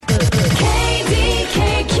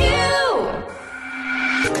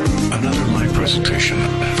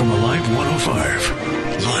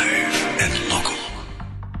105, live and local.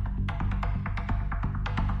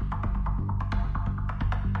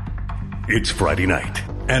 It's Friday night,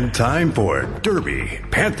 and time for Derby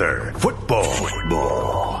Panther Football.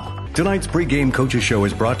 Tonight's pregame coaches show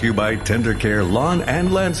is brought to you by Tender Care Lawn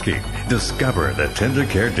and Landscape. Discover the Tender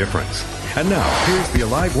Care difference. And now, here's the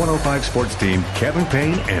Alive 105 sports team, Kevin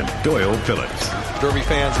Payne and Doyle Phillips. Derby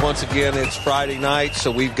fans, once again, it's Friday night,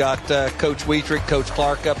 so we've got Coach Wietrich, Coach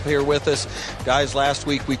Clark up here with us. Guys, last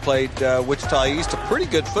week we played Wichita East, a pretty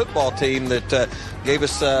good football team that gave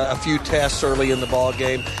us a few tests early in the ball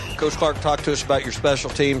game. Coach Clark, talk to us about your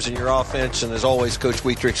special teams and your offense, and as always, Coach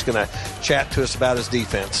Wietrich's going to chat to us about his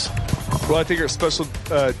defense. Well, I think our special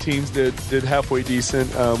teams did halfway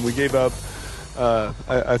decent. We gave up,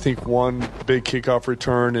 I think, one big kickoff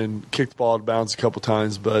return and kicked the ball out of bounds a couple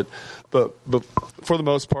times, but for the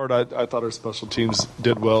most part, I thought our special teams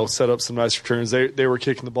did well, set up some nice returns. They were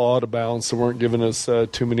kicking the ball out of bounds, so weren't giving us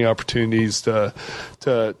too many opportunities to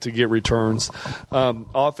get returns.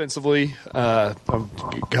 Offensively,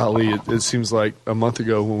 golly, it seems like a month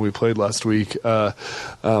ago when we played last week. I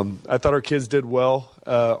thought our kids did well.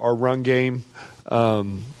 Our run game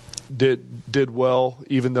did well,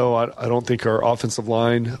 even though I don't think our offensive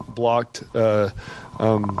line blocked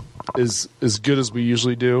as good as we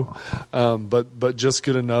usually do, but just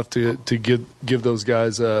good enough to give those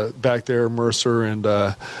guys back there, Mercer and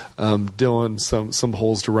Dylan, some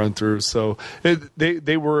holes to run through. So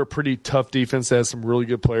they were a pretty tough defense. They had some really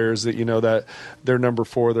good players that their number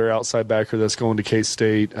 4, their outside backer that's going to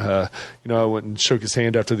K-State. I went and shook his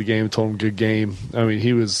hand after the game, told him good game. I mean,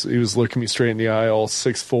 he was looking me straight in the eye, all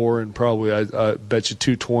 6'4", and probably I bet you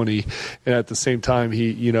 220. And at the same time,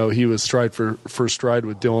 he was stride for stride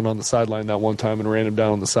with Dylan on the sideline that one time and ran him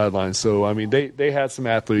down on the sideline. So, I mean, they had some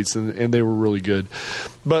athletes and they were really good.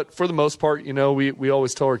 But for the most part, we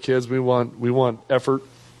always tell our kids we want effort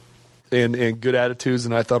and good attitudes,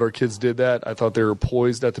 and I thought our kids did that. I thought they were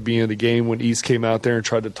poised at the beginning of the game when East came out there and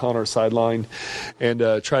tried to taunt our sideline and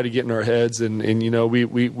try to get in our heads. And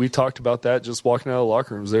we talked about that just walking out of the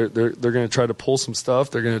locker rooms. They're going to try to pull some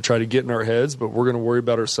stuff. They're going to try to get in our heads, but we're going to worry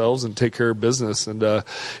about ourselves and take care of business. And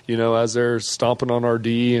as they're stomping on our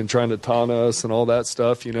D and trying to taunt us and all that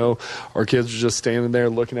stuff, our kids are just standing there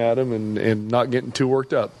looking at them and not getting too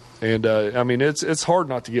worked up. And, it's hard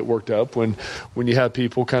not to get worked up when you have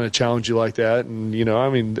people kind of challenge you like that. And,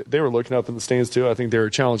 they were looking up in the stands too. I think they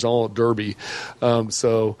were challenged all at Derby.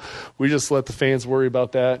 So we just let the fans worry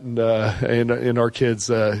about that, and our kids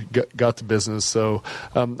got to business. So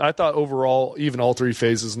I thought overall, even all 3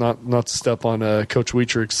 phases, not to step on Coach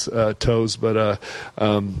Wietrich's toes, but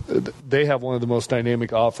they have one of the most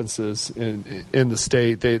dynamic offenses in the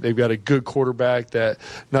state. They've got a good quarterback that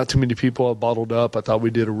not too many people have bottled up. I thought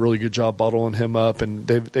we did a really good job bottling him up, and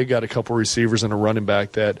they got a couple receivers and a running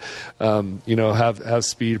back that have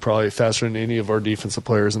speed probably faster than any of our defensive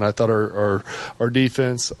players. And I thought our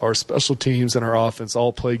defense, our special teams, and our offense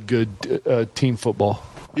all played good team football.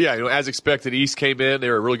 Yeah, as expected, East came in. They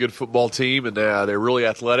were a really good football team, and they're really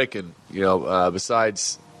athletic. And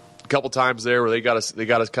besides a couple times there where they got us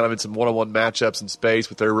kind of in some one-on-one matchups in space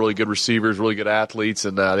with their really good receivers, really good athletes,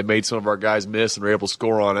 and they made some of our guys miss and were able to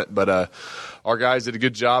score on it. But our guys did a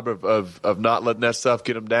good job of not letting that stuff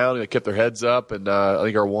get them down. They kept their heads up, and I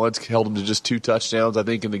think our ones held them to just 2 touchdowns, I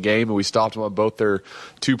think, in the game, and we stopped them on both their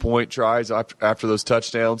 2-point tries after those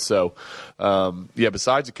touchdowns. So,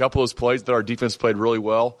 besides a couple of those plays that our defense played really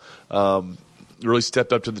well, really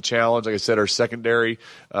stepped up to the challenge. Like I said, our secondary,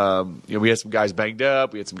 we had some guys banged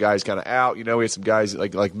up. We had some guys kind of out. We had some guys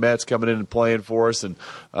like Metz coming in and playing for us, and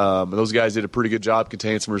those guys did a pretty good job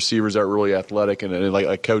containing some receivers that are really athletic. And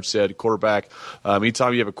like Coach said, quarterback,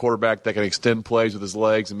 anytime you have a quarterback that can extend plays with his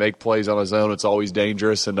legs and make plays on his own, it's always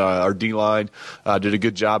dangerous. And our D-line did a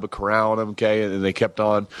good job of corralling them, and they kept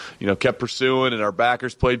on, kept pursuing, and our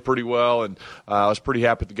backers played pretty well. And I was pretty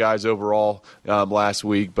happy with the guys overall last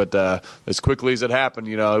week. But as quickly as it happened,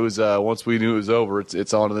 it was once we knew it was over,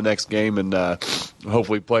 it's on to the next game, and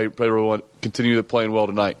hopefully continue playing well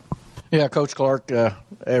tonight. Yeah, Coach Clark,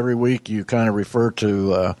 every week you kind of refer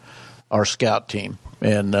to our scout team.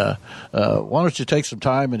 And why don't you take some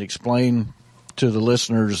time and explain to the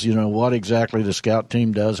listeners, what exactly the scout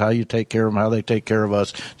team does, how you take care of them, how they take care of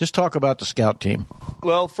us. Just talk about the scout team.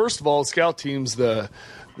 Well, first of all, the scout team's the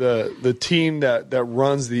team that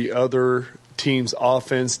runs the other team's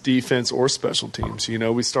offense, defense, or special teams.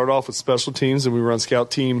 We start off with special teams, and we run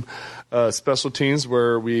scout team special teams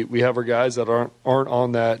where we have our guys that aren't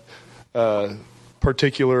on that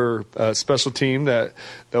particular special team that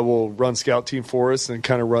will run scout team for us and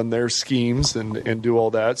kind of run their schemes and do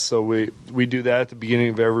all that. So we do that at the beginning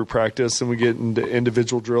of every practice, and we get into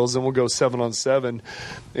individual drills, and we'll go 7-on-7,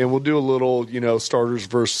 and we'll do a little, starters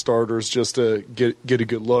versus starters just to get a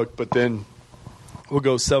good look. But then we'll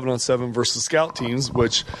go 7-on-7 versus scout teams,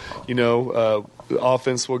 which,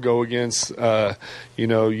 offense will go against,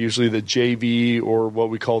 usually the JV or what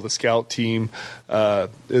we call the scout team.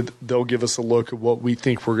 They'll give us a look at what we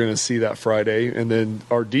think we're going to see that Friday. And then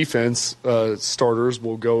our defense starters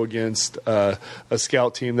will go against a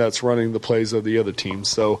scout team that's running the plays of the other team.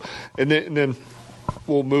 So, and then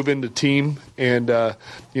we'll move into team and,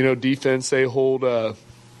 defense, they hold up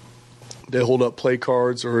play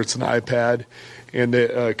cards, or it's an iPad. And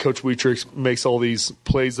Coach Wietrich makes all these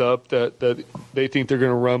plays up that they think they're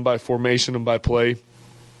going to run by formation and by play.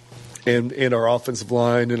 And our offensive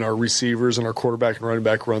line and our receivers and our quarterback and running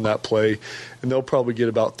back run that play. And they'll probably get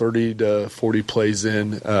about 30 to 40 plays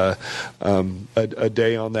in a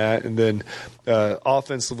day on that. And then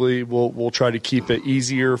offensively, we'll try to keep it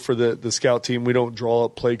easier for the scout team. We don't draw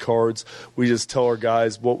up play cards. We just tell our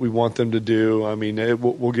guys what we want them to do. I mean,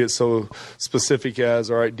 we'll get so specific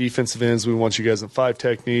as, all right, defensive ends, we want you guys in 5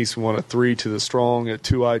 techniques. We want a 3 to the strong, a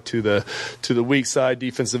 2-eye to the weak side.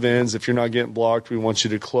 Defensive ends, if you're not getting blocked, we want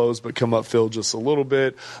you to close but come upfield just a little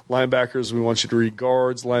bit. Linebackers, we want you to read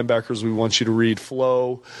guards. Linebackers, we want you to read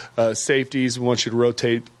flow. Safeties, we want you to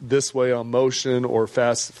rotate this way on motion or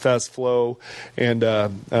fast flow. And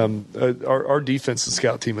our defensive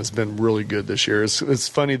scout team has been really good this year. It's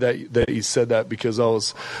funny that you said that, because I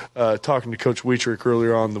was talking to Coach Wietrich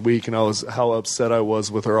earlier on in the week, and how upset I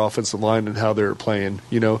was with our offensive line and how they were playing.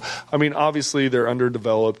 Obviously they're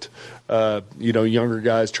underdeveloped. Younger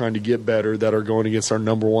guys trying to get better that are going against our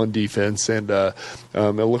number one defense. And it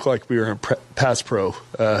looked like we were in pass pro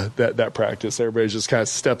that practice. Everybody's just kind of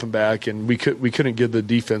stepping back, and we couldn't give the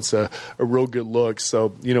defense a real good look.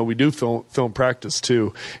 So, we do film practice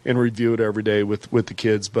too and review it every day with the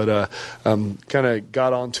kids. But kind of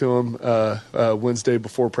got onto them Wednesday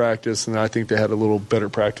before practice, and I think they had a little better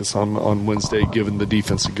practice on Wednesday, giving the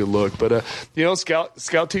defense a good look. But,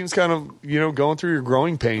 scout team's kind of, going through your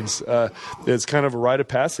growing pains. It's kind of a rite of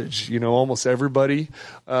passage. Almost everybody,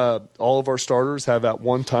 all of our starters have at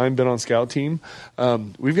one time been on scout team.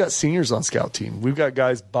 We've got seniors on scout team. We've got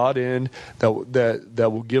guys bought in that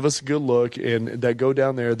will give us a good look, and that go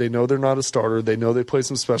down there. They know they're not a starter. They know they play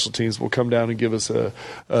some special teams. Will come down and give us a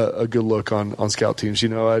good look on scout teams.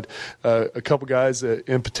 I had a couple guys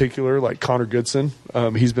in particular, like Connor Goodson.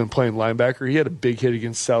 He's been playing linebacker. He had a big hit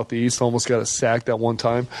against Southeast. Almost got a sack that one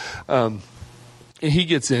time. And he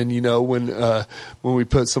gets in, when we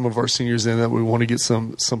put some of our seniors in that we want to get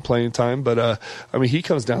some playing time. But he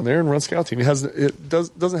comes down there and runs scout team.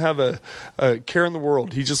 Doesn't have a care in the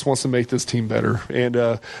world. He just wants to make this team better.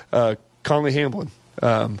 And Conley Hamblin.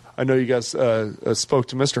 I know you guys spoke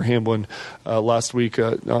to Mr. Hamblin last week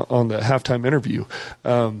on the halftime interview.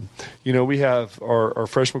 We have our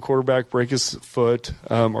freshman quarterback break his foot,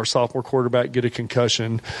 our sophomore quarterback get a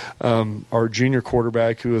concussion, our junior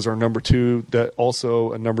quarterback, who is our number 2, that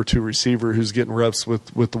also a number 2 receiver who's getting reps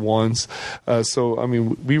with the ones.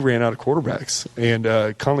 We ran out of quarterbacks,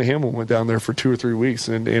 and Conley Hamblin went down there for 2 or 3 weeks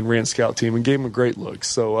and ran scout team and gave him a great look.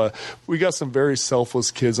 So we got some very selfless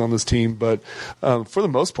kids on this team, but for the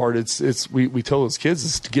most part, we tell those kids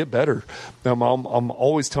is to get better. I'm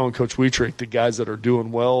always telling Coach Wietrich, the guys that are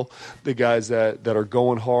doing well, the guys that are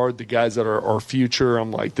going hard, the guys that are our future.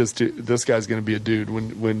 I'm like, this guy's going to be a dude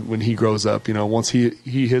when he grows up. Once he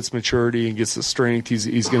hits maturity and gets the strength,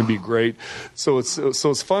 he's going to be great. So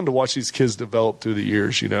it's fun to watch these kids develop through the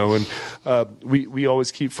years. And we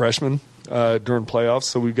always keep freshmen during playoffs.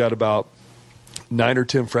 So we've got about 9 or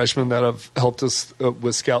 10 freshmen that have helped us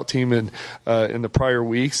with scout team in the prior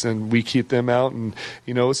weeks, and we keep them out. And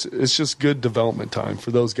it's just good development time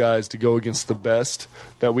for those guys to go against the best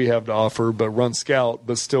that we have to offer, but run scout,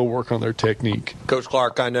 but still work on their technique. Coach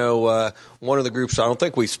Clark, I know one of the groups I don't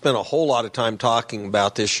think we spent a whole lot of time talking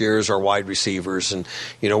about this year is our wide receivers. And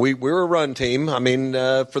we're a run team,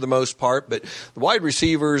 for the most part, but the wide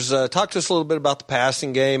receivers, talk to us a little bit about the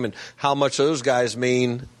passing game and how much those guys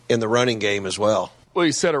mean in the running game as well. Well,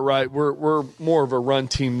 you said it right. We're more of a run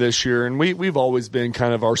team this year, and we've always been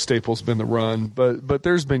kind of, our staple's been the run. But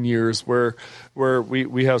there's been years where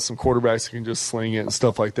we have some quarterbacks who can just sling it and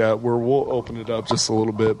stuff like that, where we'll open it up just a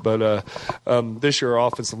little bit. But this year our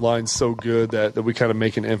offensive line's so good that we kind of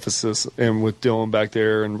make an emphasis, and with Dylan back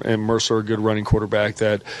there and Mercer, a good running quarterback,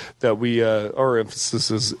 that we our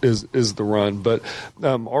emphasis is the run. But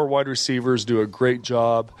our wide receivers do a great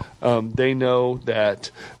job. They know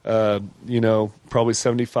that probably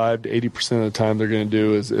 75 to 80% of the time they're going to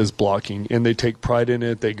do is blocking, and they take pride in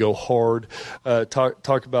it. They go hard.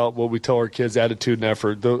 Talk about what we tell our kids: attitude and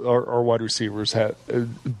effort. Our wide receivers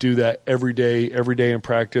do that every day in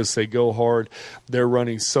practice. They go hard. They're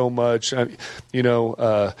running so much. When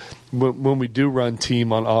we do run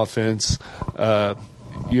team on offense,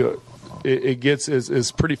 it gets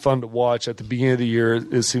is pretty fun to watch. At the beginning of the year,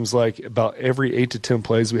 it seems like about every 8 to 10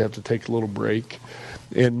 plays we have to take a little break.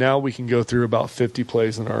 And now we can go through about 50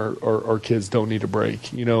 plays, and our kids don't need a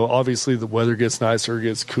break. Obviously the weather gets nicer, it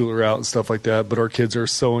gets cooler out and stuff like that, but our kids are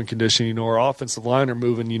so in condition. Our offensive line are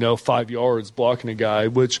moving, 5 yards blocking a guy,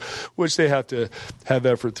 which they have to have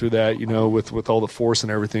effort through that, with all the force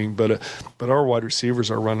and everything. But our wide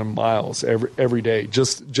receivers are running miles every day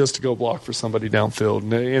just to go block for somebody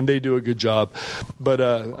downfield, and they do a good job. But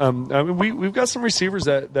we've got some receivers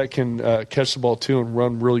that can catch the ball too and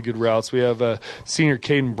run really good routes. We have a senior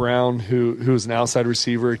Caden Brown, who's an outside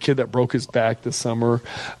receiver, a kid that broke his back this summer,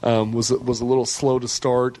 was a little slow to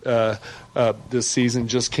start this season,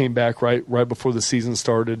 just came back right before the season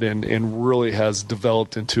started, and really has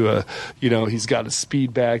developed into he's got a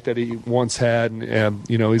speed back that he once had, and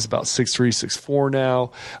he's about 6'3", 6'4" now.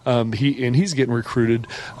 He's getting recruited.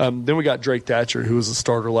 Then we got Drake Thatcher, who was a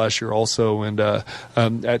starter last year also, and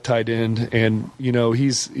at tight end, and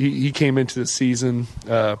he came into the season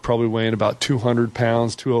probably weighing about 200 pounds,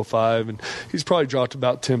 205, and he's probably dropped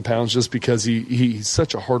about 10 pounds just because he's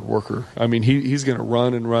such a hard worker. I mean, he's going to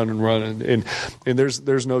run and run and run, and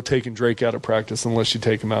there's no taking Drake out of practice unless you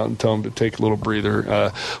take him out and tell him to take a little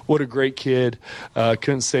breather. What a great kid.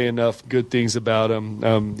 Couldn't say enough good things about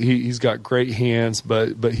him. He's got great hands,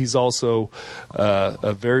 but he's also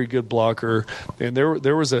a very good blocker. And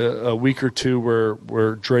there was a week or two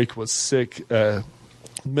where Drake was sick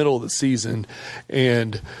middle of the season,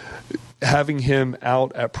 and having him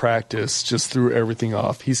out at practice just threw everything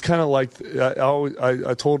off. He's kind of like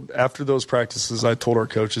I told after those practices, I told our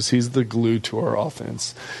coaches he's the glue to our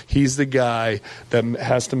offense. He's the guy that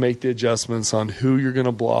has to make the adjustments on who you're going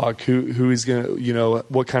to block, who he's going to,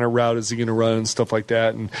 what kind of route is he going to run and stuff like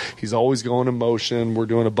that. And he's always going in motion. We're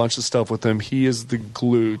doing a bunch of stuff with him. He is the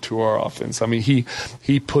glue to our offense. I mean,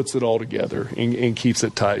 he puts it all together and keeps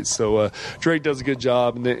it tight. So Drake does a good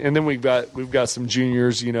job. And then we've got some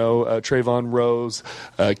juniors, Trayvon Rose,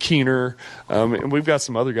 Keener, and we've got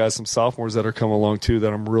some other guys, some sophomores that are coming along too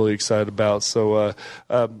that I'm really excited about. So,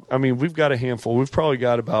 we've got a handful. We've probably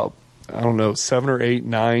got about 7 or 8,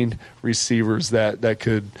 9 receivers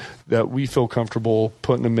that we feel comfortable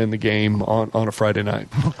putting them in the game on a Friday night.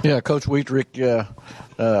 Yeah, Coach Wietrich, here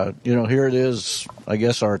it is, I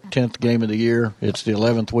guess our 10th game of the year. It's the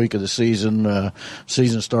 11th week of the season.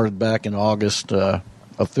 Season started back in August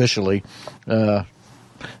officially.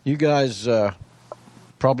 You guys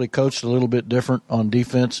probably coached a little bit different on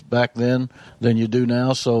defense back then than you do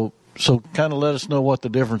now, so kind of let us know what the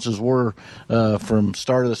differences were from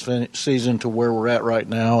start of the season to where we're at right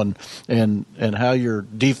now, and how your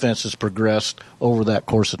defense has progressed over that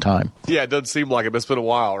course of time. Yeah, it doesn't seem like it, but it's been a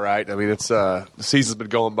while, right? I mean, it's the season's been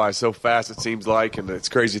going by so fast, it seems like, and it's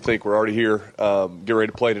crazy to think we're already here, get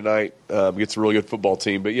ready to play tonight against a really good football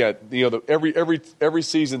team. But yeah, every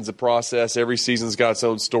season's a process. Every season's got its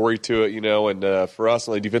own story to it, and for us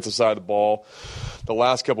on the defensive side of the ball, the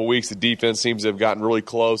last couple of weeks, the defense seems to have gotten really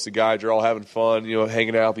close. The guys are all having fun,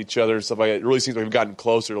 hanging out with each other and stuff like that. It really seems like we've gotten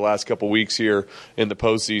closer the last couple of weeks here in the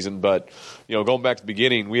postseason. But going back to the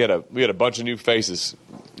beginning, we had a bunch of new faces,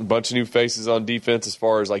 on defense as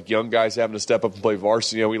far as like young guys having to step up and play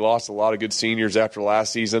varsity. We lost a lot of good seniors after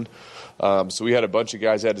last season, so we had a bunch of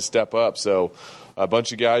guys that had to step up. So a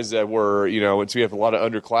bunch of guys that were, and so we have a lot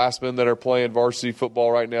of underclassmen that are playing varsity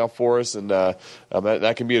football right now for us, and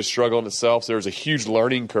that can be a struggle in itself. So there's a huge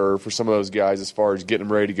learning curve for some of those guys as far as getting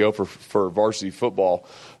them ready to go for varsity football.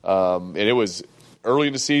 And it was early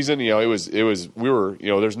in the season, we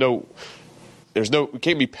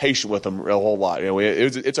can't be patient with them a whole lot.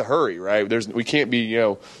 It's a hurry, right? We can't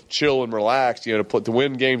be, chill and relaxed, to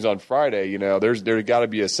win games on Friday. There's got to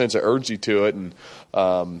be a sense of urgency to it, and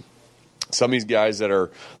some of these guys that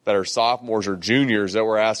are sophomores or juniors that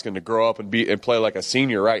we're asking to grow up and play like a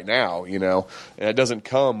senior right now, and it doesn't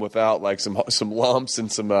come without like some lumps and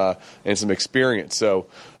some experience. So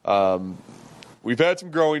we've had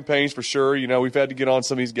some growing pains for sure. We've had to get on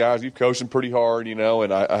some of these guys. We've coached them pretty hard,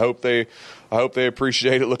 and I hope they I hope they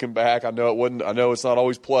appreciate it looking back. I know it's not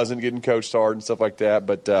always pleasant getting coached hard and stuff like that,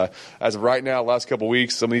 but as of right now, last couple of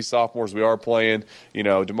weeks, some of these sophomores we are playing,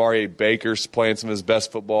 Demarie Baker's playing some of his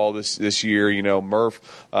best football this year. Murph,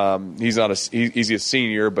 he's a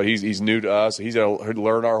senior, but he's new to us. He's got to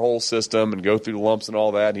learn our whole system and go through the lumps and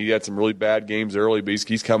all that. And he had some really bad games early, but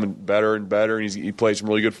he's coming better and better, and he played some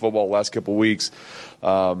really good football the last couple of weeks.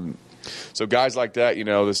 So guys like that,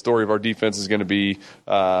 the story of our defense is going to be,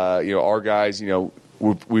 our guys,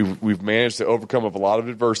 we've managed to overcome a lot of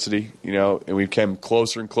adversity, and we've come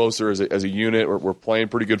closer and closer as a unit. We're playing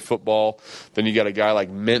pretty good football. Then you got a guy like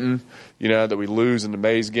Minton, that we lose in the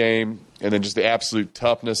Mays game, and then just the absolute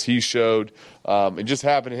toughness he showed. And just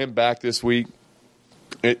having him back this week,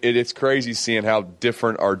 it's crazy seeing how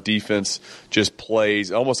different our defense just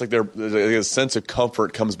plays. Almost like a sense of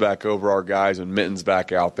comfort comes back over our guys when Minton's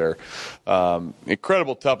back out there.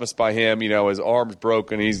 Incredible toughness by him. His arm's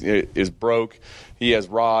broken. He's broke. He has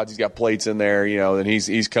rods. He's got plates in there. And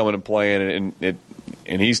he's coming and playing,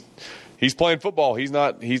 and he's playing football. He's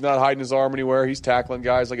not hiding his arm anywhere. He's tackling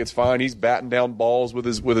guys like it's fine. He's batting down balls with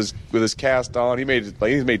his cast on. He's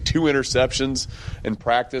made 2 interceptions in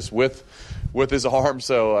practice with his arm.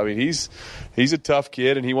 So, I mean, he's a tough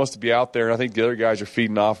kid, and he wants to be out there, and I think the other guys are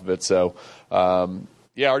feeding off of it. So,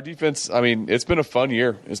 our defense, I mean, it's been a fun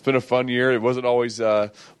year. It wasn't always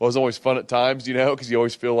fun at times, because you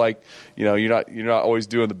always feel like, you're not always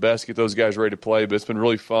doing the best to get those guys ready to play, but it's been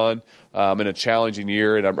really fun and a challenging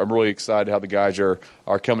year, and I'm really excited how the guys are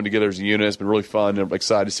coming together as a unit. It's been really fun, and I'm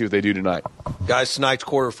excited to see what they do tonight. Guys, tonight's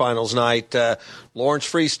quarterfinals night. Lawrence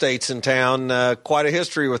Free State's in town. Quite a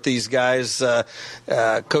history with these guys.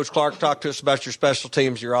 Coach Clark, talk to us about your special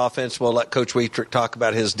teams, your offense. We'll let Coach Wietrich talk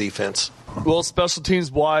about his defense. Well, special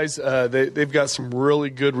teams wise, they've got some really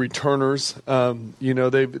good returners.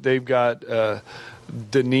 They've got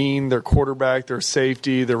Deneen, their quarterback, their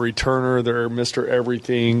safety, their returner, their Mr.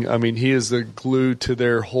 Everything. I mean, he is the glue to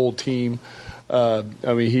their whole team.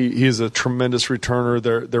 He is a tremendous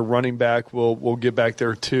returner. Their running back will get back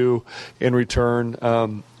there too in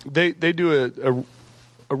return. They do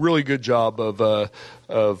a really good job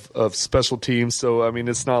of special teams. So I mean,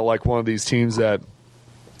 it's not like one of these teams that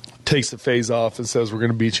takes the phase off and says we're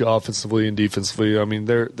going to beat you offensively and defensively. I mean,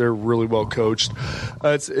 they're really well coached.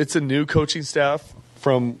 It's a new coaching staff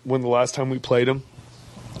from when the last time we played them.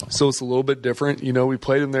 So it's a little bit different. We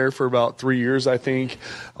played them there for about 3 years, I think,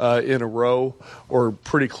 in a row, or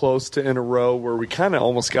pretty close to in a row, where we kind of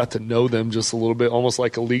almost got to know them just a little bit, almost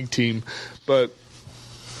like a league team. But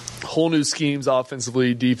whole new schemes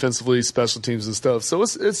offensively, defensively, special teams and stuff. So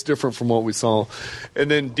it's different from what we saw. And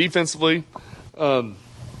then defensively,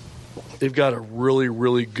 they've got a really,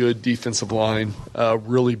 really good defensive line,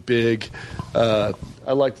 really big.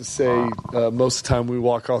 I like to say most of the time we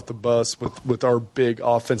walk off the bus with our big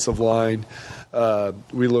offensive line.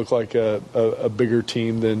 We look like a bigger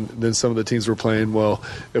team than some of the teams we're playing. Well,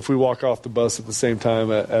 if we walk off the bus at the same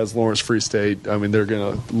time as Lawrence Free State, I mean, they're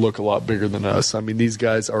going to look a lot bigger than us. I mean, these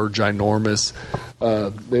guys are ginormous.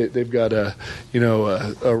 They've got a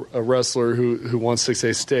wrestler who won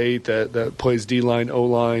 6A state that plays D-line,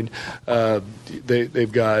 O-line.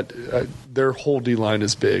 They've got their whole D-line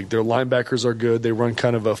is big. Their linebackers are good. They run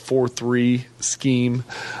kind of a 4-3 scheme,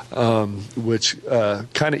 which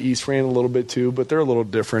kind of East ran a little bit too, but they're a little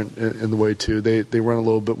different in the way too. They run a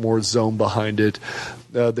little bit more zone behind it.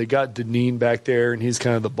 They got Deneen back there, and he's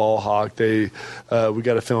kind of the ball hawk. We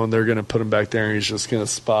got a feeling they're going to put him back there, and he's just going to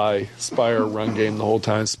spy our run game the whole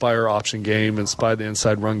time, spy our option game, and spy the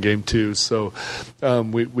inside run game too. So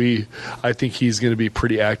I think he's going to be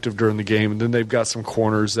pretty active during the game. And then they've got some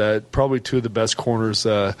corners probably two of the best corners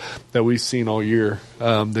that we've seen all year.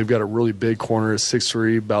 They've got a really big corner, a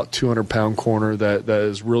 6'3", about 200-pound corner that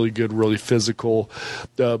is really good, really physical.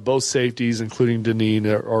 Both safeties, including Deneen,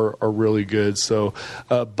 are really good. So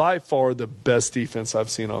by far the best defense I've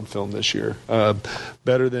seen on film this year.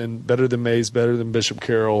 Better than Mays, better than Bishop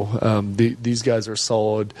Carroll. These guys are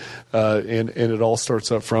solid, and it all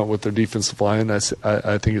starts up front with their defensive line. I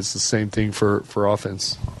think it's the same thing for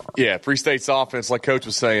offense. Yeah, Free State's offense, like Coach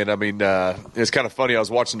was saying, I mean, it's kind of funny. I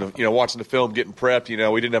was watching the film, getting prepped.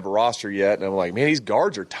 We didn't have a roster yet, and I'm like, man, these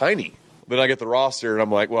guards are tiny. Then I get the roster, and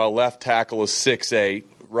I'm like, well, left tackle is 6'8",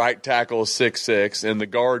 right tackle is 6'6", and the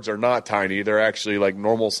guards are not tiny. They're actually like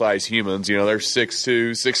normal-sized humans. They're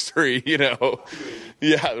 6'2", 6'3",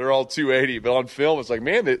 Yeah, they're all 280. But on film, it's like,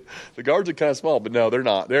 man, the guards are kind of small. But no, they're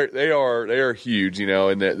not. They are huge,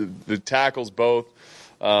 and the tackles both.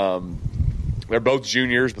 they're both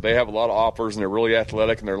juniors, but they have a lot of offers, and they're really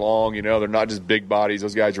athletic and they're long. They're not just big bodies.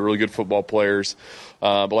 Those guys are really good football players.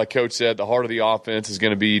 But like Coach said, the heart of the offense is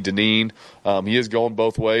going to be Deneen. He is going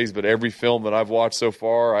both ways, but every film that I've watched so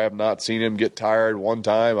far, I have not seen him get tired one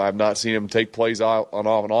time. I have not seen him take plays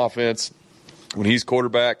on offense when he's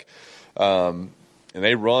quarterback. And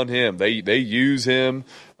they run him. They use him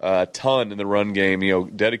a ton in the run game.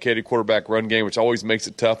 Dedicated quarterback run game, which always makes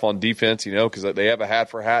it tough on defense. Because they have a hat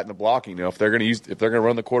for hat in the blocking. If they're going to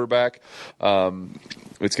run the quarterback,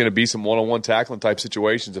 it's going to be some one-on-one tackling type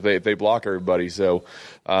situations if they block everybody. So,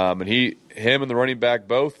 and him and the running back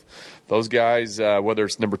both. Those guys, whether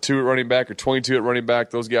it's number 2 at running back or 22 at running back,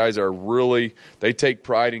 those guys are they take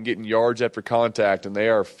pride in getting yards after contact, and they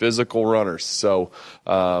are physical runners. So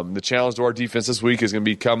the challenge to our defense this week is going to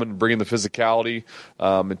be coming and bringing the physicality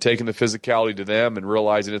and taking the physicality to them and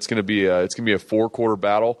realizing it's going to be a 4-quarter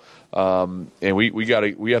battle. And we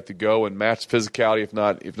have to go and match physicality, if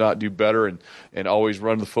not do better, and always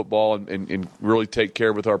run the football and really take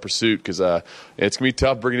care with our pursuit, because it's gonna be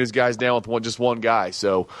tough bringing these guys down with just one guy.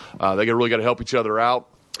 So they really got to help each other out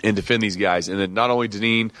and defend these guys. And then not only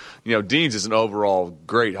Deneen, Dean's is an overall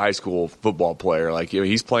great high school football player.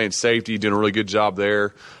 He's playing safety, doing a really good job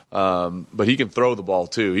there. But he can throw the ball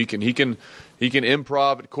too. He can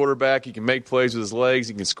improv at quarterback. He can make plays with his legs.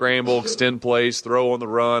 He can scramble, extend plays, throw on the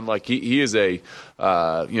run. He is it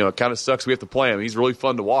kind of sucks we have to play him. He's really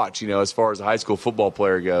fun to watch, as far as a high school football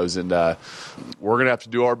player goes. And we're going to have to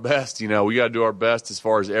do our best. We got to do our best as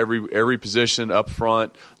far as every position up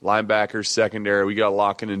front, linebackers, secondary. We got to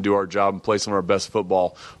lock in and do our job and play some of our best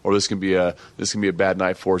football, or this can be a bad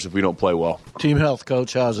night for us if we don't play well. Team health,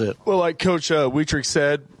 Coach, how's it? Well, like Coach Wietrich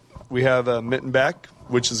said, we have Mitten back,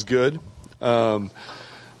 which is good. But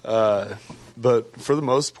for the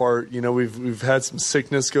most part, we've had some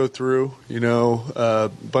sickness go through, a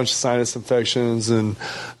bunch of sinus infections and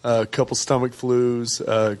a couple stomach flus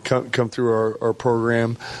come through our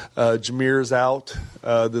program. Jameer's out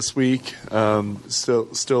this week, still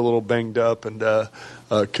a little banged up, and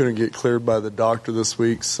couldn't get cleared by the doctor this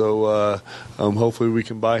week. So hopefully we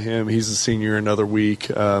can buy him. He's a senior another week.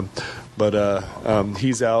 But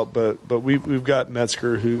he's out. But we've got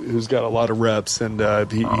Metzger, who's got a lot of reps, and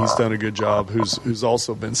he's done a good job. Who's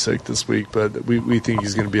also been sick this week, but we think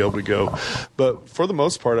he's going to be able to go. But for the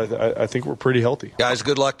most part, I think we're pretty healthy. Guys,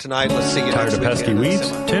 good luck tonight. Let's see you Tired next of pesky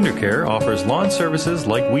weeds? TenderCare offers lawn services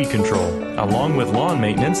like weed control. Along with lawn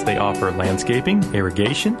maintenance, they offer landscaping,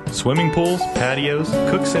 irrigation, swimming pools, patios,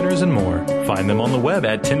 cook centers, and more. Find them on the web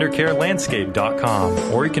at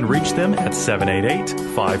tendercarelandscape.com, or you can reach them at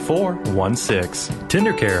 788-5416.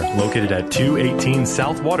 TenderCare, located at 218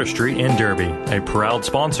 South Water Street in Derby, a proud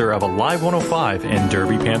sponsor of Alive 105 and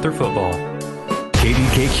Derby Panther football.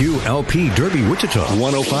 KDKQ LP Derby Wichita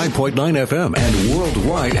 105.9 FM and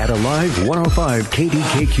worldwide at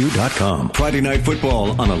Alive105KDKQ.com. Friday Night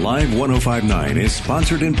Football on Alive 105.9 is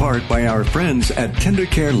sponsored in part by our friends at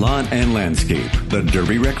TenderCare Lawn and Landscape, the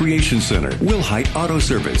Derby Recreation Center, Wilhite Auto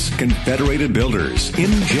Service, Confederated Builders,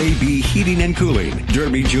 MJB Heating and Cooling,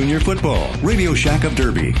 Derby Junior Football, Radio Shack of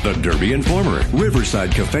Derby, the Derby Informer,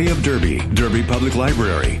 Riverside Cafe of Derby, Derby Public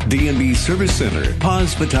Library, D&B Service Center,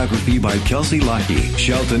 Paz Photography by Kelsey Lockheed,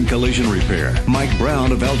 Shelton Collision Repair, Mike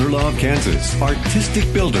Brown of Elder Law of Kansas, Artistic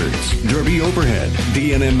Builders, Derby Overhead,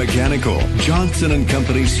 D&M Mechanical, Johnson &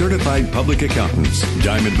 Company Certified Public Accountants,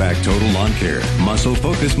 Diamondback Total Lawn Care, Muscle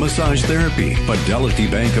Focus Massage Therapy,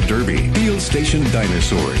 Fidelity Bank of Derby, Field Station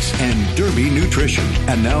Dinosaurs, and Derby Nutrition.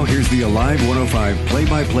 And now here's the Alive 105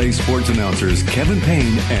 play-by-play sports announcers Kevin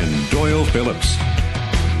Payne and Doyle Phillips.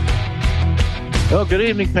 Well, good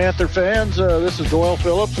evening, Panther fans. This is Doyle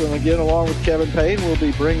Phillips, and again, along with Kevin Payne, we'll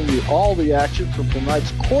be bringing you all the action from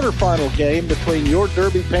tonight's quarterfinal game between your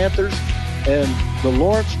Derby Panthers and the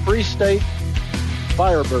Lawrence Free State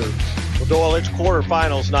Firebirds. Well, Doyle, it's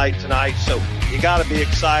quarterfinals night tonight, so you got to be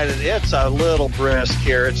excited. It's a little brisk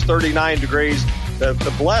here. It's 39 degrees.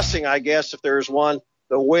 The blessing, I guess, if there's one,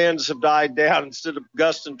 the winds have died down. Instead of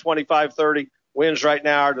gusting 25, 30, winds right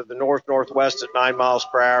now are to the north-northwest at 9 miles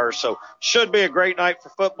per hour. So should be a great night for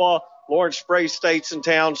football. Lawrence Free State's in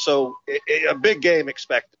town, so a big game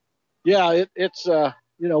expected. Yeah, it's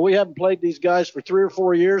we haven't played these guys for 3 or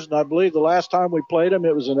 4 years, and I believe the last time we played them,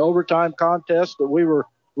 it was an overtime contest that we were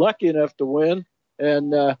lucky enough to win.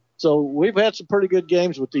 And so we've had some pretty good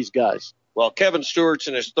games with these guys. Well, Kevin Stewart's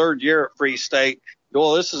in his third year at Free State.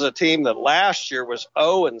 Well, this is a team that last year was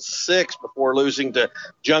 0-6 before losing to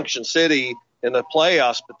Junction City in the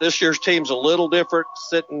playoffs. But this year's team's a little different,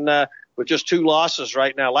 sitting with just 2 losses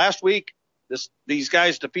right now. Last week, these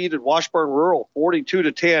guys defeated Washburn Rural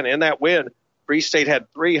 42-10 in that win. Free State had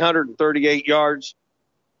 338 yards,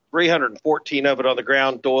 314 of it on the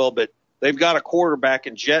ground, Doyle, but they've got a quarterback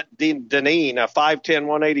in Jet Deneen, a 5'10",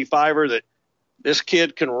 185er that this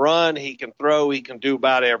kid can run, he can throw, he can do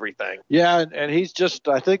about everything. Yeah, and he's just,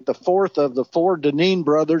 I think, the fourth of the four Deneen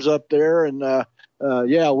brothers up there. And,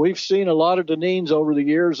 we've seen a lot of Deneens over the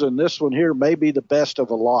years, and this one here may be the best of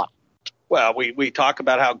a lot. Well, we talk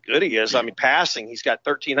about how good he is. I mean, passing, he's got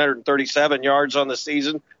 1,337 yards on the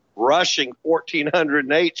season, rushing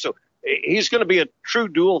 1,408. So he's going to be a true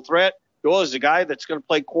dual threat. Doyle is a guy that's going to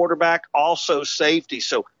play quarterback, also safety.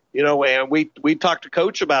 So, and we talked to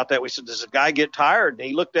Coach about that. We said, does the guy get tired? And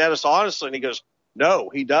he looked at us honestly, and he goes, no,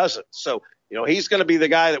 he doesn't. So, he's going to be the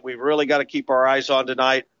guy that we've really got to keep our eyes on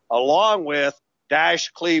tonight, along with Dash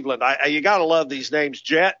Cleveland. You got to love these names,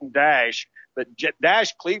 Jet and Dash. But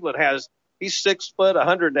Dash Cleveland he's 6 foot,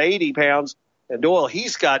 180 pounds. And Doyle,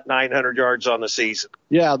 he's got 900 yards on the season.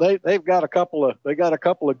 Yeah, they've got a couple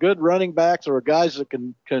of good running backs or guys that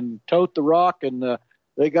can tote the rock, and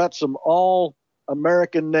they got some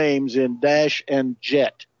all-American names in Dash and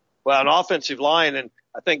Jet. Well, an offensive line, and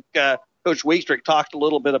I think Coach Wiestrich talked a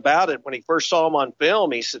little bit about it when he first saw them on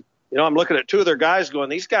film. He said, I'm looking at two of their guys going,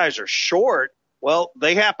 these guys are short. Well,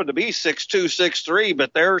 they happen to be 6'2", 6'3",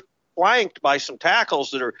 but they're flanked by some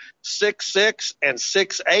tackles that are 6'6" and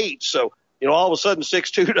 6'8". So, all of a sudden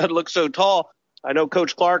 6'2" doesn't look so tall. I know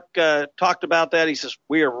Coach Clark talked about that. He says,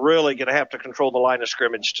 we are really going to have to control the line of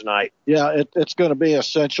scrimmage tonight. Yeah, it's going to be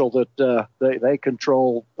essential that they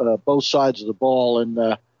control both sides of the ball.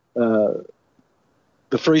 And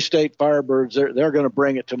the Free State Firebirds, they're going to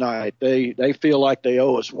bring it tonight. They feel like they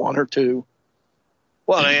owe us one or two.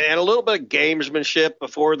 Well, and a little bit of gamesmanship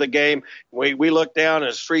before the game. We looked down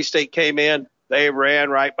as Free State came in. They ran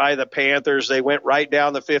right by the Panthers. They went right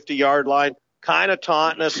down the 50-yard line, kind of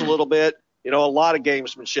taunting us a little bit. A lot of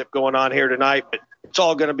gamesmanship going on here tonight, but it's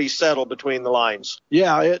all going to be settled between the lines.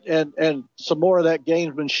 Yeah, and some more of that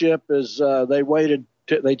gamesmanship is they waited.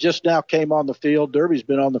 They just now came on the field. Derby's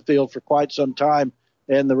been on the field for quite some time,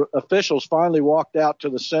 and the officials finally walked out to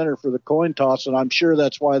the center for the coin toss, and I'm sure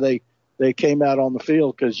that's why they came out on the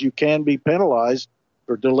field, because you can be penalized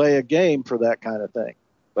for delay a game for that kind of thing.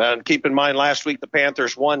 And keep in mind, last week the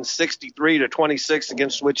Panthers won 63-26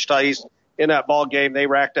 against Wichita East. In that ball game, they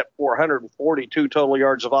racked up 442 total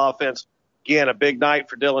yards of offense. Again, a big night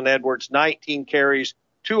for Dylan Edwards, 19 carries,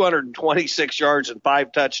 226 yards, and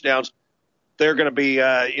 5 touchdowns. They're going to be,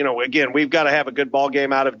 again, we've got to have a good ball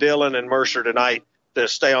game out of Dylan and Mercer tonight to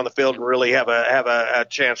stay on the field and really have a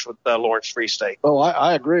chance with Lawrence Free State. Oh,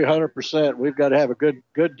 I agree 100%. We've got to have a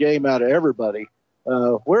good game out of everybody.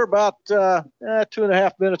 We're about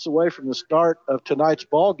 2.5 minutes away from the start of tonight's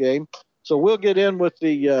ball game, so we'll get in with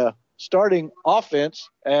the starting offense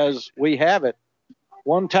as we have it.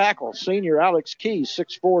 One tackle, senior Alex Key,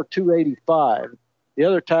 6'4", 285. The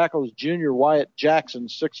other tackle is junior Wyatt Jackson,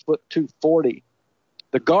 6 foot 240.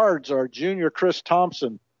 The guards are junior Chris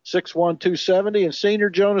Thompson, 6'1", 270, and senior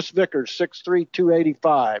Jonas Vickers, 6'3",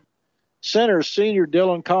 285. Center, senior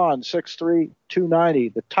Dylan Kahn, 6'3", 290.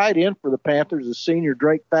 The tight end for the Panthers is senior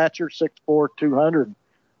Drake Thatcher, 6'4", 200.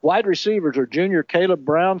 Wide receivers are junior Caleb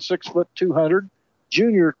Brown, 6 foot 200.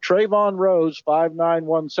 Junior Trayvon Rose, 5'9",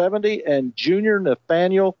 170, and junior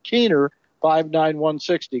Nathaniel Keener, 5'9",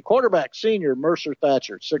 160. Quarterback, senior Mercer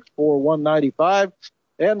Thatcher, 6'4", 195.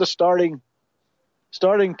 And the starting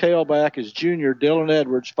tailback is junior Dylan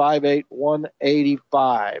Edwards, 5'8",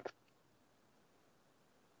 185.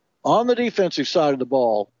 On the defensive side of the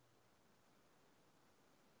ball,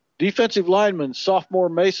 defensive lineman, sophomore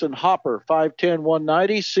Mason Hopper, 5'10",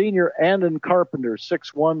 190. Senior Andon Carpenter,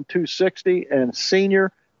 6'1", 260. And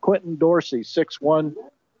senior Quentin Dorsey, 6'1",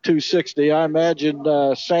 260. I imagine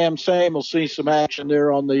Sam will see some action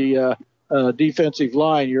there on the defensive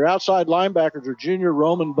line. Your outside linebackers are junior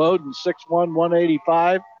Roman Bowden, 6'1",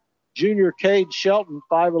 185. Junior Cade Shelton,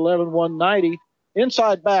 5'11", 190.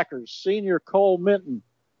 Inside backers, senior Cole Minton,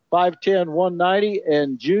 5'10", 190.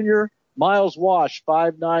 And junior Miles Wash,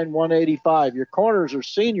 5'9", 185. Your corners are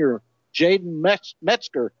senior Jaden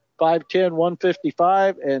Metzger, 5'10",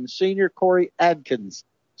 155. And senior Corey Adkins,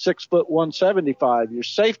 6 foot 175. Your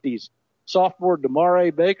safeties, sophomore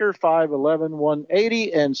Damare Baker, 5'11",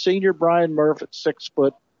 180. And senior Brian Murph at 6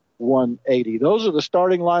 foot 180. Those are the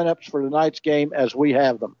starting lineups for tonight's game as we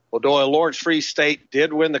have them. Well, Doyle, Lawrence Free State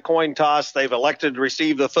did win the coin toss. They've elected to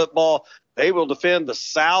receive the football. They will defend the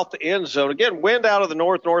south end zone. Again, wind out of the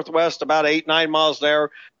north-northwest about 8-9 miles an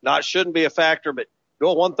hour. Shouldn't be a factor. But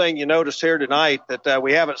Doyle, one thing you notice here tonight that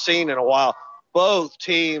we haven't seen in a while, both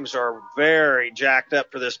teams are very jacked up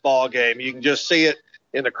for this ball game. You can just see it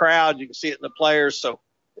in the crowd. You can see it in the players. So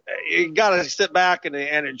you got to sit back and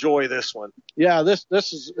enjoy this one. Yeah, this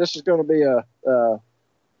is going to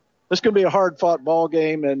be a hard fought ball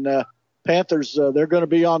game, and Panthers they're going to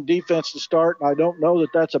be on defense to start. And I don't know that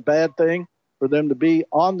that's a bad thing for them to be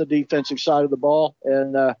on the defensive side of the ball,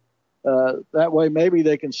 and that way maybe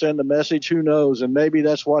they can send a message. Who knows? And maybe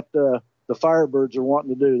that's what the Firebirds are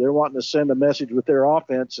wanting to do. They're wanting to send a message with their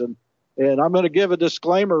offense, and I'm going to give a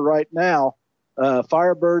disclaimer right now.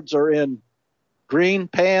 Firebirds are in green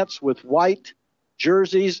pants with white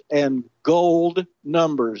jerseys and gold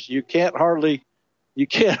numbers. You can't hardly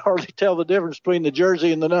tell the difference between the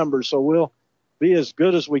jersey and the numbers. So we'll be as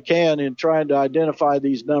good as we can in trying to identify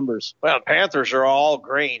these numbers. Well, Panthers are all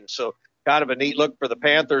green, so kind of a neat look for the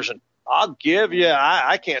Panthers. And I'll give you,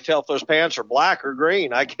 I can't tell if those pants are black or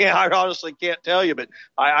green. I honestly can't tell you, but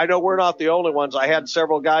I know we're not the only ones. I had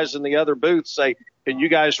several guys in the other booths say, "Can you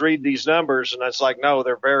guys read these numbers?" And it's like, no,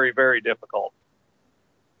 they're very, very difficult.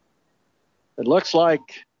 It looks like,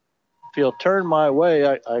 if you'll turn my way,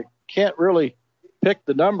 I can't really pick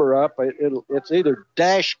the number up. It's either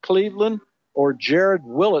Dash Cleveland or Jared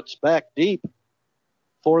Willits back deep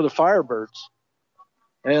for the Firebirds.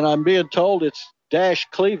 And I'm being told it's Dash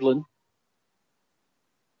Cleveland.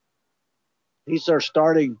 He's our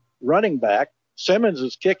starting running back. Simmons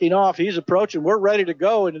is kicking off. He's approaching. We're ready to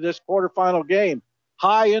go into this quarterfinal game.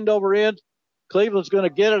 High end over end. Cleveland's going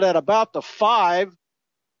to get it at about the 5.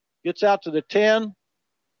 Gets out to the 10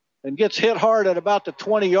 and gets hit hard at about the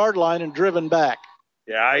 20-yard line and driven back.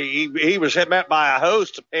 Yeah, he was met by a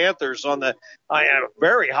host of Panthers on a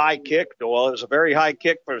very high kick, Doyle. It was a very high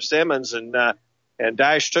kick for Simmons, and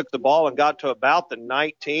Dash took the ball and got to about the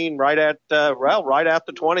 19, right at the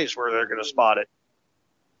 20s where they're going to spot it.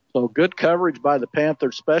 So good coverage by the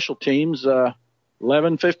Panthers special teams.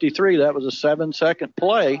 11:53. That was a 7-second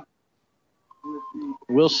play.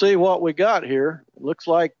 We'll see what we got here. It looks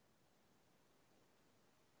like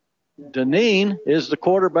Deneen is the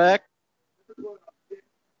quarterback.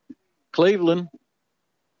 Cleveland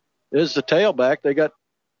is the tailback. They got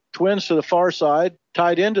twins to the far side,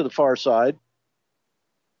 tied into the far side.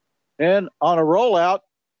 And on a rollout,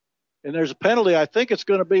 and there's a penalty, I think it's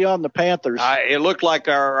going to be on the Panthers. It looked like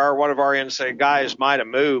our one of our inside guys might have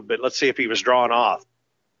moved, but let's see if he was drawn off.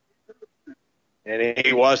 And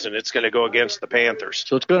he wasn't. It's going to go against the Panthers.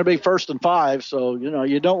 So it's going to be 1st and 5. So,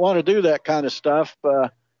 you don't want to do that kind of stuff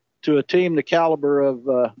to a team the caliber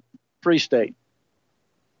of Free State.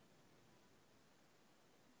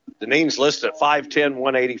 Deneen's listed at 5'10",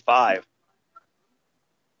 185.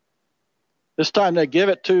 This time they give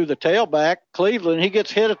it to the tailback, Cleveland. He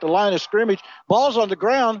gets hit at the line of scrimmage. Ball's on the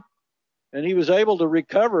ground, and he was able to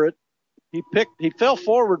recover it. He fell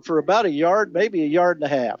forward for about a yard, maybe a yard and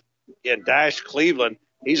a half. And Dash Cleveland,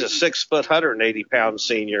 he's a 6 foot, 180-pound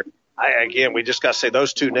senior. We just got to say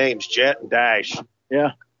those two names, Jet and Dash.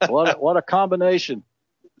 Yeah, what a combination.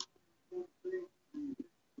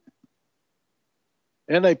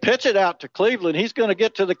 And they pitch it out to Cleveland. He's going to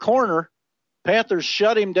get to the corner. Panthers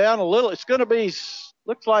shut him down a little. It's going to be,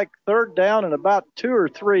 looks like 3rd down and about 2 or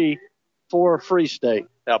 3 for Free State.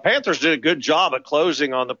 Now, Panthers did a good job at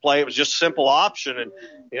closing on the play. It was just a simple option. And,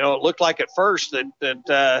 it looked like at first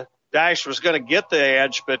that Dash was going to get the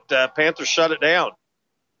edge, but Panthers shut it down.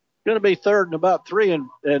 It's going to be 3rd and about 3.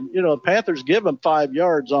 And Panthers give him 5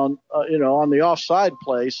 yards on the offside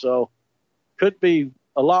play. So could be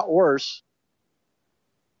a lot worse.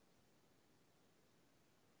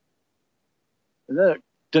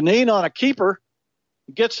 Deneen on a keeper,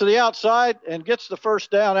 gets to the outside and gets the 1st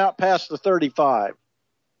down out past the 35.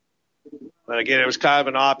 But again, it was kind of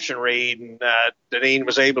an option read, and Deneen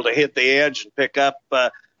was able to hit the edge and pick up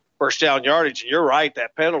 1st down yardage. And you're right,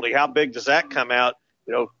 that penalty, how big does that come out?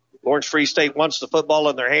 Lawrence Free State wants the football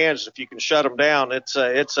in their hands. If you can shut them down, it's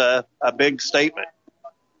a big statement.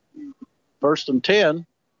 1st and 10.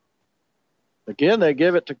 Again, they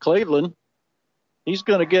give it to Cleveland. He's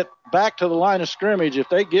going to get back to the line of scrimmage. If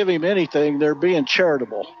they give him anything, they're being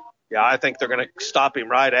charitable. Yeah, I think they're going to stop him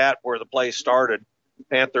right at where the play started.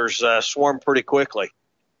 Panthers swarm pretty quickly.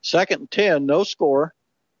 2nd and 10, no score.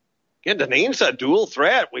 Again, Deneen's a dual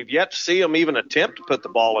threat. We've yet to see him even attempt to put the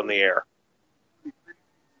ball in the air.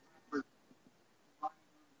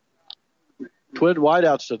 Twin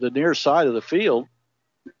wideouts to the near side of the field.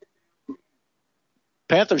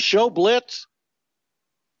 Panthers show blitz.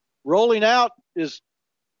 Rolling out is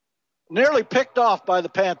nearly picked off by the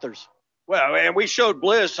Panthers. Well, and we showed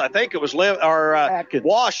Bliss. I think it was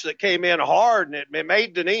Wash that came in hard, and it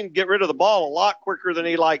made Deneen get rid of the ball a lot quicker than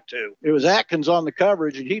he liked to. It was Atkins on the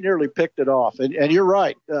coverage, and he nearly picked it off. And you're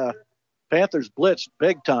right. Panthers blitzed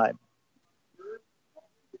big time.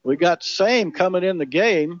 We got Same coming in the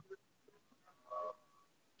game.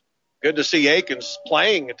 Good to see Akins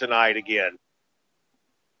playing tonight again.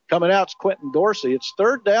 Coming out's Quentin Dorsey. It's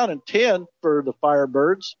 3rd down and 10 for the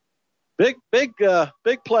Firebirds. Big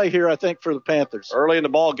play here, I think, for the Panthers. Early in the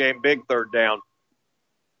ball game, big 3rd down.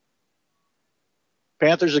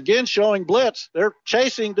 Panthers again showing blitz. They're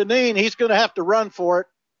chasing Deneen. He's going to have to run for it.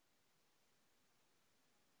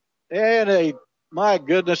 And my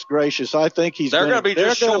goodness gracious, I think they're going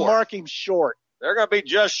to mark him short. They're going to be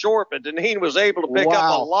just short, but Deneen was able to pick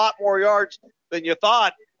up a lot more yards than you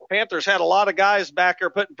thought. Panthers had a lot of guys back there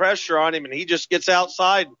putting pressure on him, and he just gets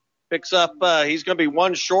outside, picks up. He's going to be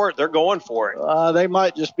one short. They're going for it. They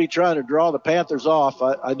might just be trying to draw the Panthers off.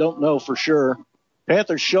 I don't know for sure.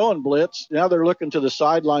 Panthers showing blitz. Now they're looking to the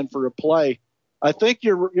sideline for a play. I think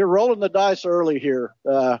you're rolling the dice early here.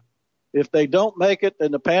 If they don't make it,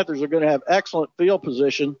 then the Panthers are going to have excellent field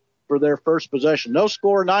position for their first possession. No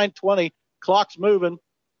score, 9:20. Clock's moving.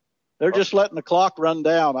 They're just letting the clock run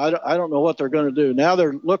down. I don't know what they're going to do. Now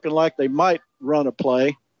they're looking like they might run a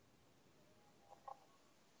play.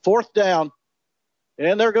 4th down,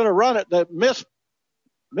 and they're going to run it. That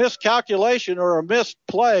miscalculation or a missed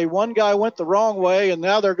play. One guy went the wrong way, and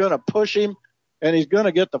now they're going to push him, and he's going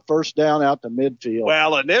to get the 1st down out to midfield.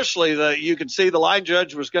 Well, initially you could see the line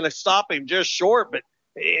judge was going to stop him just short, but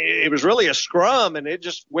it was really a scrum, and it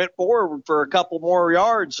just went forward for a couple more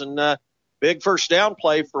yards, and big 1st down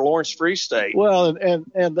play for Lawrence Free State. Well,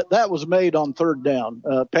 and that was made on 3rd down.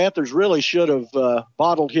 Panthers really should have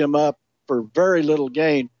bottled him up for very little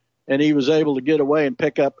gain, and he was able to get away and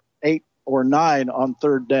pick up 8 or 9 on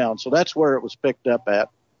 3rd down. So that's where it was picked up at.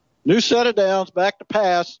 New set of downs, back to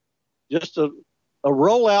pass, just a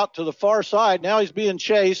rollout to the far side. Now he's being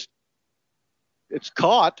chased. It's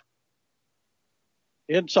caught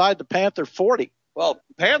inside the Panther 40. Well,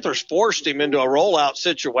 Panthers forced him into a rollout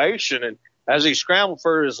situation, and as he scrambled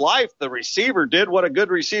for his life, the receiver did what a good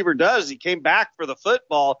receiver does. He came back for the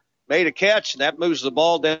football, made a catch, and that moves the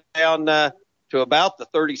ball down to about the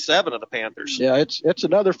 37 of the Panthers. Yeah, it's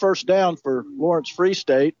another 1st down for Lawrence Free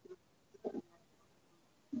State.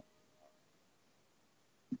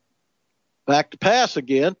 Back to pass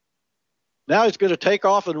again. Now he's going to take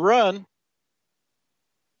off and run.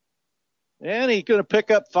 And he's going to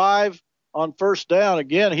pick up 5 on 1st down.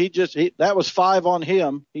 Again, that was 5 on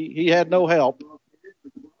him. He had no help.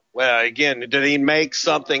 Well, again, did he make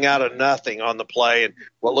something out of nothing on the play? And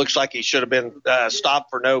what looks like he should have been stopped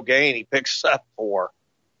for no gain, he picks up 4.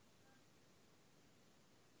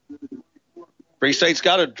 Free State's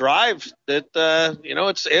got a drive that,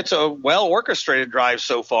 it's a well-orchestrated drive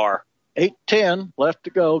so far. 8:10 left to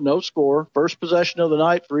go, no score. First possession of the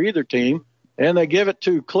night for either team. And they give it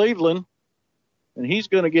to Cleveland, and he's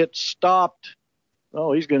going to get stopped.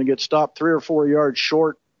 Oh, he's going to get stopped 3 or 4 yards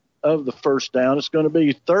short of the 1st down. It's going to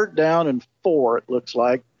be 3rd down and 4, it looks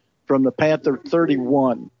like, from the Panther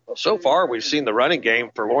 31. Well, so far we've seen the running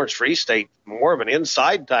game for Lawrence Free State more of an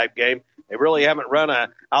inside type game. They really haven't run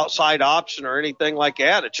an outside option or anything like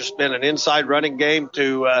that. It's just been an inside running game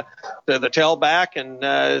to the tailback,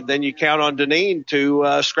 and then you count on Deneen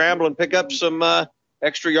to scramble and pick up some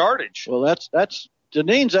extra yardage. Well, that's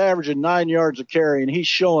Deneen's averaging 9 yards a carry, and he's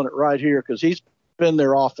showing it right here because he's been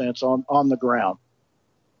their offense on the ground.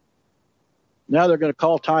 Now they're going to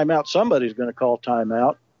call timeout. Somebody's going to call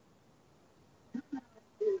timeout.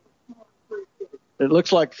 It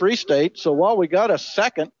looks like Free State. So while we got a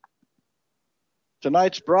second,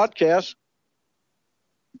 tonight's broadcast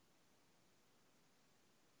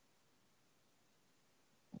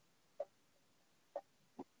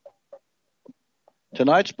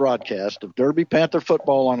of Derby Panther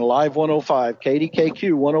football on Live 105,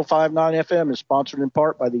 KDKQ 105.9 FM is sponsored in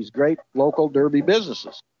part by these great local Derby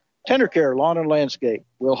businesses. Tender Care Lawn and Landscape,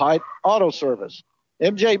 Will Height Auto Service,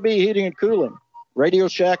 MJB Heating and Cooling, Radio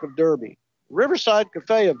Shack of Derby, Riverside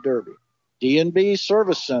Cafe of Derby, D&B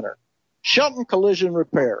Service Center, Shelton Collision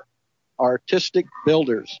Repair, Artistic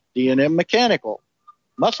Builders, D&M Mechanical,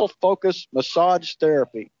 Muscle Focus Massage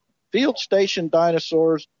Therapy, Field Station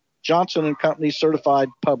Dinosaurs, Johnson & Company Certified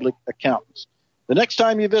Public Accountants. The next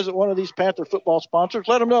time you visit one of these Panther football sponsors,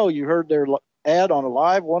 let them know you heard their ad on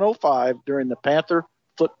Live 105 during the Panther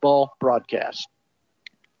football broadcast.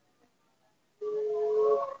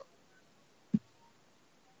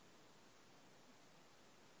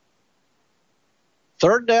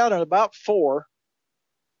 Third down and about 4.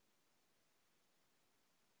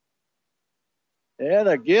 And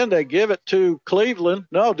again, they give it to Cleveland.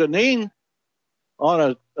 No, Deneen on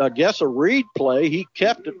a read play. He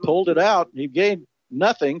kept it, pulled it out. He gained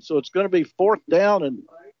nothing. So it's going to be 4th down and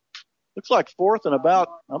looks like 4th and about,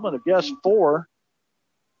 I'm going to guess 4.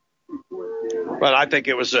 But I think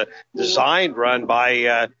it was a designed run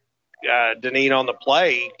by Deneen on the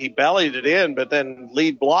play. He bellied it in, but then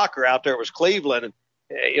lead blocker out there was Cleveland. And,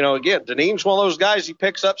 again, Deneen's one of those guys, he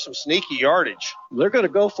picks up some sneaky yardage. They're going to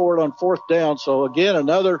go for it on fourth down. So, again,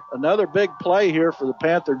 another big play here for the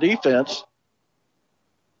Panther defense.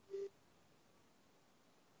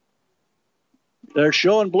 They're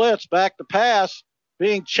showing blitz, back to pass,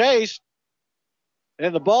 being chased,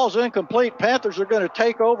 and the ball's incomplete. Panthers are going to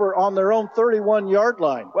take over on their own 31-yard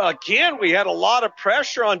line. Well, again, we had a lot of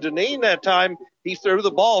pressure on Deneen that time. He threw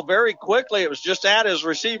the ball very quickly. It was just at his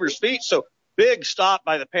receiver's feet, so big stop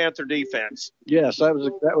by the Panther defense. Yes, that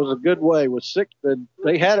was a good way.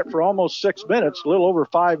 They had it for almost 6 minutes, a little over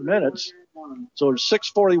 5 minutes. So there's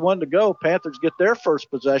 6:41 to go. Panthers get their first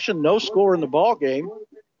possession. No score in the ball game.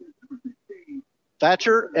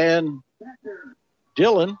 Thatcher and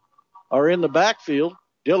Dylan are in the backfield.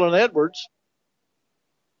 Dylan Edwards.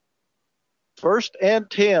 1st and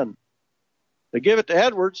 10. They give it to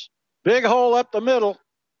Edwards. Big hole up the middle.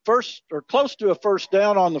 First or close to a first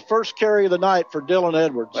down on the first carry of the night for Dylan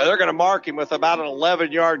Edwards. Well, they're going to mark him with about an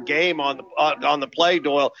 11-yard gain on the play,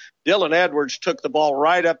 Doyle. Dylan Edwards took the ball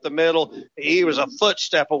right up the middle. He was a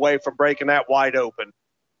footstep away from breaking that wide open.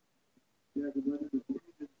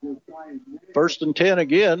 1st and 10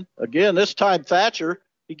 again. Again, this time Thatcher.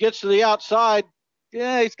 He gets to the outside.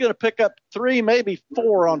 Yeah, he's going to pick up 3, maybe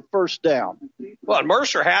 4 on first down. Well, and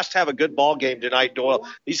Mercer has to have a good ball game tonight, Doyle.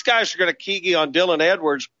 These guys are going to key on Dylan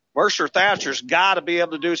Edwards. Mercer Thatcher's got to be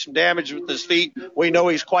able to do some damage with his feet. We know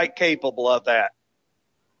he's quite capable of that.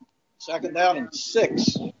 2nd down and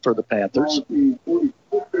 6 for the Panthers.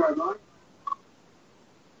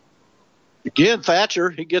 Again, Thatcher,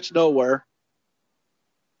 he gets nowhere.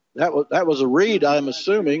 That was a read, I'm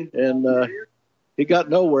assuming, and he got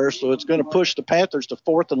nowhere, so it's going to push the Panthers to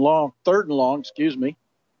 3rd and long.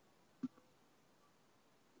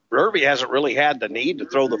 Derby hasn't really had the need to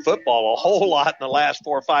throw the football a whole lot in the last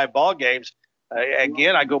 4 or 5 ball games.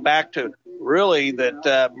 Again, I go back to really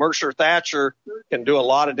that Mercer Thatcher can do a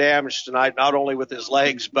lot of damage tonight, not only with his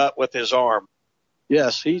legs but with his arm.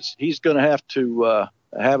 Yes, he's going to have to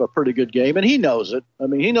have a pretty good game, and he knows it. I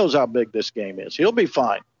mean, he knows how big this game is. He'll be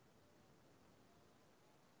fine.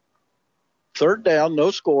 3rd down,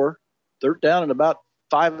 no score. 3rd down and about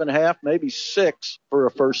 5.5, maybe 6 for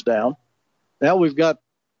a first down. Now we've got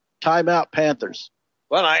timeout Panthers.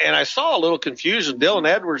 Well, I saw a little confusion. Dylan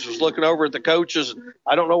Edwards was looking over at the coaches.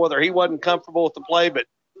 I don't know whether he wasn't comfortable with the play, but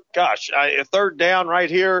gosh, a 3rd down right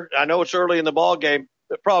here. I know it's early in the ball game,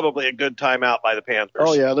 but probably a good timeout by the Panthers.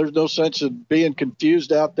 Oh yeah, there's no sense of being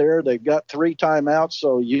confused out there. They've got 3 timeouts,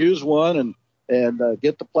 so use one and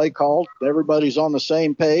get the play called. Everybody's on the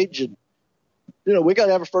same page, and we got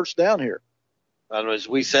to have a first down here. And as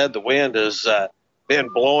we said, the wind has been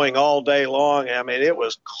blowing all day long. I mean, it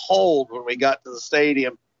was cold when we got to the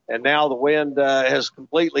stadium, and now the wind has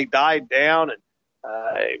completely died down. And,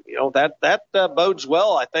 that bodes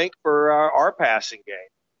well, I think, for our passing game.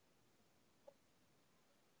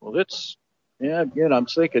 Well, again, I'm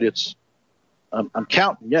thinking I'm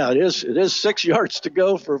counting. Yeah, it is 6 yards to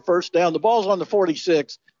go for a first down. The ball's on the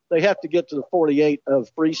 46. They have to get to the 48 of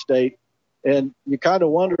Free State. And you kind of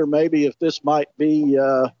wonder maybe if this might be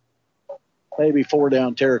maybe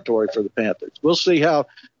 4-down territory for the Panthers. We'll see how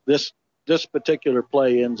this particular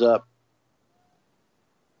play ends up.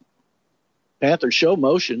 Panthers show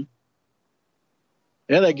motion.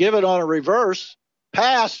 And they give it on a reverse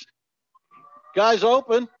pass. Guy's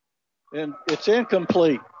open, and it's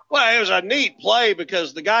incomplete. Well, it was a neat play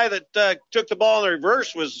because the guy that took the ball in the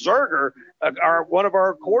reverse was Zerger, one of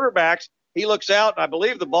our quarterbacks. He looks out, and I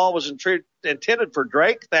believe the ball was intended for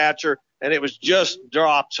Drake Thatcher, and it was just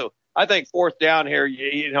dropped. So I think 4th down here,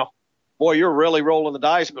 you're really rolling the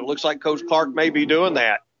dice, but it looks like Coach Clark may be doing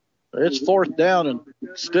that. It's 4th down and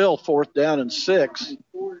still 4th down and 6.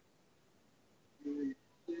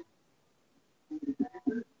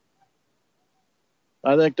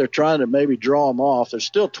 I think they're trying to maybe draw them off. There's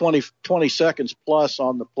still 20 seconds plus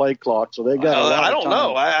on the play clock, so they got a lot of time. I don't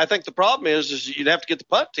know. I think the problem is you'd have to get the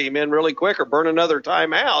punt team in really quick or burn another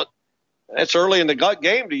timeout. It's early in the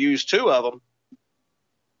game to use 2 of them.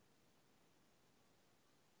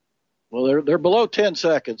 Well, they're below 10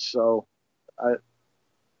 seconds, so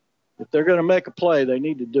if they're going to make a play, they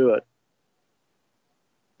need to do it.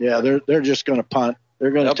 Yeah, they're just going to punt. They're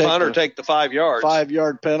going to take the 5 yards.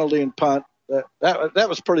 5-yard penalty and punt. That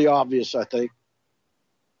was pretty obvious, I think.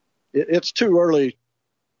 It's too early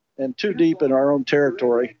and too deep in our own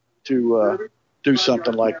territory to do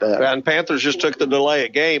something like that. And Panthers just took the delay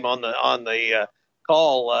of game on the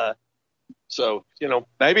call So,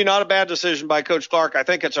 maybe not a bad decision by Coach Clark. I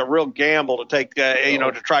think it's a real gamble to take,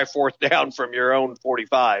 to try fourth down from your own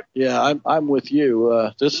 45. Yeah, I'm with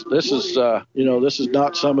you. This is this is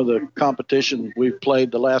not some of the competition we've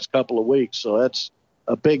played the last couple of weeks, so that's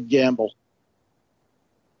a big gamble.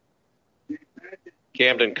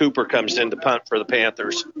 Camden Cooper comes in to punt for the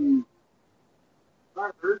Panthers.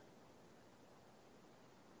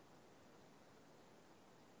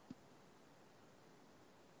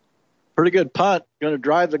 Pretty good punt. Going to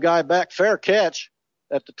drive the guy back. Fair catch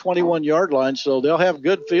at the 21-yard line. So they'll have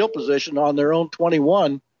good field position on their own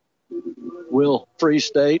 21, will Free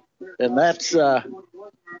State. And that's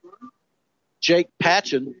Jake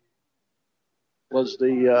Patchen was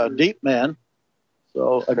the deep man.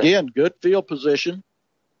 So, again, good field position.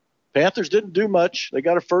 Panthers didn't do much. They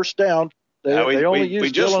got a first down. They only used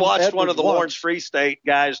we just Dylan watched Edwards one of the once. Lawrence Free State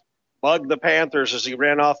guys bug the Panthers as he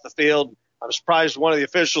ran off the field. I'm surprised one of the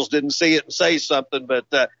officials didn't see it and say something, but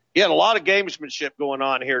he had a lot of gamesmanship going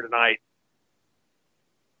on here tonight.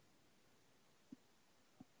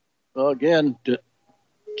 Well, again,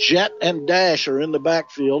 Jet and Dash are in the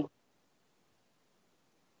backfield.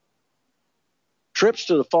 Trips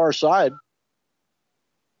to the far side.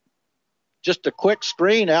 Just a quick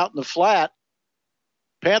screen out in the flat.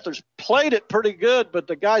 Panthers played it pretty good, but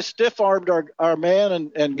the guy stiff-armed our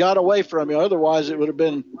man and got away from him. Otherwise, it would have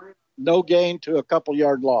been no gain to a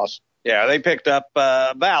couple-yard loss. Yeah, they picked up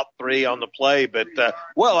about 3 on the play, but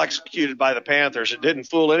well executed by the Panthers. It didn't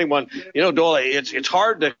fool anyone. Doyle, it's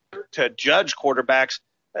hard to judge quarterbacks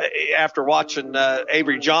after watching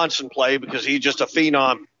Avery Johnson play because he's just a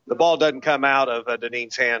phenom. The ball doesn't come out of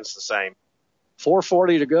Deneen's hands the same.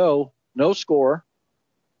 4:40 to go, no score.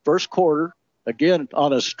 First quarter, again,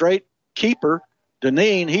 on a straight keeper.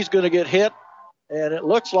 Deneen, he's going to get hit, and it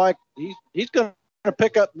looks like he's going to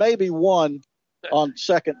pick up maybe one on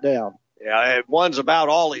second down. Yeah, one's about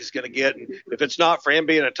all he's going to get. And if it's not for him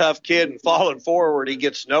being a tough kid and falling forward, he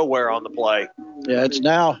gets nowhere on the play. Yeah, it's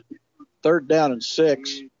now 3rd down and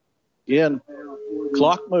 6. Again,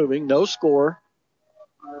 clock moving, no score.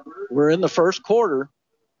 We're in the first quarter.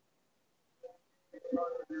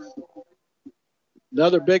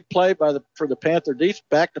 Another big play for the Panther defense.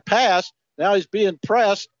 Back to pass. Now he's being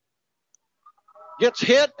pressed. Gets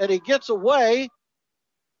hit, and he gets away.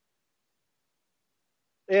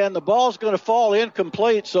 And the ball's going to fall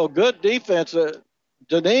incomplete, so good defense.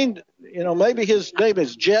 Deneen, maybe his name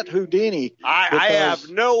is Jet Houdini. I have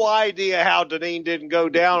no idea how Deneen didn't go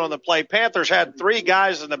down on the play. Panthers had 3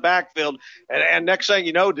 guys in the backfield, and next thing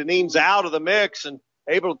you know, Deneen's out of the mix and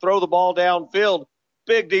able to throw the ball downfield.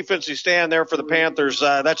 Big defensive stand there for the Panthers.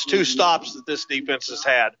 That's 2 stops that this defense has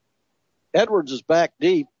had. Edwards is back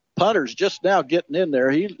deep. Punter's just now getting in there.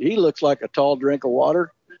 He looks like a tall drink of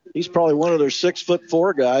water. He's probably one of their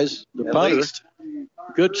 6'4" guys. The punter. Least.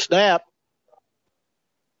 Good snap.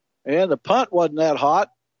 And the punt wasn't that hot.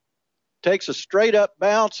 Takes a straight up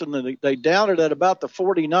bounce, and then they down it at about the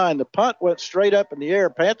 49. The punt went straight up in the air.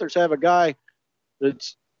 Panthers have a guy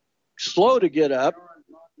that's slow to get up.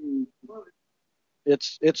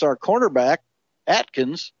 It's our cornerback,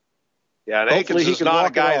 Atkins. Yeah, and Atkins is not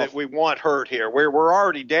a guy that we want hurt here. We're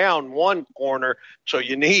already down 1 corner, so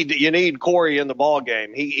you need Corey in the ball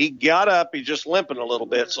game. He got up, he's just limping a little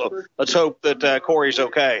bit. So let's hope that Corey's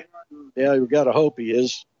okay. Yeah, we got to hope he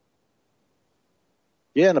is.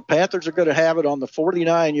 Yeah, and the Panthers are going to have it on the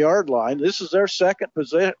 49-yard line. This is their second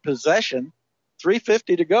possession.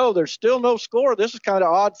 3:50 to go. There's still no score. This is kind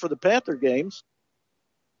of odd for the Panther games.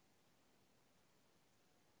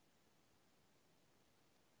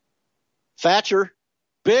 Thatcher,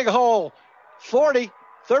 big hole, 40,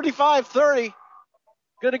 35, 30.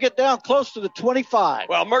 Going to get down close to the 25.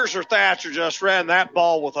 Well, Mercer Thatcher just ran that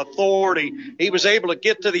ball with authority. He was able to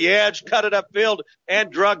get to the edge, cut it upfield,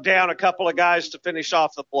 and drug down a couple of guys to finish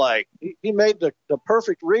off the play. He made the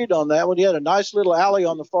perfect read on that one. He had a nice little alley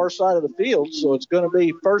on the far side of the field, so it's going to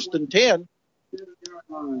be 1st and 10.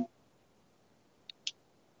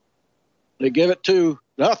 They give it to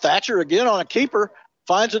Thatcher again on a keeper.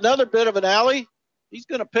 Finds another bit of an alley. He's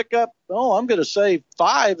going to pick up, I'm going to say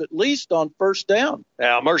 5 at least on 1st down.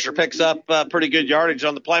 Yeah, Mercer picks up pretty good yardage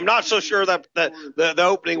on the play. I'm not so sure that the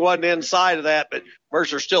opening wasn't inside of that, but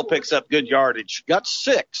Mercer still picks up good yardage. Got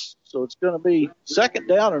 6, so it's going to be 2nd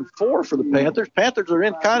down and 4 for the Panthers. Panthers are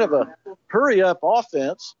in kind of a hurry-up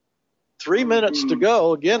offense. 3 minutes to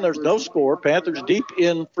go. Again, there's no score. Panthers deep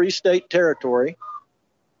in Free State territory.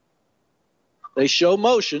 They show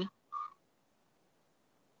motion.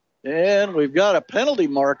 And we've got a penalty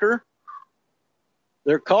marker.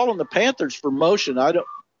 They're calling the Panthers for motion. I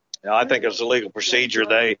think it's a legal procedure.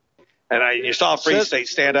 They And you saw Free State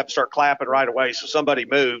stand up, start clapping right away, so somebody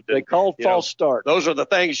moved. They called false start. Those are the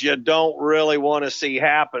things you don't really want to see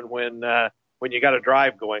happen when you got a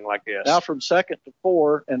drive going like this. Now from 2nd to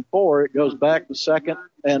 4 and 4, it goes back to 2nd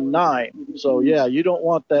and 9. So, yeah, you don't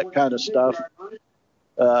want that kind of stuff.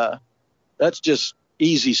 That's just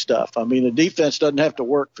easy stuff. I mean, the defense doesn't have to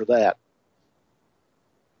work for that.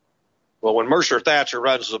 Well, when Mercer Thatcher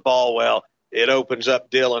runs the ball well, it opens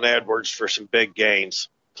up Dylan Edwards for some big gains.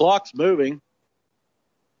 Clock's moving.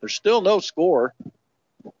 There's still no score.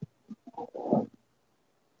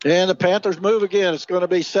 And the Panthers move again. It's going to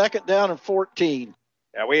be 2nd down and 14.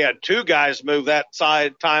 Yeah, we had 2 guys move that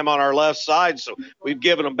side time on our left side, so we've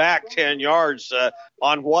given them back 10 yards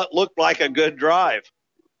on what looked like a good drive.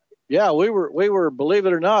 Yeah, we were, believe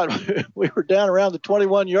it or not, we were down around the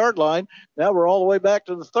 21-yard line. Now we're all the way back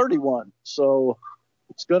to the 31. So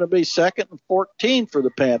it's going to be 2nd and 14 for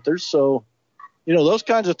the Panthers. So, those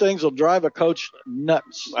kinds of things will drive a coach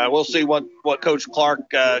nuts. We'll see what Coach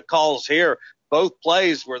Clark calls here. Both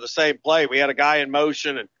plays were the same play. We had a guy in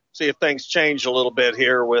motion, and see if things change a little bit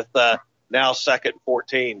here with now 2nd and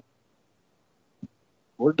 14.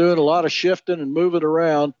 We're doing a lot of shifting and moving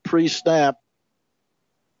around pre-snap.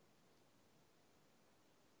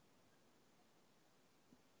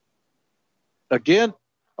 Again,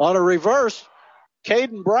 on a reverse,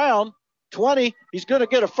 Caden Brown, 20, he's going to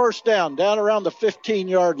get a first down around the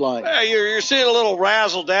 15-yard line. Yeah, you're seeing a little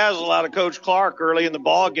razzle-dazzle out of Coach Clark early in the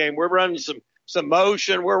ball game. We're running some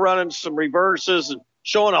motion. We're running some reverses and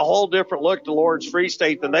showing a whole different look to Lawrence Free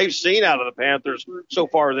State than they've seen out of the Panthers so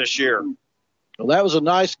far this year. Well, that was a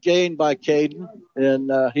nice gain by Caden,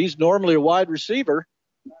 and he's normally a wide receiver.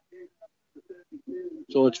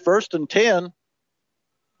 So it's 1st and 10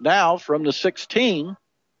 now from the 16.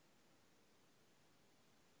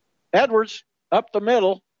 Edwards up the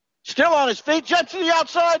middle, still on his feet, jumps to the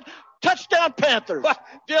outside, touchdown Panthers.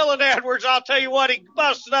 Dylan Edwards, I'll tell you what, he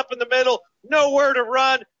busted up in the middle, nowhere to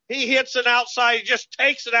run. He hits an outside, he just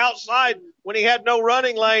takes it outside when he had no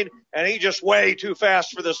running lane, and he just way too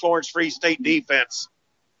fast for this Lawrence Free State defense.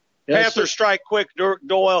 Yes, Panthers strike quick,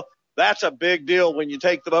 Doyle. That's a big deal when you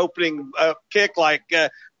take the opening kick like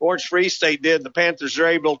Lawrence Free State did. The Panthers are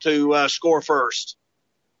able to score first.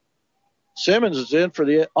 Simmons is in for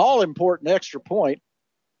the all-important extra point.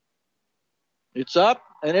 It's up,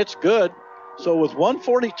 and it's good. So with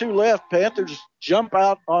 1:42 left, Panthers jump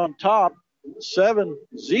out on top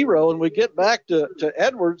 7-0, and we get back to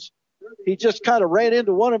Edwards. He just kind of ran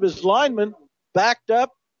into one of his linemen, backed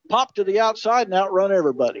up, popped to the outside, and outrun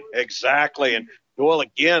everybody. Exactly. And, well,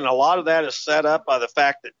 again, a lot of that is set up by the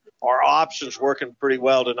fact that our options working pretty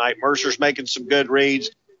well tonight. Mercer's making some good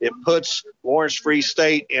reads. It puts Lawrence Free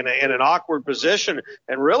State in an awkward position,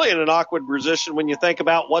 and really in an awkward position when you think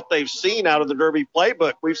about what they've seen out of the Derby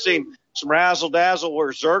playbook. We've seen some razzle-dazzle where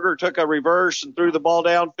Zerger took a reverse and threw the ball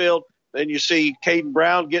downfield. Then you see Caden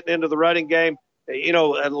Brown getting into the running game.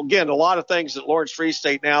 And again, a lot of things that Lawrence Free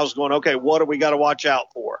State now is going, okay, what do we got to watch out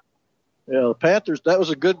for? Yeah, the Panthers, that was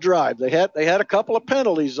a good drive. They had a couple of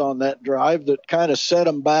penalties on that drive that kind of set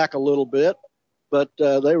them back a little bit, but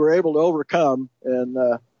they were able to overcome.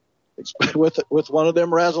 And with one of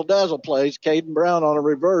them razzle-dazzle plays, Caden Brown on a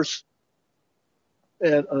reverse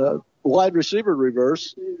and wide receiver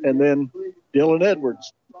reverse, and then Dylan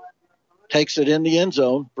Edwards takes it in the end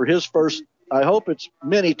zone for his first, I hope it's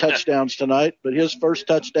many touchdowns tonight, but his first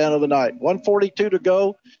touchdown of the night. 1:42 to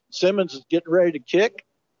go. Simmons is getting ready to kick.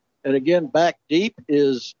 And again, back deep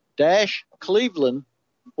is Dash Cleveland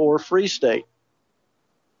for Free State.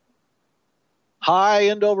 High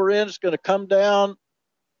end over end. It's going to come down,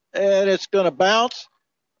 and it's going to bounce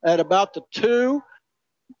at about the 2.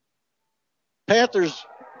 Panthers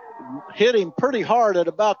hit him pretty hard at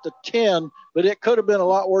about the 10, but it could have been a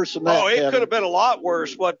lot worse than that. Oh, it Kevin. could have been a lot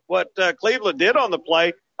worse. What Cleveland did on the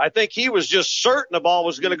play, I think he was just certain the ball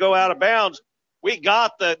was going to go out of bounds. We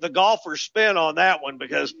got the golfer's spin on that one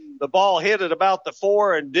because the ball hit at about the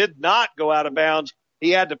 4 and did not go out of bounds.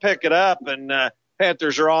 He had to pick it up, and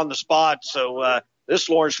Panthers are on the spot. So this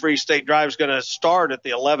Lawrence Free State drive is going to start at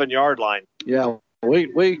the 11-yard line. Yeah,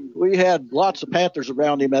 we had lots of Panthers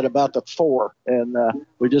around him at about the 4, and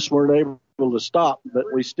we just weren't able to stop. But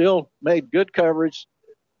we still made good coverage,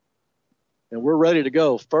 and we're ready to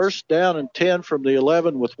go. First down and 10 from the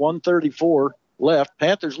 11 with 1:34 left.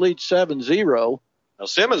 Panthers lead 7-0. Now,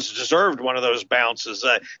 Simmons deserved one of those bounces.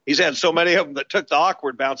 He's had so many of them that took the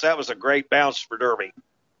awkward bounce. That was a great bounce for Derby.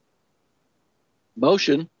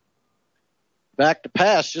 Motion. Back to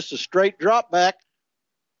pass. Just a straight drop back.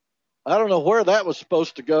 I don't know where that was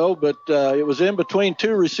supposed to go, but it was in between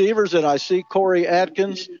 2 receivers, and I see Corey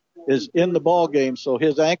Atkins is in the ball game, so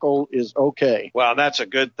his ankle is okay. Well, that's a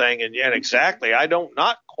good thing, and exactly.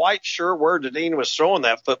 Not quite sure where Deneen was throwing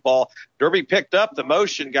that football. Derby picked up the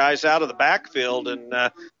motion guys out of the backfield, and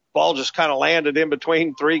ball just kind of landed in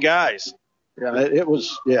between three guys. Yeah, it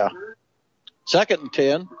was. Yeah, 2nd and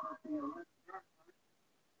 10.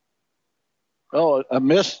 Oh, a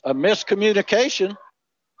miscommunication.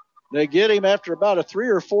 They get him after about a 3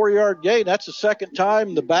 or 4 yard gain. That's the second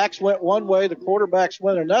time the backs went one way, the quarterbacks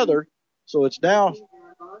went another. So it's now,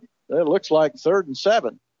 it looks like 3rd and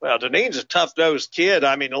 7. Well, Deneen's a tough-nosed kid.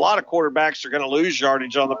 I mean, a lot of quarterbacks are going to lose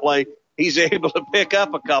yardage on the play. He's able to pick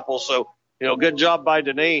up a couple. So, good job by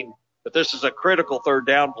Deneen. But this is a critical 3rd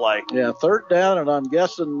down play. Yeah, 3rd down, and I'm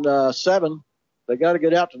guessing 7. They got to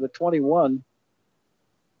get out to the 21.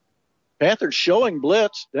 Panthers showing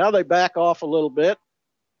blitz. Now they back off a little bit.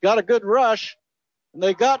 Got a good rush, and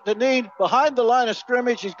they got Deneen behind the line of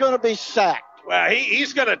scrimmage. He's going to be sacked. Well,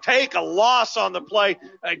 he's going to take a loss on the play.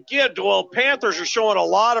 Again, Panthers are showing a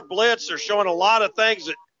lot of blitz. They're showing a lot of things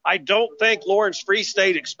that I don't think Lawrence Free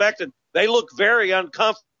State expected. They look very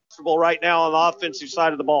uncomfortable right now on the offensive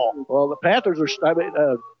side of the ball. Well, the Panthers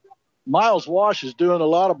are Miles Wash is doing a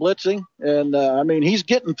lot of blitzing, and, he's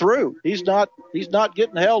getting through. He's not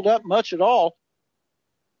getting held up much at all.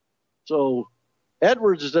 So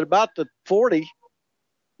Edwards is at about the 40.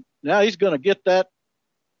 Now he's going to get that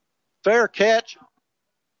fair catch.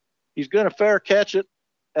 He's going to fair catch it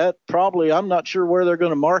at probably, I'm not sure where they're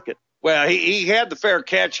going to mark it. Well, he had the fair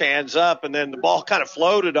catch hands up, and then the ball kind of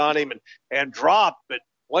floated on him and dropped. But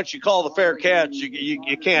once you call the fair catch,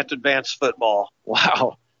 you can't advance football.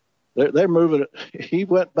 Wow. They're moving it. He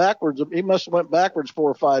went backwards. He must have went backwards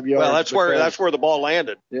 4 or 5 yards. Well, that's where the ball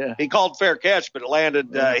landed. Yeah. He called fair catch, but it landed.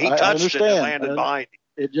 He touched it and it landed behind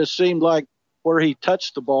him. It just seemed like where he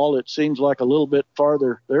touched the ball, it seems like a little bit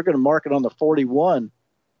farther. They're going to mark it on the 41.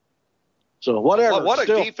 So whatever. Well, what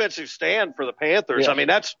a defensive stand for the Panthers. Yeah. I mean,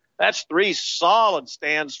 that's 3 solid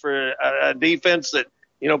stands for a defense that,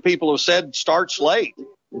 people have said starts late.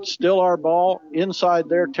 It's still our ball inside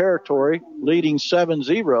their territory, leading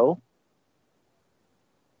 7-0.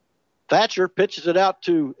 Thatcher pitches it out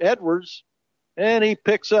to Edwards, and he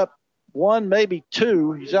picks up 1, maybe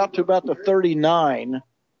 2. He's out to about the 39.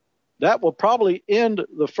 That will probably end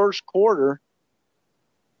the first quarter.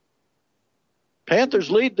 Panthers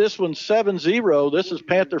lead this one 7-0. This is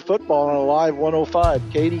Panther football on a live 105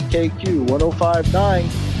 KDKQ 105.9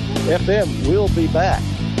 FM. We'll be back.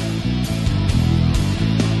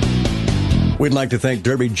 We'd like to thank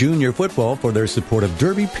Derby Junior Football for their support of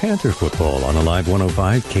Derby Panther Football on a live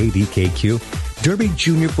 105 KDKQ. Derby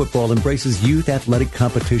Junior Football embraces youth athletic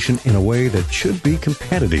competition in a way that should be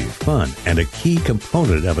competitive, fun, and a key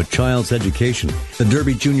component of a child's education. The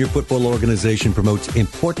Derby Junior Football organization promotes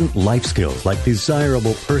important life skills like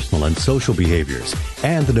desirable personal and social behaviors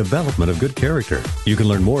and the development of good character. You can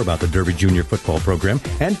learn more about the Derby Junior Football program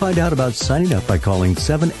and find out about signing up by calling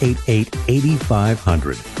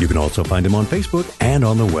 788-8500. You can also find them on Facebook and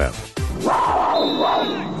on the web.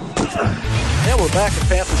 Yeah, we're back at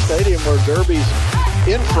Panther Stadium where Derby's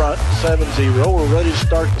in front, 7-0. We're ready to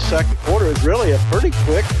start the second quarter. It's really a pretty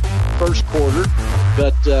quick first quarter.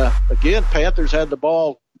 But, again, Panthers had the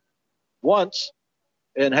ball once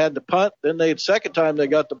and had the punt. Then second time they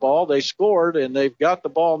got the ball, they scored, and they've got the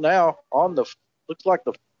ball now on looks like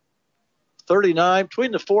the 39,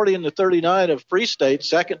 between the 40 and the 39 of Free State,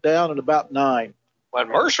 second down and about 9. Well,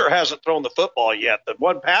 Mercer hasn't thrown the football yet. The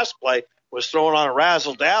one pass play was thrown on a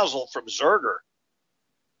razzle-dazzle from Zerger.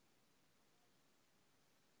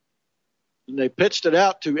 And they pitched it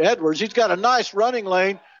out to Edwards. He's got a nice running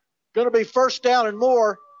lane. Going to be first down and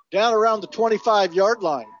more down around the 25-yard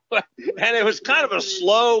line. And it was kind of a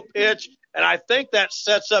slow pitch, and I think that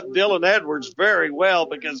sets up Dylan Edwards very well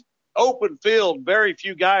because open field, very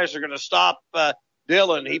few guys are going to stop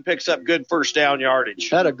Dylan. He picks up good first down yardage.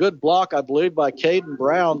 Had a good block, I believe, by Caden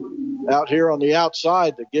Brown out here on the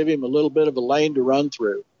outside to give him a little bit of a lane to run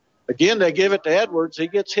through. Again, they give it to Edwards. He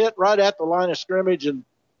gets hit right at the line of scrimmage and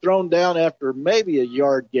thrown down after maybe a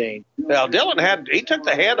yard gain. Well, Dylan he took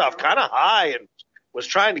the handoff kind of high and was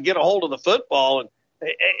trying to get a hold of the football, and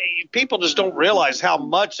people just don't realize how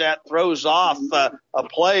much that throws off a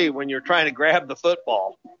play when you're trying to grab the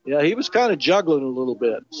football. Yeah, he was kind of juggling a little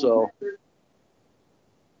bit. So,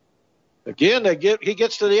 again, he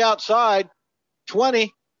gets to the outside,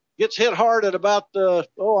 20, gets hit hard at about the,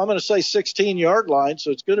 I'm going to say 16-yard line, so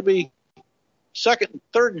it's going to be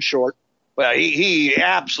third and short. Well, he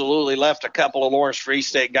absolutely left a couple of Lawrence Free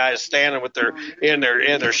State guys standing with in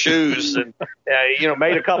their shoes, and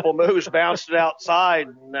made a couple moves, bounced it outside,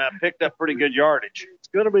 and picked up pretty good yardage.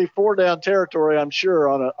 going to be 4-down territory, I'm sure,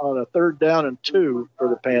 on a 3rd down and 2 for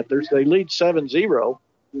the Panthers. They lead 7-0.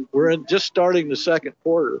 We're just starting the second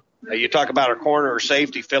quarter. You talk about a corner or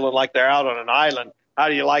safety feeling like they're out on an island. How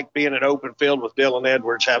do you like being in open field with Dylan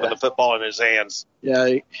Edwards having the football in his hands?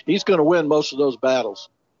 Yeah, he's going to win most of those battles.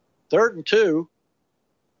 3rd and 2.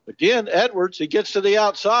 Again, Edwards, he gets to the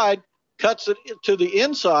outside, cuts it to the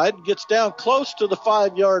inside, gets down close to the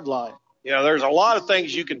 5-yard line. You know, there's a lot of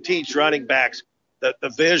things you can teach running backs.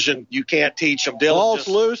 The vision, you can't teach them. Dylan Ball's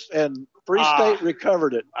loose, and Free State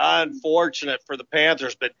recovered it. Unfortunate for the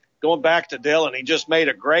Panthers, but going back to Dylan, he just made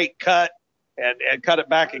a great cut and cut it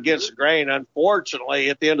back against the grain.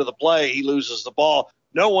 Unfortunately, at the end of the play, he loses the ball.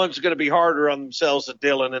 No one's going to be harder on themselves than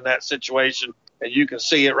Dylan in that situation, and you can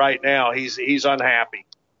see it right now. He's unhappy.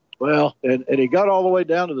 Well, and he got all the way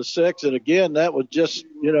down to the 6, and again, that was just,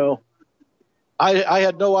 you know, I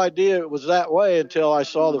had no idea it was that way until I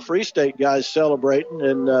saw the Free State guys celebrating,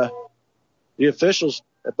 and the officials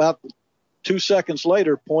about 2 seconds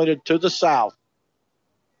later pointed to the south.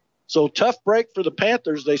 So tough break for the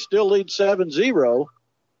Panthers. They still lead 7-0.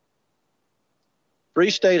 Free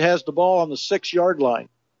State has the ball on the 6-yard line.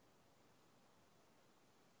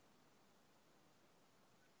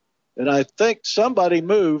 And I think somebody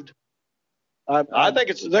moved. I think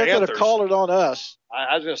it's they're going to call it on us.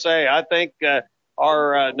 I was going to say, I think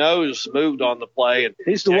our nose moved on the play. And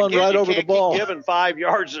he's the one right over the ball. Keep giving 5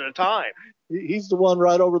 yards at a time. He's the one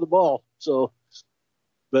right over the ball. So,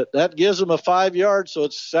 but that gives him a 5 yards. So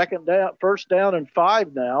it's 1st down and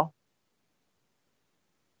 5 now.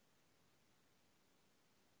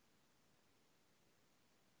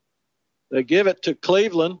 They give it to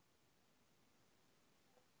Cleveland.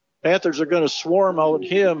 Panthers are going to swarm on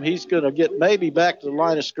him. He's going to get maybe back to the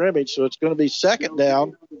line of scrimmage, so it's going to be 2nd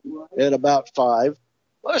down at about 5.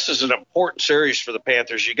 Well, this is an important series for the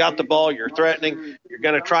Panthers. You got the ball, you're threatening, you're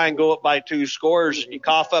going to try and go up by 2 scores, and you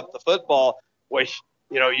cough up the football. Which,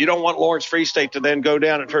 you know, you don't want Lawrence Free State to then go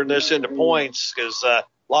down and turn this into points because a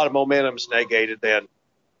lot of momentum's negated then.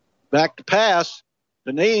 Back to pass.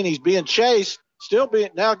 Deneen, he's being chased,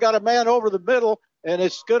 now got a man over the middle, and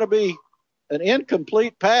it's going to be an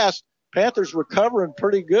incomplete pass. Panthers recovering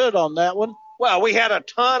pretty good on that one. Well, we had a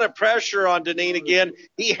ton of pressure on Deneen again.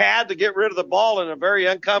 He had to get rid of the ball in a very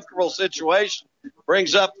uncomfortable situation.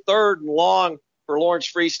 Brings up 3rd and long for Lawrence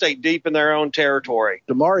Free State deep in their own territory.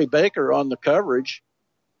 Damari Baker on the coverage.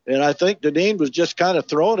 And I think Deneen was just kind of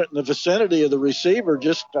throwing it in the vicinity of the receiver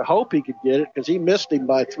just to hope he could get it because he missed him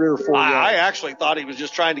by 3 or 4 yards. I actually thought he was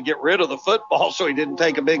just trying to get rid of the football so he didn't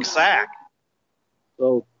take a big sack.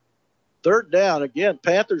 So 3rd down, again,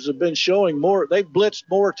 Panthers have been showing more. They've blitzed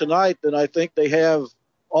more tonight than I think they have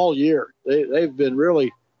all year. They've been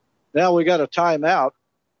really – now we got a timeout.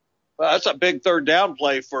 Well, that's a big 3rd down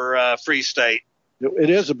play for Free State.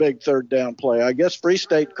 It is a big 3rd down play. I guess Free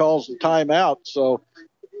State calls the timeout. So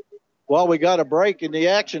while we got a break in the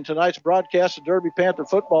action, tonight's broadcast of Derby Panther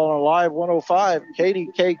football on Live 105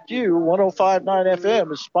 KDKQ 105.9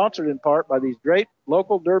 FM is sponsored in part by these great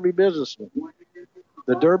local Derby businessmen.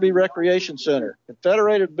 The Derby Recreation Center,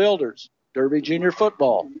 Confederated Builders, Derby Junior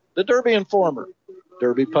Football, the Derby Informer,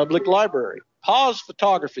 Derby Public Library, Pause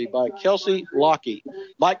Photography by Kelsey Lockey,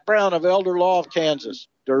 Mike Brown of Elder Law of Kansas,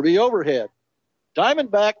 Derby Overhead,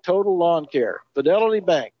 Diamondback Total Lawn Care, Fidelity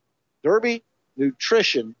Bank, Derby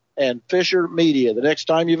Nutrition, and Fisher Media. The next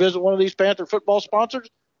time you visit one of these Panther football sponsors,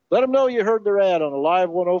 let them know you heard their ad on a Live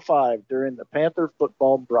 105 during the Panther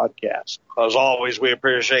football broadcast. As always, we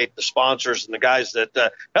appreciate the sponsors and the guys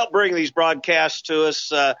that help bring these broadcasts to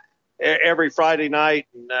us every Friday night.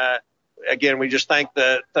 And again, we just thank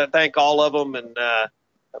all of them and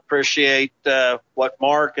appreciate what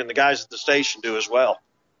Mark and the guys at the station do as well.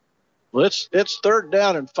 Well, it's 3rd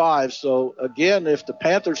down and 5. So again, if the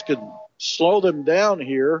Panthers could slow them down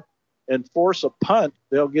here and force a punt,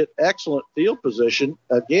 they'll get excellent field position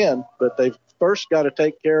again, but they've first got to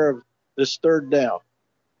take care of this 3rd down.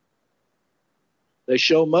 They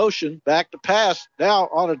show motion, back to pass. Now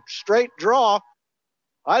on a straight draw,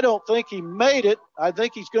 I don't think he made it. I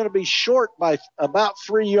think he's going to be short by about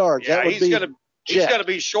 3 yards. Yeah, he's going to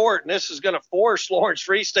be short, and this is going to force Lawrence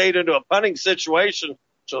Free State into a punting situation,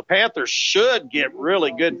 so the Panthers should get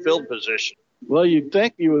really good field position. Well, you'd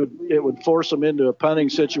think it would force them into a punting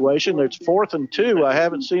situation. It's 4th and 2. I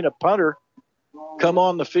haven't seen a punter come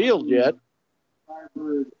on the field yet.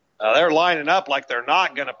 They're lining up like they're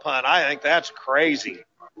not going to punt. I think that's crazy.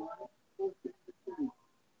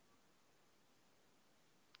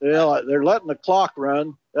 Well, they're letting the clock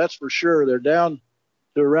run. That's for sure. They're down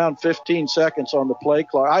to around 15 seconds on the play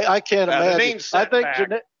clock. I can't imagine. I think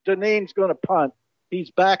Deneen's going to punt.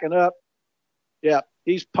 He's backing up. Yeah,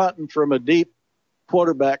 he's punting from a deep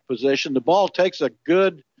quarterback position. The ball takes a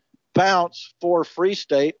good bounce for Free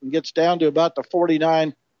State and gets down to about the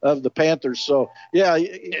 49 of the Panthers. So, yeah,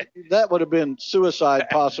 that would have been suicide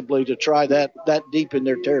possibly to try that deep in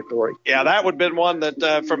their territory. Yeah, that would have been one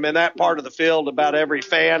that from in that part of the field, about every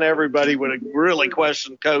fan, everybody would have really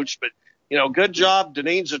questioned Coach. But, good job.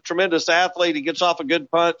 Deneen's a tremendous athlete. He gets off a good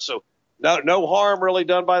punt. So no harm really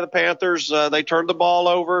done by the Panthers. They turned the ball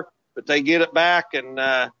over, but they get it back,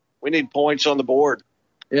 and we need points on the board.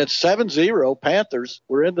 It's 7-0 Panthers.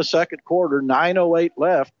 We're in the second quarter, 9:08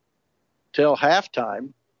 left till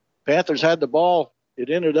halftime. Panthers had the ball. It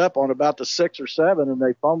ended up on about the 6 or 7, and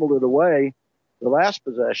they fumbled it away the last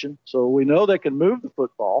possession. So we know they can move the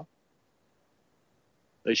football.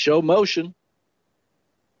 They show motion.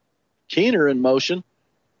 Keener in motion.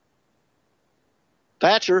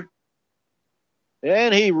 Thatcher.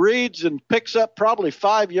 And he reads and picks up probably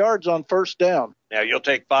 5 yards on first down. Now, you'll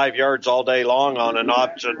take 5 yards all day long on an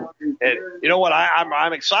option. And you know what?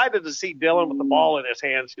 I'm excited to see Dylan with the ball in his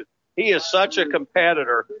hands. He is such a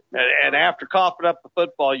competitor. And after coughing up the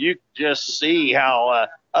football, you can just see how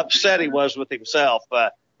upset he was with himself.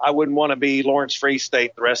 I wouldn't want to be Lawrence Free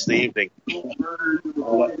State the rest of the evening.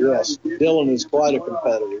 Yes, Dylan is quite a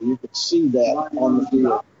competitor. You can see that on the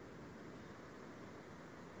field.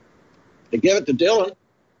 They give it to Dylan.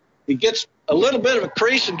 He gets a little bit of a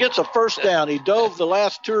crease and gets a first down. He dove the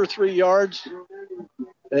last 2 or 3 yards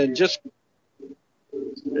and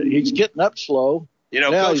he's getting up slow.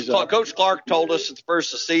 Coach Clark told us at the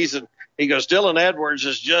first of the season, he goes, Dylan Edwards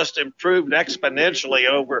has just improved exponentially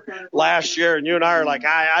over last year. And you and I are like,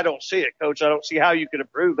 I don't see it, Coach. I don't see how you could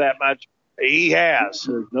improve that much. He has.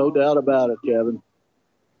 There's no doubt about it, Kevin.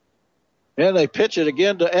 And they pitch it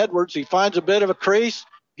again to Edwards. He finds a bit of a crease.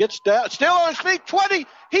 Gets down, still on his feet, 20.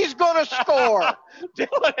 He's going to score.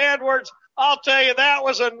 Dylan Edwards, I'll tell you, that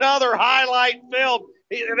was another highlight film.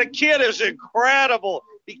 The kid is incredible.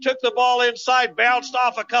 He took the ball inside, bounced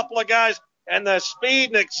off a couple of guys, and the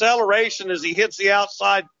speed and acceleration as he hits the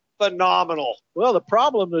outside, phenomenal. Well, the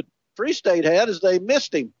problem that Free State had is they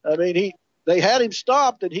missed him. I mean, they had him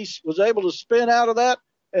stopped, and he was able to spin out of that.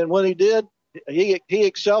 And when he did, he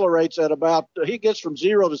accelerates at he gets from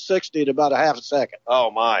 0 to 60 in about a half a second.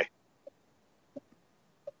 Oh, my.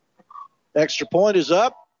 Extra point is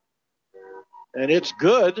up, and it's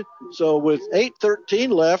good. So with 8:13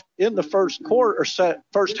 left in the first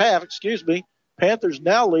half, Panthers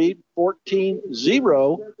now lead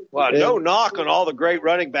 14-0. Well, no knock on all the great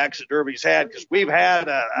running backs that Derby's had, because we've had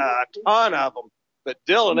a ton of them. But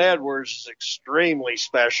Dylan Edwards is extremely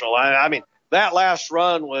special. I mean, that last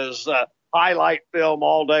run was highlight film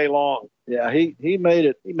all day long. Yeah, he made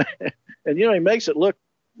it. And, he makes it look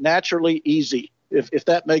naturally easy, if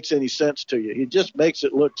that makes any sense to you. He just makes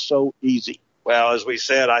it look so easy. Well, as we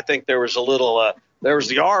said, I think there was a little there was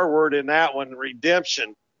the R word in that one,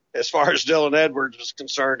 redemption, as far as Dylan Edwards was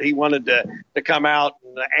concerned. He wanted to come out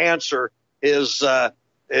and answer his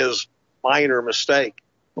minor mistake.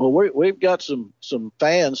 Well, we've got some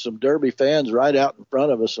fans, some Derby fans right out in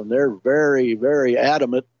front of us, and they're very, very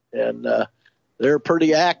adamant, and they're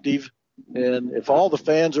pretty active. And if all the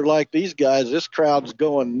fans are like these guys, this crowd's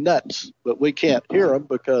going nuts. But we can't hear them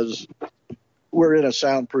because we're in a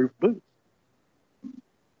soundproof booth.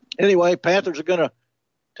 Anyway, Panthers are going to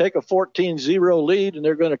take a 14-0 lead, and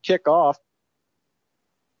they're going to kick off.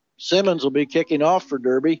 Simmons will be kicking off for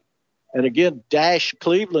Derby. And again, Dash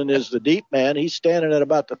Cleveland is the deep man. He's standing at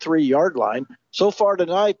about the 3-yard line. So far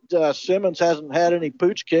tonight, Simmons hasn't had any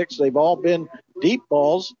pooch kicks. They've all been deep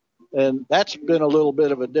balls, and that's been a little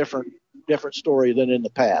bit of a different story than in the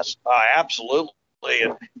past. Absolutely.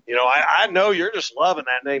 And, I know you're just loving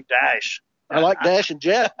that name, Dash. I like Dash and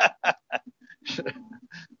Jet.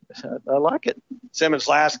 I like it. Simmons'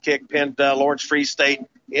 last kick pinned Lawrence Free State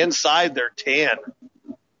inside their 10.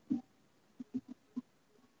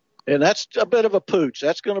 And that's a bit of a pooch.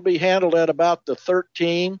 That's going to be handled at about the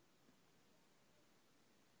 13.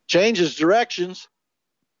 Changes directions.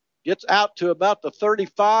 Gets out to about the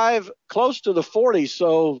 35, close to the 40.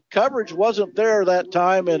 So coverage wasn't there that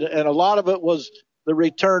time, and a lot of it was the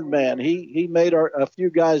return man. He made a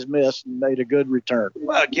few guys miss and made a good return.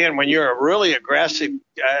 Well, again, when you're a really aggressive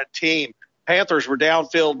team, Panthers were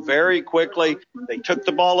downfield very quickly. They took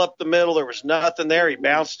the ball up the middle. There was nothing there. He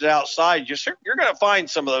bounced it outside. You're going to find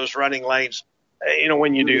some of those running lanes,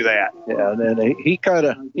 when you do that. Yeah, and then he kind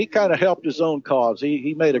of helped his own cause.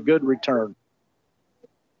 He made a good return.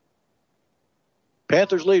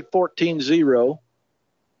 Panthers lead 14-0.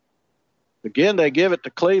 Again, they give it to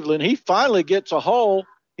Cleveland. He finally gets a hole.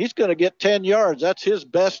 He's going to get 10 yards. That's his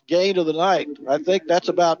best gain of the night. I think that's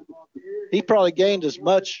about he probably gained as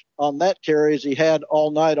much on that carry as he had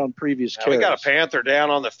all night on previous carries. We got a Panther down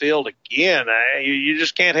on the field again. You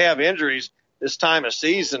just can't have injuries this time of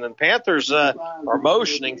season, and Panthers are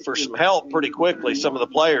motioning for some help pretty quickly, some of the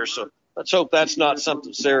players. So let's hope that's not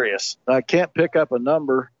something serious. I can't pick up a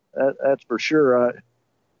number, that's for sure.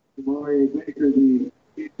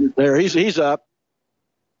 There, he's up.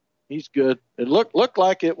 He's good. It looked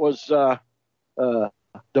like it was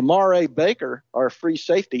Damare Baker, our free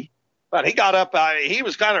safety. But he got up. He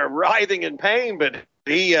was kind of writhing in pain, but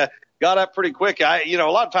he got up pretty quick. A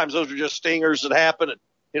lot of times those are just stingers that happen.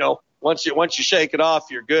 And, once you shake it off,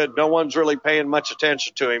 you're good. No one's really paying much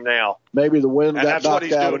attention to him now. Maybe the wind and got that's what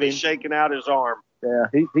he's out doing. of him. He's shaking out his arm. Yeah,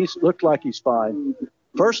 he looked like he's fine.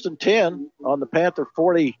 1st and 10 on the Panther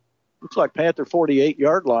 40. Looks like Panther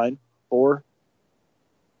 48-yard line for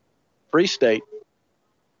Free State.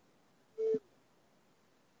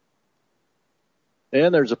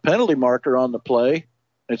 And there's a penalty marker on the play.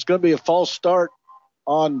 It's going to be a false start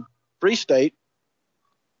on Free State.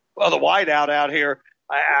 Well, the wideout out here,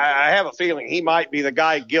 I have a feeling he might be the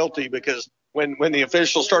guy guilty, because when the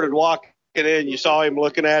officials started walking in, you saw him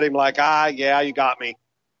looking at him like, yeah, you got me.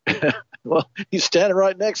 Well, he's standing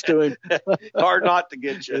right next to him. Hard not to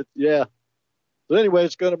get you. Yeah. So anyway,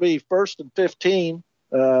 it's going to be 1st and 15.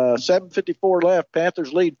 7:54 left.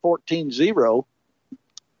 Panthers lead 14-0.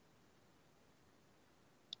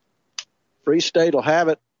 Free State will have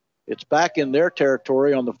it. It's back in their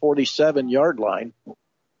territory on the 47-yard line.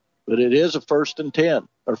 But it is a 1st and 10,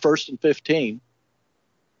 or 1st and 15.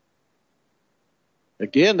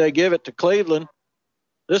 Again, they give it to Cleveland.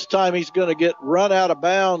 This time he's going to get run out of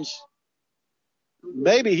bounds.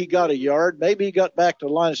 Maybe he got a yard. Maybe he got back to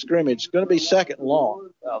the line of scrimmage. It's going to be 2nd and long.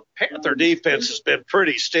 Panther defense has been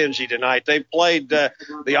pretty stingy tonight. They played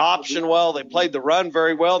the option well. They played the run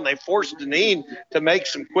very well, and they forced Deneen to make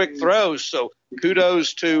some quick throws. So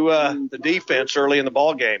kudos to the defense early in the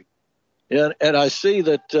ball game. And I see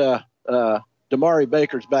that Damare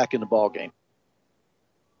Baker's back in the ball game.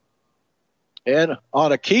 And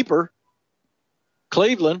on a keeper,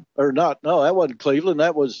 Cleveland, or not, no, that wasn't Cleveland.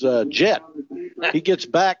 That was Jet. He gets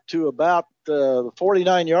back to about the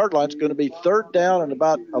 49-yard line. It's going to be 3rd down and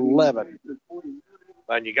about 11.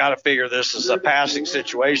 And you got to figure this is a passing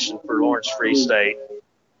situation for Lawrence Free State.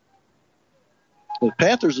 The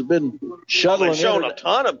Panthers have been shuttling. They've shown a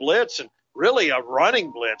ton of blitz and really a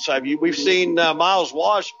running blitz. We've seen Miles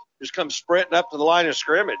Wash just come sprinting up to the line of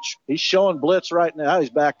scrimmage. He's showing blitz right now. He's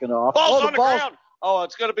backing off. Ball's on the ground. Oh,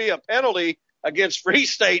 it's going to be a penalty against Free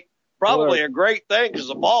State. Probably a great thing, because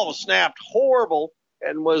the ball was snapped horrible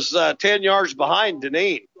and was 10 yards behind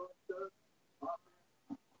Deneen.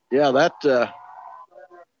 Yeah, that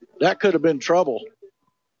could have been trouble.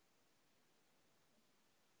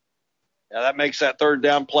 Yeah, that makes that 3rd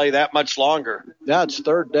down play that much longer. Now it's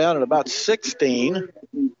 3rd down and about 16.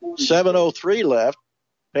 7:03 left.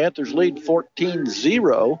 Panthers lead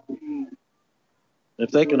 14-0. If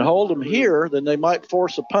they can hold them here, then they might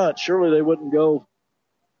force a punt. Surely they wouldn't go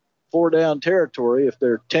 4-down territory if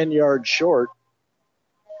they're 10 yards short.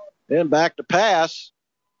 Then back to pass.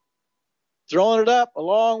 Throwing it up a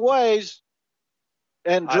long ways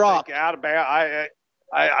and dropped. I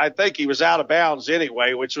think he was out of bounds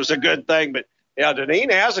anyway, which was a good thing. But, yeah, Deneen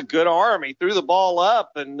has a good arm. He threw the ball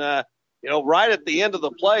up, and, right at the end of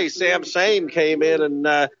the play, Sam Same came in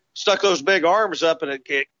and stuck those big arms up, and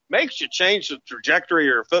it makes you change the trajectory of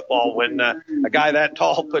your football when a guy that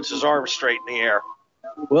tall puts his arms straight in the air.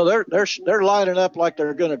 Well, they're lining up like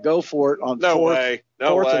they're going to go for it on fourth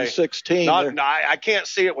and 16. I can't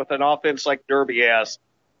see it with an offense like Derby has.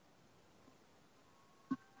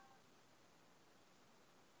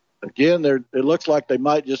 Again, it looks like they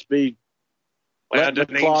might just be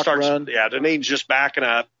Deneen's just backing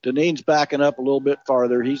up. Deneen's backing up a little bit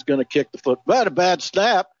farther. He's going to kick the foot. But a bad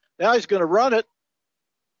snap. Now he's going to run it,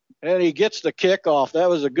 and he gets the kickoff. That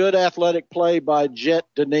was a good athletic play by Jet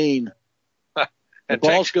Deneen. The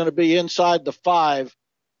ball's going to be inside the 5.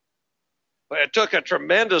 It took a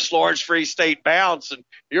tremendous Lawrence Free State bounce, and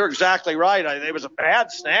you're exactly right. It was a bad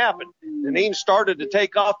snap, and Deneen started to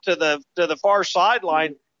take off to the far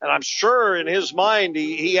sideline. And I'm sure in his mind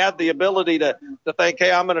he had the ability to think,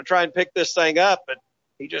 hey, I'm going to try and pick this thing up. But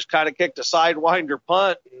he just kind of kicked a sidewinder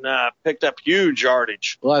punt and picked up huge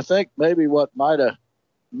yardage. Well, I think maybe what might have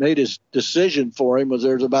made his decision for him was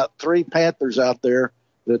there's about 3 Panthers out there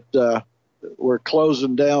that were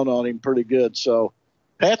closing down on him pretty good. So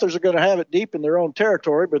Panthers are going to have it deep in their own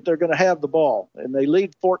territory, but they're going to have the ball. And they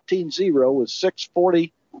lead 14-0 with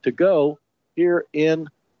 6:40 to go here in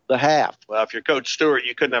the half. Well, if you're Coach Stewart,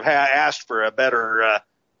 you couldn't have asked for a better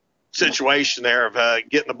situation there of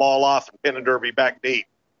getting the ball off and pinning Derby back deep.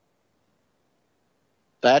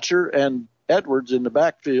 Thatcher and Edwards in the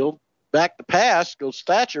backfield. Back to pass goes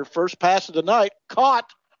Thatcher. First pass of the night.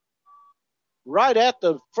 Caught right at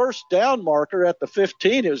the first down marker at the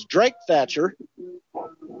 15. It was Drake Thatcher.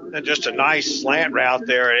 And just a nice slant route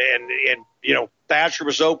there. And Thatcher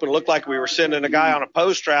was open. It looked like we were sending a guy on a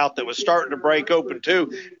post route that was starting to break open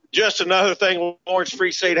too. Just another thing Lawrence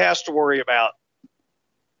Free State has to worry about.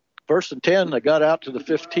 1st and 10, they got out to the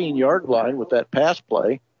 15-yard line with that pass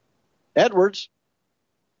play. Edwards,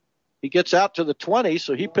 he gets out to the 20,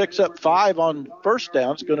 so he picks up 5 on first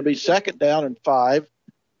down. It's going to be 2nd down and 5.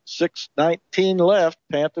 6:19 left.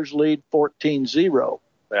 Panthers lead 14-0.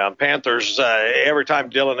 Panthers, every time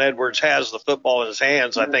Dylan Edwards has the football in his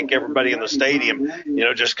hands, I think everybody in the stadium,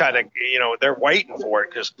 just kind of, they're waiting for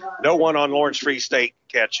it because no one on Lawrence Free State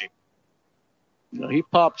can catch him. He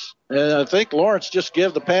pops, and I think Lawrence just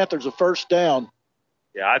gave the Panthers a first down.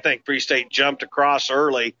 Yeah, I think Free State jumped across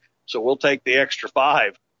early, so we'll take the extra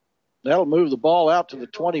 5. That'll move the ball out to the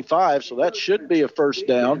 25, so that should be a first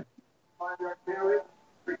down.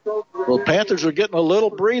 Well, Panthers are getting a little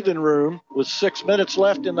breathing room with 6 minutes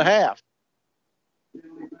left in the half.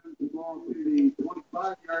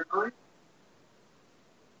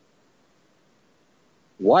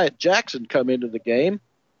 Wyatt Jackson come into the game.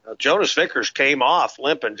 Jonas Vickers came off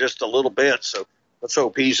limping just a little bit, so let's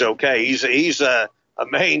hope he's okay. He's a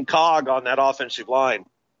main cog on that offensive line.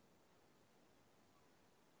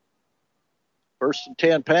 1st and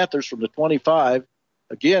 10 Panthers from the 25.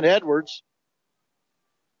 Again, Edwards.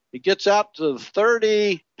 He gets out to the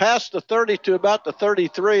 30, past the 30 to about the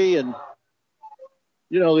 33, and,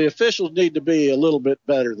 the officials need to be a little bit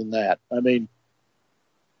better than that. I mean,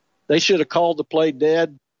 they should have called the play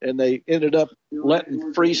dead, and they ended up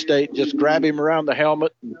letting Free State just grab him around the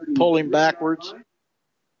helmet and pull him backwards.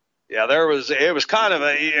 Yeah, it was kind of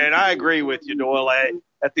and I agree with you, Doyle.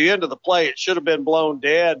 At the end of the play, it should have been blown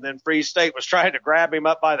dead, and then Free State was trying to grab him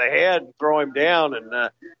up by the head and throw him down, and,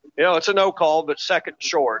 it's a no call, but 2nd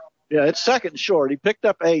short. Yeah, it's 2nd short. He picked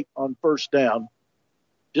up 8 on first down.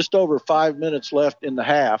 Just over 5 minutes left in the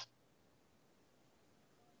half.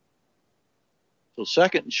 So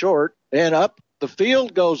 2nd and short. And up the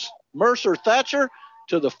field goes Mercer Thatcher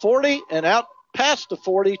to the 40 and out past the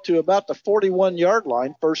 40 to about the 41-yard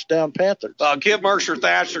line. First down Panthers. Give Mercer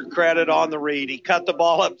Thatcher credit on the read. He cut the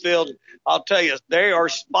ball upfield. I'll tell you, they are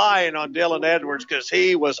spying on Dylan Edwards because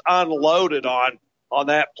he was unloaded on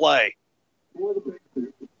that play.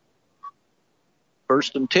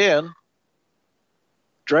 1st and 10.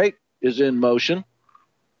 Drake is in motion.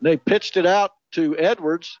 They pitched it out to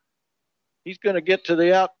Edwards. He's going to get to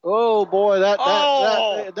the out. Oh, boy,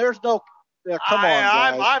 there's no Yeah, come on,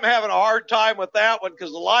 guys. I'm having a hard time with that one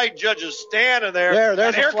because the line judge is standing there.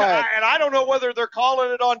 There's a flag. And I don't know whether they're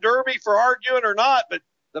calling it on Derby for arguing or not, but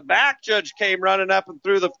the back judge came running up and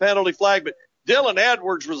threw the penalty flag. But Dylan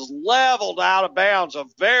Edwards was leveled out of bounds. A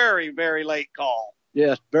very, very late call.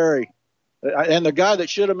 Yes, very. And the guy that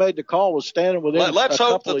should have made the call was standing within Let's a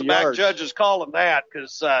hope couple that of the yards. back judge is calling that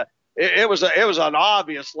because it was an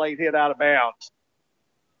obvious late hit out of bounds.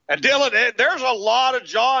 And Dylan, there's a lot of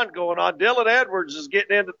John going on. Dylan Edwards is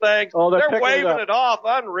getting into things. Oh, they're waving it off.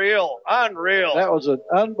 Unreal. That was an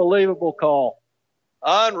unbelievable call.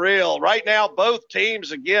 Unreal. Right now, both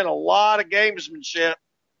teams, again, a lot of gamesmanship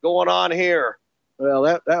going on here.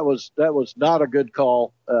 Well, that was not a good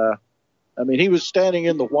call. I mean, he was standing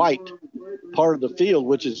in the white part of the field,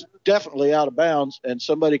 which is definitely out of bounds, and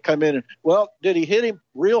somebody come in and, well, did he hit him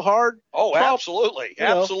real hard? Oh, absolutely.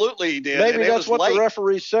 Absolutely he did. Maybe that's what the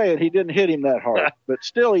referee's saying. He didn't hit him that hard, but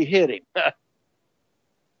still he hit him.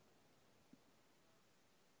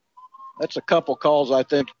 That's a couple calls I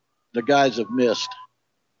think the guys have missed.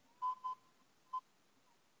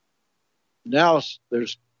 Now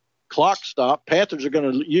there's clock stop. Panthers are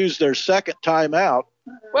going to use their second timeout.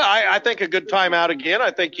 Well, I think a good timeout again. I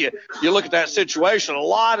think you look at that situation. A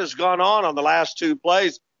lot has gone on the last two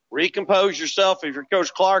plays. Recompose yourself. If you're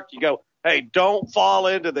Coach Clark, you go, hey, don't fall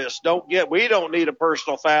into this. We don't need a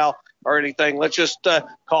personal foul or anything. Let's just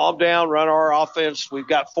calm down, run our offense. We've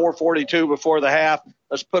got 4:42 before the half.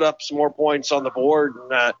 Let's put up some more points on the board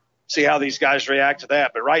and see how these guys react to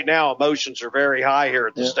that. But right now, emotions are very high here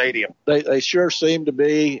at the stadium. They sure seem to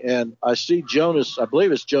be, and I see Jonas, I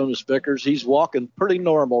believe it's Jonas Vickers. He's walking pretty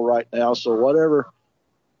normal right now, so whatever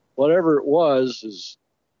it was,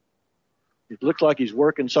 it looked like he's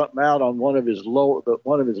working something out on one of his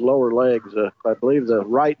lower legs, I believe the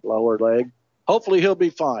right lower leg. Hopefully he'll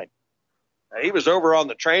be fine. He was over on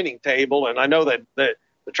the training table, and I know that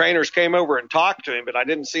the trainers came over and talked to him, but I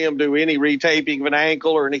didn't see him do any retaping of an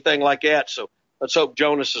ankle or anything like that. So let's hope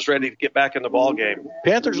Jonas is ready to get back in the ball game.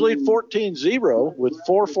 Panthers lead 14-0 with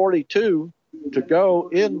 4:42 to go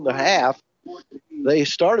in the half. They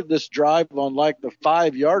started this drive on like the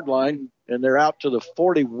 5-yard line, and they're out to the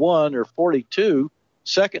 41 or 42.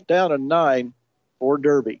 Second down and 9 for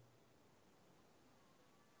Derby.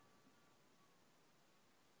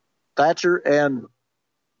 Thatcher and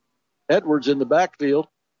Edwards in the backfield.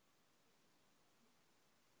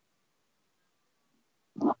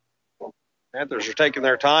 Panthers are taking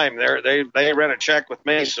their time. They ran a check with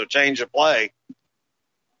me, so change of play.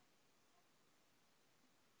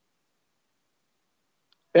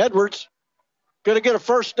 Edwards going to get a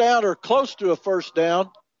first down or close to a first down.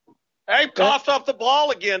 Hey, coughed up the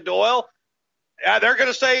ball again, Doyle. Yeah, they're going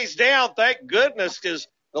to say he's down. Thank goodness, because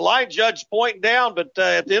the line judge pointing down. But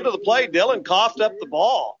at the end of the play, Dillon coughed up the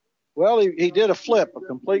ball. Well, he did a flip, a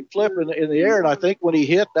complete flip in the air, and I think when he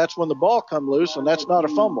hit, that's when the ball come loose, and that's not a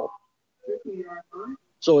fumble.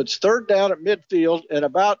 So it's third down at midfield and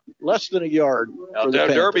about less than a yard. Now,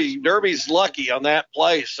 Derby's lucky on that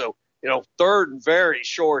play, so, third and very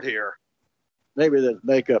short here. Maybe that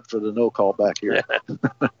make up for the no call back here.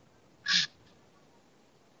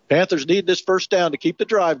 Panthers need this first down to keep the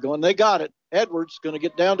drive going. They got it. Edwards going to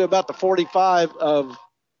get down to about the 45 of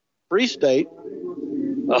Free State.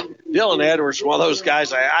 Dylan Edwards is one of those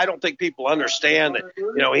guys I don't think people understand that,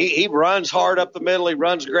 he runs hard up the middle. He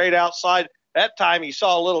runs great outside. That time he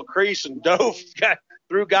saw a little crease and dove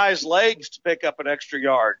through guys' legs to pick up an extra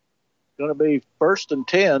yard. Going to be 1st and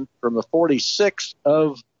 10 from the 46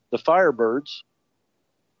 of the Firebirds.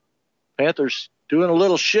 Panthers doing a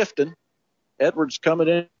little shifting. Edwards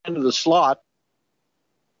coming into the slot.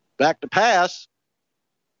 Back to pass.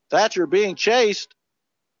 Thatcher being chased.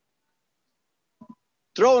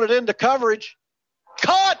 Throwing it into coverage.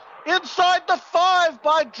 Caught inside the 5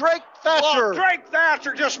 by Drake Thatcher. Well, Drake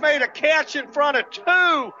Thatcher just made a catch in front of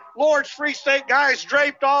 2 Lawrence Free State guys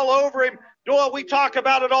draped all over him. Doyle, we talk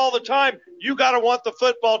about it all the time. You got to want the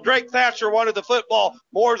football. Drake Thatcher wanted the football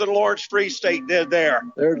more than Lawrence Free State did there.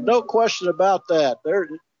 There's no question about that.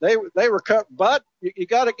 They were cut, but you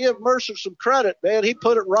got to give Mercer some credit, man. He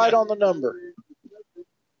put it right on the number.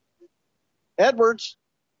 Edwards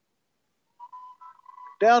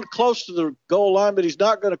down close to the goal line, but he's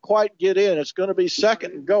not going to quite get in. It's going to be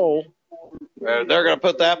second and goal. They're going to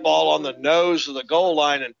put that ball on the nose of the goal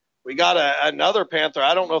line, and we got another Panther.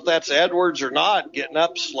 I don't know if that's Edwards or not, getting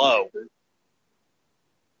up slow.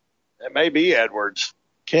 It may be Edwards.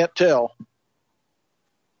 Can't tell.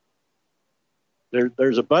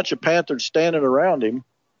 There's a bunch of Panthers standing around him.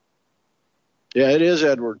 Yeah, it is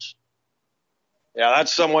Edwards. Yeah,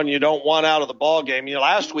 that's someone you don't want out of the ball game.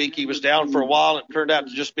 Last week he was down for a while and it turned out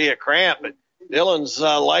to just be a cramp. But Dillon's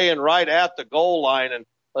laying right at the goal line, and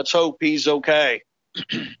let's hope he's okay.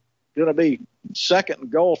 Going to be second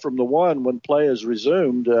and goal from the 1 when play is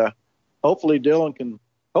resumed. Hopefully Dillon can.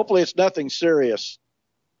 Hopefully it's nothing serious.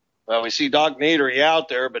 Well, we see Doc Niedery out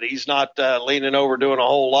there, but he's not leaning over doing a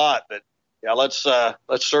whole lot. But yeah, let's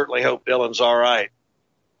certainly hope Dillon's all right.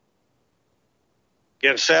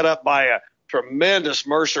 Getting set up by a tremendous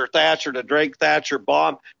Mercer Thatcher to Drake Thatcher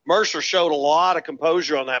bomb. Mercer showed a lot of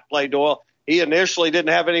composure on that play, Doyle. He initially didn't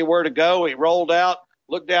have anywhere to go. He rolled out,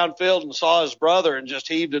 looked downfield, and saw his brother and just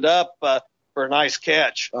heaved it up for a nice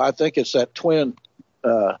catch. I think it's that twin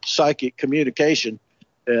psychic communication.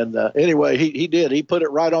 And anyway, he did. He put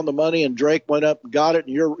it right on the money, and Drake went up and got it.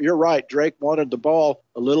 And you're right. Drake wanted the ball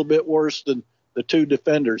a little bit worse than the 2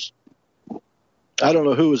 defenders. I don't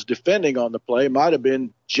know who was defending on the play. Might have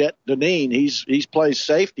been Jet Deneen. He's plays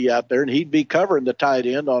safety out there, and he'd be covering the tight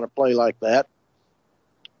end on a play like that.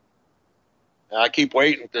 I keep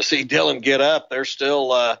waiting to see Dillon get up. They're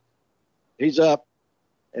still he's up,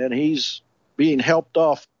 and he's being helped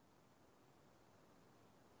off.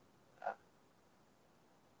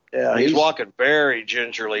 Yeah, he's walking very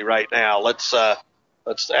gingerly right now. And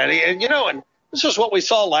this is what we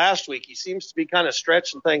saw last week. He seems to be kind of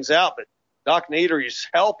stretching things out, but Doc Niedery is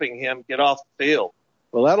helping him get off the field.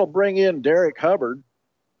 Well, that'll bring in Derek Hubbard,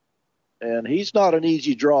 and he's not an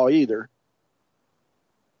easy draw either.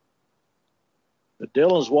 But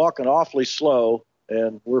Dillon's walking awfully slow,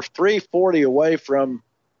 and we're 3:40 away from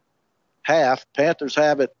half. Panthers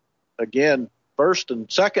have it again, first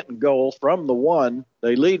and second and goal from the 1.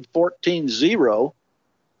 They lead 14-0.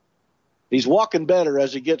 He's walking better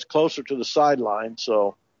as he gets closer to the sideline,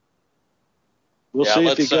 so we'll see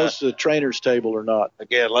if he goes to the trainer's table or not.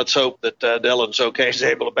 Again, let's hope that Dillon's okay. He's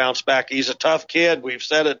able to bounce back. He's a tough kid. We've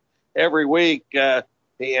said it every week. He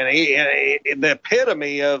the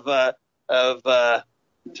epitome of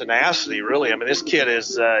tenacity, really. I mean, this kid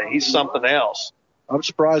is he's something else. I'm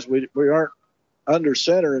surprised we aren't under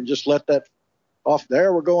center and just let that off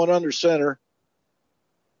there. We're going under center.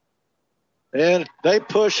 And they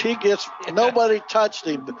push. He gets – nobody touched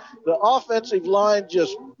him. The offensive line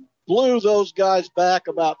just blew those guys back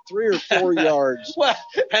about 3 or 4 yards. Well,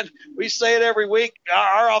 and we say it every week.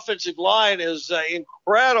 Our offensive line is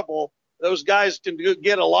incredible. Those guys can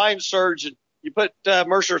get a line surge, and you put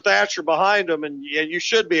Mercer Thatcher behind them, and you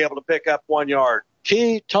should be able to pick up 1 yard.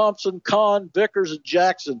 Key, Thompson, Kahn, Vickers, and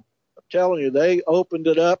Jackson. I'm telling you, they opened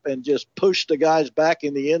it up and just pushed the guys back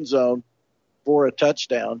in the end zone for a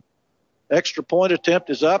touchdown. Extra point attempt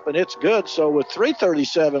is up, and it's good. So with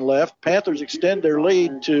 3:37 left, Panthers extend their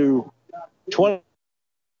lead to 20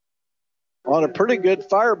 on a pretty good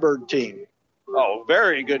Firebird team. Oh,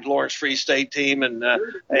 very good Lawrence Free State team. And,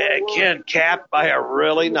 again, capped by a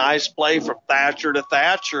really nice play from Thatcher to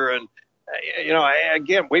Thatcher. And,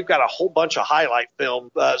 again, we've got a whole bunch of highlight film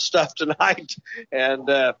stuff tonight. And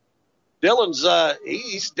Dylan's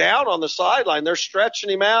he's down on the sideline. They're stretching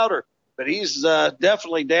him out, but he's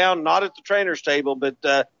definitely down, not at the trainer's table,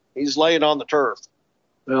 but he's laying on the turf.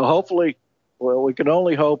 Well, hopefully, we can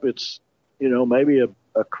only hope it's, maybe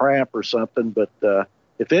a cramp or something. But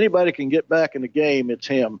if anybody can get back in the game, it's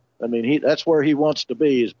him. I mean, that's where he wants to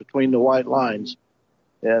be, is between the white lines.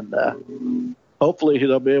 And hopefully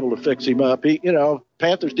they'll be able to fix him up.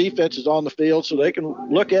 Panthers defense is on the field, so they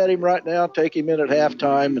can look at him right now, take him in at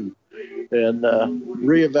halftime, and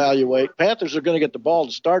reevaluate. Panthers are going to get the ball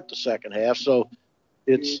to start the second half, so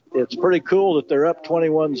it's pretty cool that they're up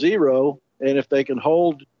 21-0, and if they can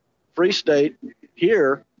hold Free State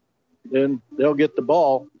here, then they'll get the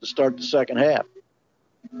ball to start the second half.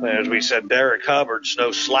 As we said, Derek Hubbard's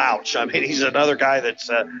no slouch. I mean, he's another guy that's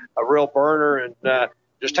a real burner and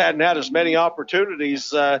just hadn't had as many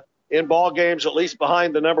opportunities in ball games, at least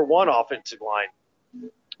behind the number one offensive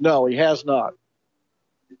line. No, he has not.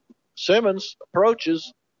 Simmons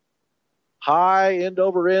approaches high, end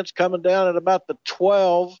over ends, coming down at about the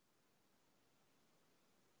 12.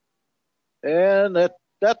 And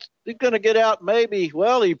that's going to get out maybe.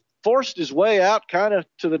 Well, he forced his way out kind of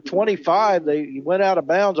to the 25. He went out of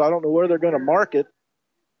bounds. I don't know where they're going to mark it.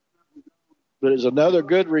 But it's another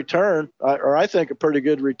good return, or I think a pretty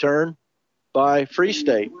good return by Free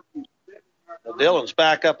State. Well, Dylan's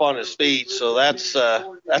back up on his feet, so that's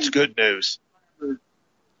good news.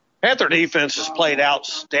 Panther defense has played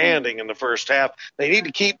outstanding in the first half. They need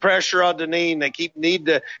to keep pressure on Deneen. They need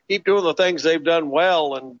to keep doing the things they've done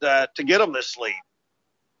well and to get them this lead.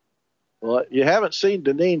 Well, you haven't seen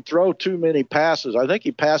Deneen throw too many passes. I think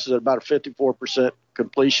he passes at about a 54%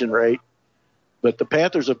 completion rate. But the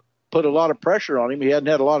Panthers have put a lot of pressure on him. He hadn't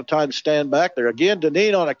had a lot of time to stand back there. Again,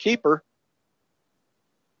 Deneen on a keeper.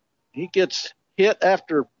 He gets hit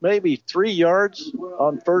after maybe 3 yards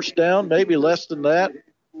on first down, maybe less than that.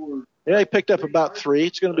 Yeah, he picked up about 3.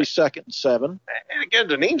 It's going to be 2nd and 7. And again,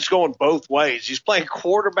 Deneen's going both ways. He's playing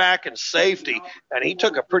quarterback and safety, and he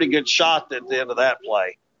took a pretty good shot at the end of that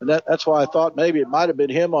play. And that's why I thought maybe it might have been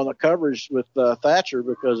him on the coverage with Thatcher,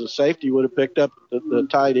 because the safety would have picked up the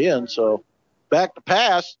tight end. So back to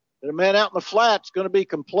pass, and a man out in the flat is going to be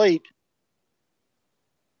complete.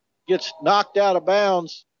 Gets knocked out of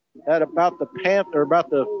bounds at about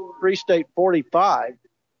the Free State 45.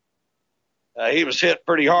 He was hit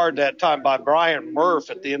pretty hard that time by Brian Murph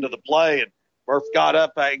at the end of the play, and Murph got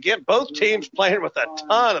up. Again, both teams playing with a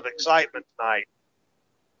ton of excitement tonight.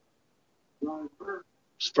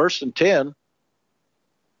 It's 1st and 10.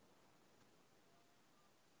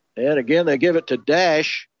 And again, they give it to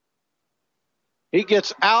Dash. He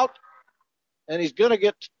gets out, and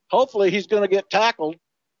hopefully he's going to get tackled.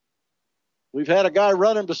 We've had a guy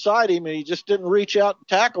running beside him, and he just didn't reach out and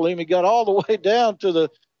tackle him. He got all the way down to the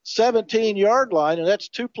 17-yard line, and that's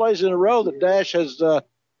 2 plays in a row that Dash has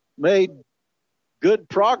made good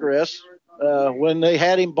progress when they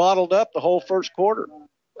had him bottled up the whole first quarter.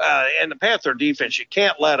 And the Panther defense, you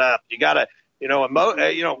can't let up. You got to,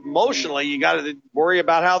 emotionally, you got to worry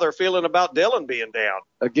about how they're feeling about Dylan being down.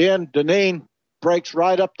 Again, Deneen breaks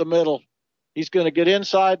right up the middle. He's going to get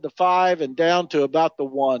inside the 5 and down to about the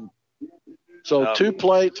 1. So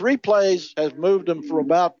 3 plays has moved him from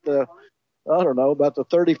about the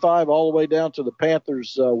 35 all the way down to the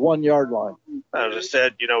Panthers' 1 yard line. As I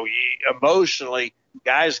said, emotionally,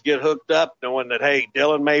 guys get hooked up knowing that, hey,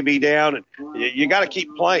 Dylan may be down, and you got to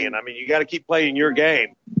keep playing. I mean, you got to keep playing your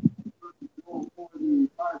game.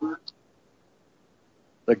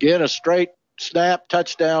 Again, a straight snap,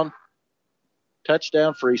 touchdown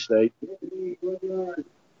Free State.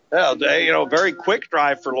 Well, very quick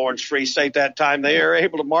drive for Lawrence Free State that time. They are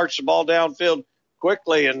able to march the ball downfield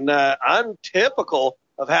quickly and untypical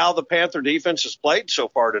of how the Panther defense has played so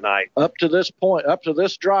far tonight. Up to this point, up to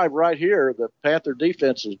this drive right here, the Panther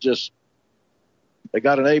defense is just, they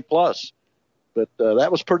got an A+. But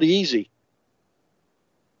that was pretty easy.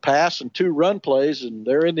 Pass and 2 run plays, and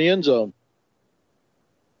they're in the end zone.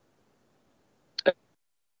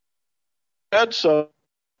 So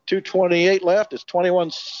 2:28 left. It's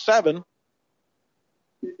 21-7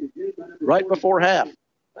 right before half.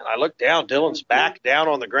 And I look down, Dylan's back down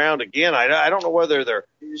on the ground again. I don't know whether they're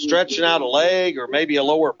stretching out a leg or maybe a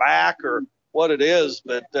lower back or what it is.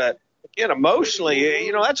 But, again,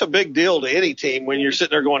 emotionally, that's a big deal to any team when you're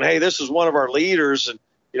sitting there going, hey, this is one of our leaders, and,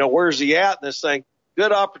 where's he at in this thing?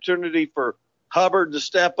 Good opportunity for Hubbard to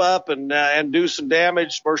step up and do some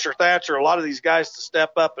damage. Mercer Thatcher, a lot of these guys to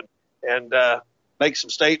step up and make some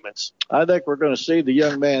statements. I think we're going to see the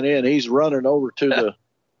young man in. He's running over to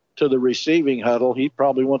the receiving huddle. He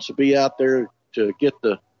probably wants to be out there to get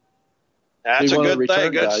the. That's a good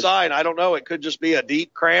thing, good sign. I don't know. It could just be a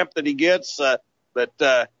deep cramp that he gets, but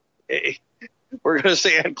we're going to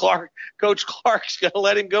see. And Coach Clark's going to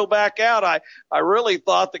let him go back out. I really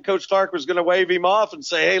thought that Coach Clark was going to wave him off and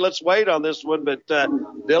say, hey, let's wait on this one. But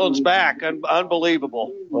Dylan's back.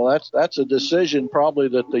 Unbelievable. Well, that's a decision probably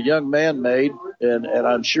that the young man made, and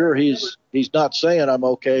I'm sure he's not saying I'm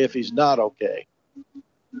okay if he's not okay.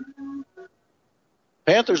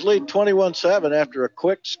 Panthers lead 21-7 after a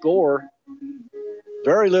quick score.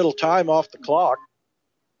 Very little time off the clock.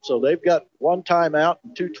 So they've got 1 timeout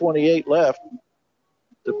and 2:28 left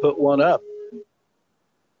to put one up.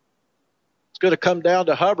 It's going to come down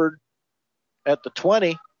to Hubbard at the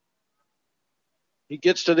 20. He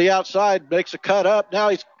gets to the outside, makes a cut up. Now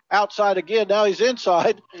he's outside again. Now he's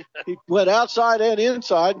inside. He went outside and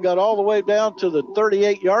inside and got all the way down to the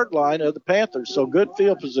 38-yard line of the Panthers. So good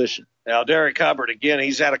field position. Now, Derek Hubbard, again,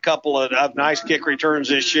 he's had a couple of nice kick returns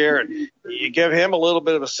this year, and you give him a little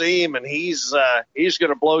bit of a seam, and he's going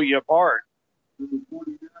to blow you apart.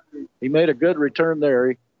 He made a good return there.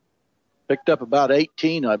 He picked up about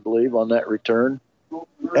 18, I believe, on that return.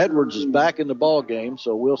 Edwards is back in the ball game,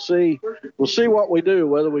 so we'll see what we do,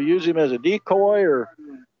 whether we use him as a decoy or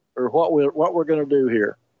what we're going to do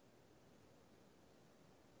here.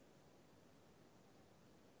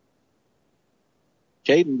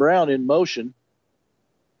 Caden Brown in motion.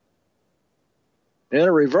 In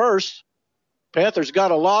a reverse, Panthers got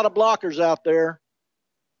a lot of blockers out there.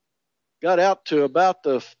 Got out to about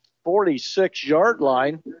the 46-yard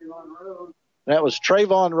line. That was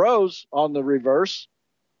Trayvon Rose on the reverse.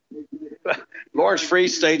 Lawrence Free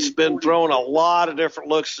State's been throwing a lot of different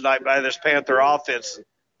looks tonight by this Panther offense.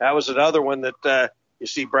 That was another one that you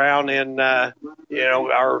see Brown in, our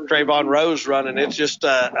Trayvon Rose running. It's just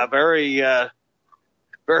a very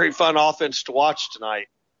very fun offense to watch tonight.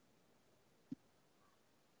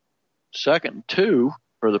 2nd and 2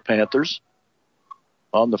 for the Panthers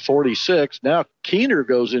on the 46. Now Keener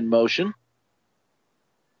goes in motion.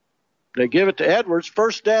 They give it to Edwards.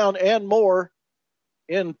 First down and more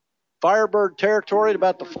in Firebird territory at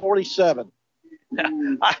about the 47.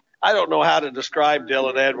 I don't know how to describe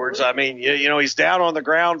Dylan Edwards. I mean, he's down on the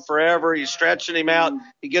ground forever. He's stretching him out.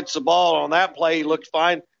 He gets the ball. On that play, he looked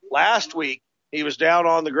fine. Last week, he was down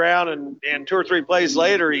on the ground, and 2 or 3 plays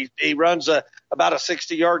later, he runs about a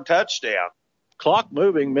 60-yard touchdown. Clock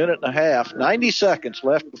moving, minute and a half. 90 seconds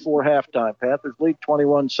left before halftime. Panthers lead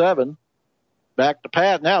 21-7. Back to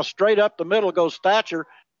Pat. Now straight up the middle goes Thatcher.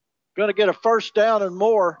 Going to get a first down and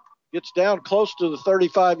more. Gets down close to the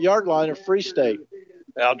 35-yard line of Free State.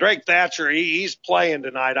 Now, Drake Thatcher, he's playing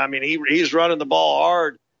tonight. I mean, he's running the ball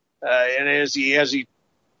hard, and as he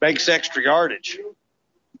makes extra yardage.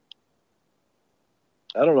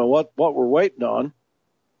 I don't know what we're waiting on.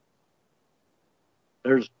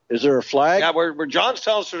 Is there a flag? Yeah, where John's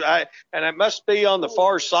telling us, and it must be on the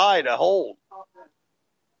far side, a hold.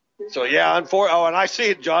 So yeah, and I see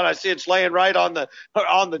it, John. I see it's laying right on the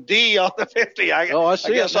D on the 50. I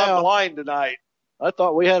guess I'm blind tonight. I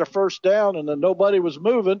thought we had a first down and then nobody was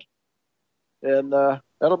moving, and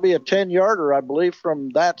that'll be a 10-yarder, I believe, from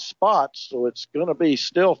that spot. So it's going to be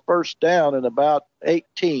still first down and about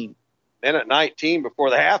 18. Minute 19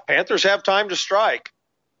 before the half. Panthers have time to strike.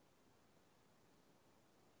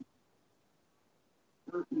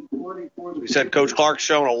 We said Coach Clark's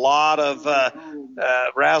shown a lot of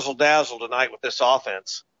razzle-dazzle tonight with this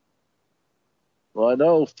offense. Well, I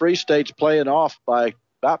know Free State's playing off by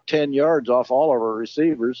about 10 yards off all of our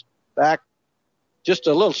receivers. Back, just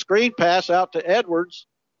a little screen pass out to Edwards.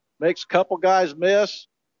 Makes a couple guys miss.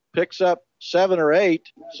 Picks up 7 or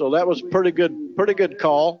 8. So that was pretty good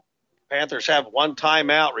call. Panthers have 1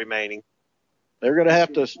 timeout remaining. they're going to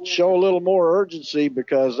have to show a little more urgency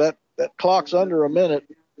because that clock's under a minute.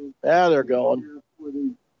 Now they're going.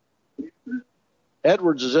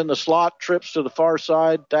 Edwards is in the slot, trips to the far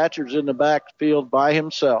side. Thatcher's in the backfield by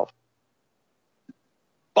himself.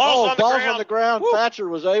 Ball's on the ground. Woo. Thatcher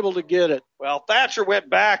was able to get it. Well, Thatcher went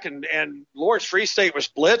back, and Lawrence Free State was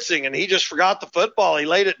blitzing, and he just forgot the football. He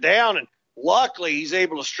laid it down, and luckily he's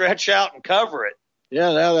able to stretch out and cover it.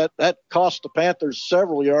 Yeah, now that cost the Panthers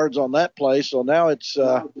several yards on that play, so now it's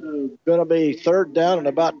going to be third down and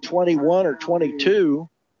about 21 or 22.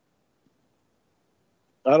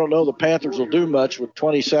 I don't know the Panthers will do much with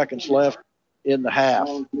 20 seconds left in the half.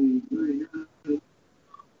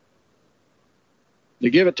 They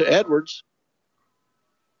give it to Edwards.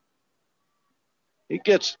 He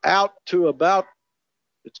gets out to about,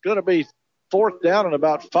 it's going to be fourth down and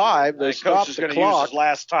about 5. They stop the clock. Use his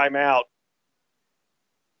last time out.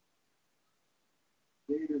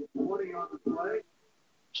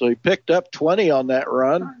 So he picked up 20 on that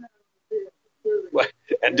run.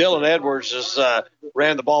 And Dylan Edwards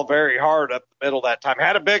ran the ball very hard up the middle that time.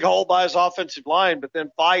 Had a big hole by his offensive line, but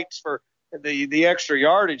then fights for the extra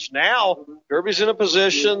yardage. Now Derby's in a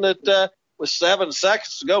position that with 7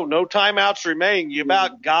 seconds to go, no timeouts remaining. You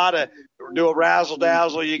about got to do a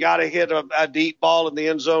razzle-dazzle. You got to hit a deep ball in the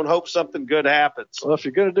end zone, hope something good happens. Well, if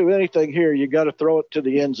you're going to do anything here, you got to throw it to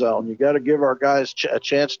the end zone. You got to give our guys a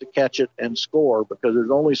chance to catch it and score because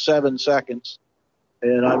there's only 7 seconds.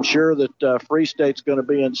 And I'm sure that Free State's going to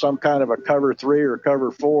be in some kind of a cover 3 or cover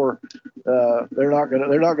 4. They're not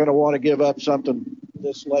going to want to give up something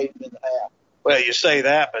this late in the half. Well, you say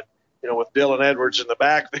that, but with Dylan Edwards in the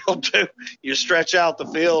backfield too, you stretch out the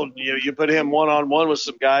field. You put him one-on-one with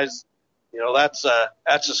some guys. That's a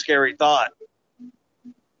scary thought.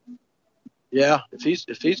 Yeah, if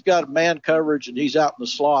he's got man coverage and he's out in the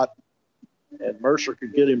slot, and Mercer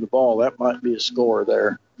could get him the ball, that might be a score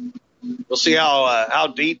there. We'll see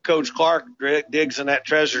how deep Coach Clark digs in that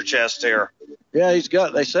treasure chest here. Yeah,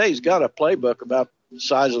 they say he's got a playbook about the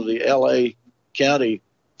size of the L.A. County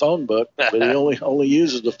phone book, but he only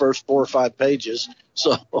uses the first 4 or 5 pages.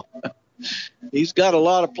 So he's got a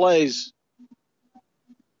lot of plays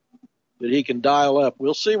that he can dial up.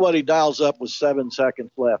 We'll see what he dials up with 7 seconds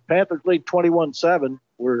left. Panthers lead 21-7.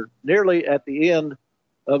 We're nearly at the end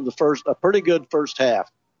of a pretty good first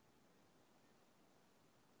half.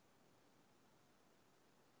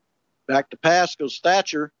 Back to pass goes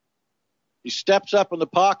Thatcher. He steps up in the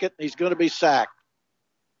pocket, and he's going to be sacked.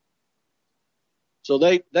 So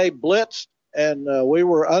they blitzed, and we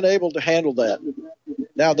were unable to handle that.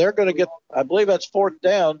 Now they're going to get, I believe that's fourth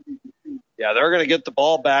down. Yeah, they're going to get the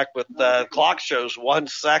ball back with clock shows 1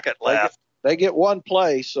 second left. They get one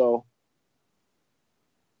play, so.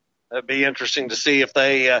 It'd be interesting to see if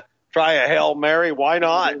they try a Hail Mary. Why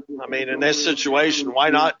not? I mean, in this situation, why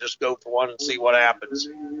not just go for one and see what happens?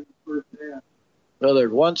 Well,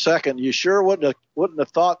 there's 1 second. You sure wouldn't have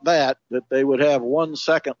thought that they would have 1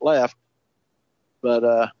 second left.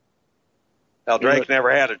 But Drake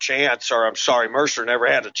never had a chance, or I'm sorry, Mercer never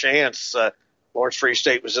had a chance. Lawrence Free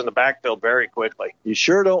State was in the backfield very quickly. You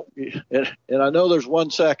sure don't, and I know there's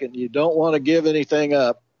 1 second. You don't want to give anything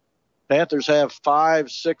up. Panthers have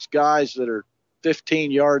 5-6 guys that are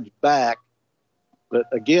 15 yards back. But,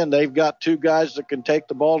 again, they've got 2 guys that can take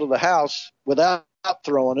the ball to the house without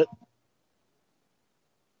throwing it.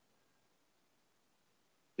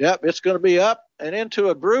 Yep, it's going to be up and into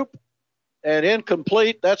a group and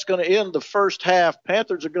incomplete. That's going to end the first half.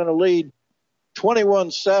 Panthers are going to lead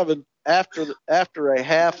 21-7 after a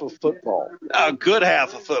half of football. A good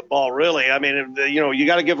half of football, really. I mean, you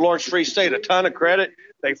got to give Lawrence Free State a ton of credit.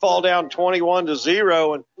 They fall down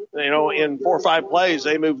 21-0, and in 4 or 5 plays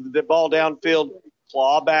they move the ball downfield,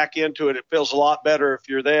 claw back into it. It feels a lot better if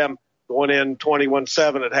you're them going in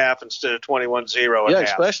 21-7 at half instead of 21-0 at half. Yeah,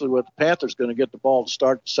 especially with the Panthers going to get the ball to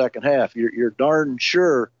start the second half. You're darn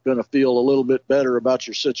sure going to feel a little bit better about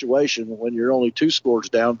your situation when you're only 2 scores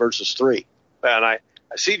down versus 3. And I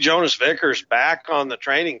see Jonas Vickers back on the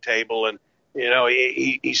training table, and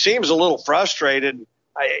he seems a little frustrated.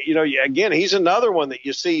 Again, he's another one that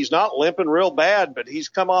you see. He's not limping real bad, but he's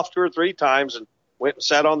come off 2 or 3 times and went and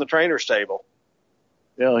sat on the trainer's table.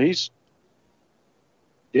 He's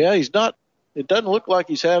not. It doesn't look like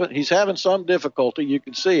he's having some difficulty. You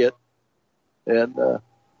can see it. And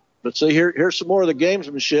but see here's some more of the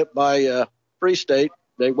gamesmanship by Free State.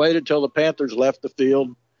 They waited till the Panthers left the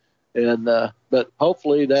field, and but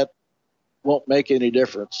hopefully that won't make any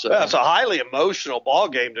difference. It's a highly emotional ball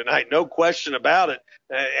game tonight, no question about it.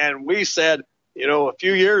 And we said, a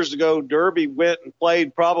few years ago, Derby went and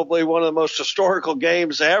played probably one of the most historical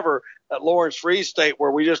games ever at Lawrence Free State,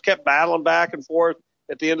 where we just kept battling back and forth.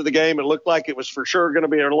 At the end of the game, it looked like it was for sure going to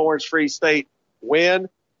be a Lawrence Free State win.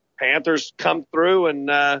 Panthers come through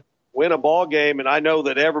and win a ball game, and I know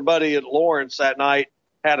that everybody at Lawrence that night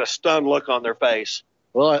had a stunned look on their face.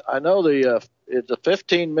 Well, I know it's a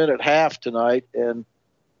 15-minute half tonight, and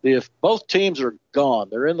if both teams are gone,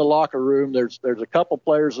 they're in the locker room. There's a couple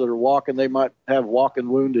players that are walking. They might have walking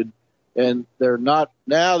wounded, and they're not.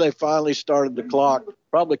 Now they finally started the clock.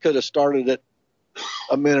 Probably could have started it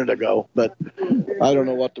a minute ago, but I don't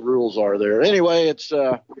know what the rules are there. Anyway, it's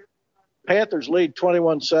Panthers lead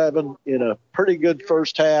 21-7 in a pretty good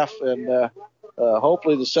first half, and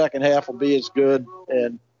hopefully the second half will be as good,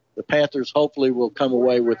 and the Panthers hopefully will come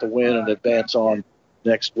away with a win and advance on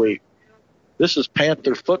next week. This is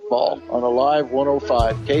Panther football on Alive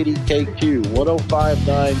 105, KDKQ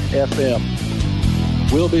 105.9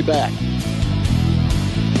 FM. We'll be back.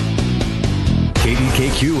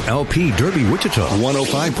 KDKQ LP Derby Wichita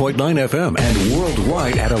 105.9 FM and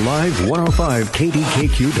worldwide at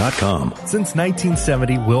alive105kdkq.com. Since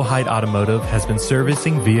 1970, Wilhite Automotive has been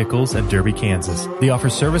servicing vehicles in Derby, Kansas. They offer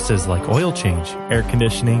services like oil change, air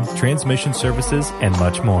conditioning, transmission services, and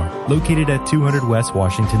much more. Located at 200 West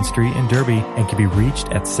Washington Street in Derby and can be reached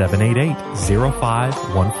at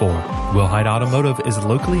 788-0514. Wilhite Automotive is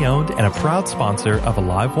locally owned and a proud sponsor of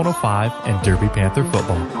Alive 105 and Derby Panther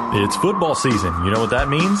football. It's football season. You know what that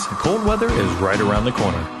means? Cold weather is right around the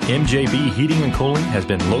corner. MJB Heating and Cooling has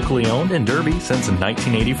been locally owned in Derby since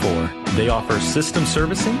 1984. They offer system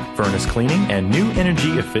servicing, furnace cleaning, and new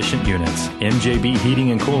energy-efficient units. MJB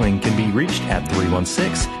Heating and Cooling can be reached at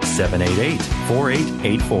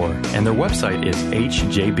 316-788-4884, and their website is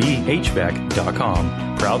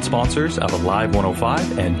hjbhvac.com. Proud sponsors of Alive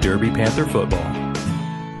 105 and Derby Panther football.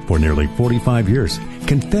 For nearly 45 years,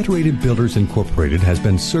 Confederated Builders Incorporated has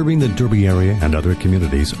been serving the Derby area and other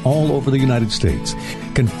communities all over the United States.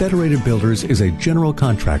 Confederated Builders is a general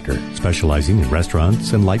contractor specializing in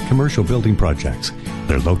restaurants and light commercial building projects.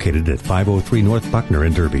 They're located at 503 North Buckner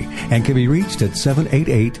in Derby and can be reached at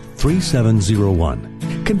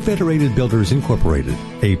 788-3701. Confederated Builders Incorporated,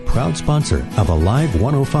 a proud sponsor of Alive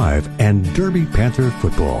 105 and Derby Panther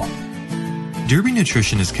football. Derby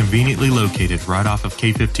Nutrition is conveniently located right off of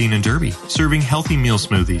K15 in Derby, serving healthy meal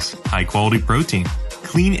smoothies, high-quality protein,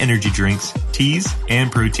 clean energy drinks, teas, and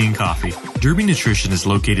protein coffee. Derby Nutrition is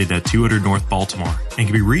located at 200 North Baltimore and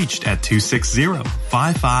can be reached at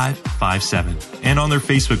 260-5557 and on their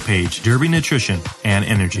Facebook page, Derby Nutrition and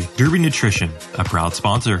Energy. Derby Nutrition, a proud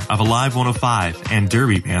sponsor of Alive 105 and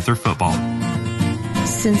Derby Panther football.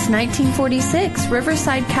 Since 1946,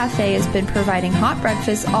 Riverside Cafe has been providing hot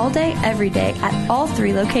breakfast all day, every day at all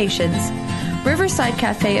 3 locations. Riverside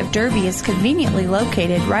Cafe of Derby is conveniently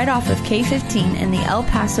located right off of K15 in the El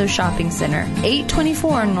Paso Shopping Center,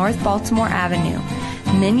 824 North Baltimore Avenue.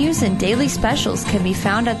 Menus and daily specials can be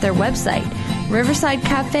found at their website,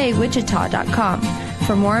 riversidecafewichita.com.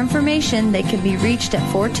 For more information, they can be reached at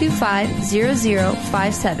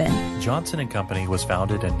 425-0057. Johnson & Company was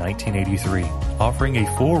founded in 1983, offering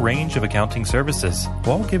a full range of accounting services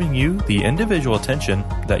while giving you the individual attention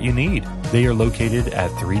that you need. They are located at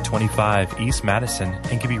 325 East Madison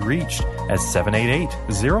and can be reached at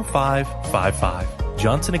 788-0555.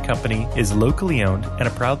 Johnson & Company is locally owned and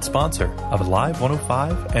a proud sponsor of Alive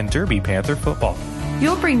 105 and Derby Panther football.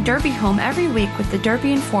 You'll bring Derby home every week with the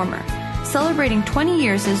Derby Informer. Celebrating 20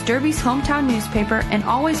 years as Derby's hometown newspaper and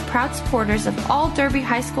always proud supporters of all Derby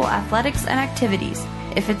High School athletics and activities.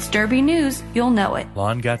 If it's Derby news, you'll know it.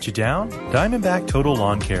 Lawn got you down? Diamondback Total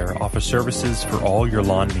Lawn Care offers services for all your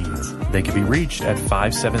lawn needs. They can be reached at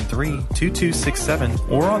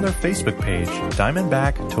 573-2267 or on their Facebook page,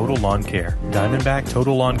 Diamondback Total Lawn Care. Diamondback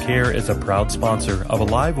Total Lawn Care is a proud sponsor of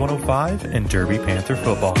Alive 105 and Derby Panther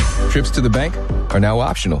football. Trips to the bank are now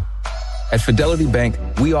optional. At Fidelity Bank,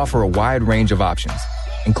 we offer a wide range of options,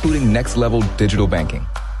 including next-level digital banking.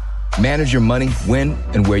 Manage your money when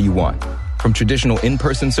and where you want, from traditional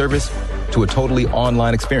in-person service to a totally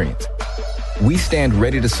online experience. We stand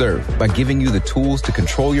ready to serve by giving you the tools to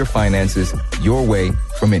control your finances your way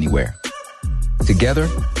from anywhere. Together,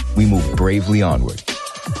 we move bravely onward.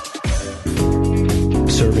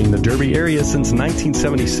 Serving the Derby area since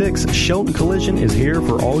 1976, Shelton Collision is here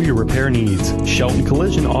for all your repair needs. Shelton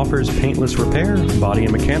Collision offers paintless repair, body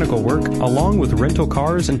and mechanical work, along with rental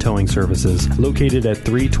cars and towing services. Located at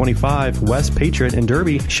 325 West Patriot in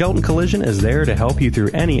Derby, Shelton Collision is there to help you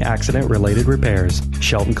through any accident-related repairs.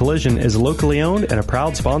 Shelton Collision is locally owned and a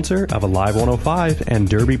proud sponsor of Alive 105 and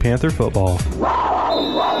Derby Panther football.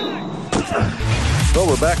 Well,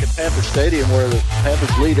 we're back at Panther Stadium where the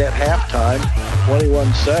Panthers lead at halftime,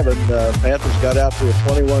 21-7. Panthers got out to a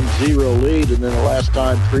 21-0 lead, and then the last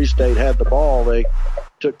time Free State had the ball, they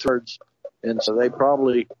took thirds. And so they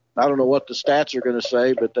probably, I don't know what the stats are going to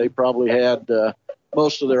say, but they probably had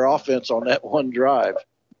most of their offense on that one drive.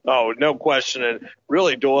 Oh, no question. And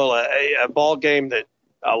really, Doyle, a ball game that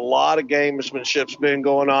a lot of gamesmanship's been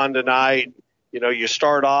going on tonight. You know, you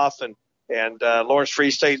start off and Lawrence Free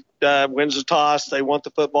State wins the toss. They want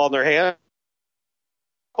the football in their hand.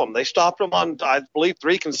 They stopped them on, I believe,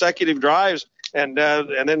 3 consecutive drives and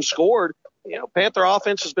then scored. You know, Panther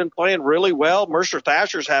offense has been playing really well. Mercer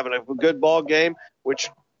Thatcher's having a good ball game, which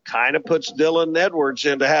kind of puts Dylan Edwards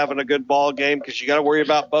into having a good ball game because you got to worry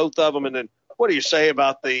about both of them. And then what do you say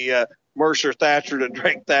about the Mercer Thatcher to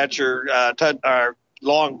Drake Thatcher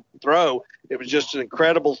long throw? It was just an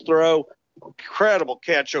incredible throw. Incredible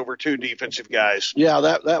catch over 2 defensive guys. Yeah,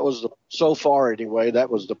 that was so far anyway. That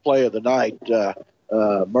was the play of the night.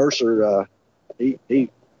 Mercer, he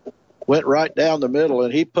went right down the middle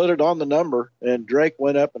and he put it on the number, and Drake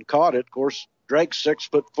went up and caught it. Of course, Drake's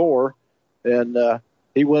 6'4", and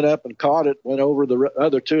he went up and caught it. Went over the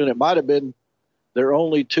other 2, and it might have been their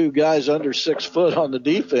only 2 guys under 6 foot on the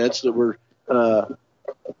defense that were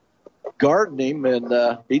guarding him,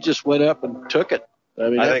 and he just went up and took it. I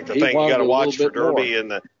think the thing you got to watch for Derby in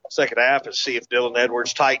the second half is see if Dylan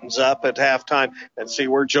Edwards tightens up at halftime and see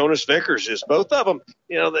where Jonas Vickers is. Both of them,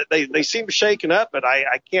 you know, they seem shaken up, but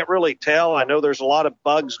I can't really tell. I know there's a lot of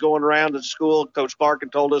bugs going around at school. Coach Clark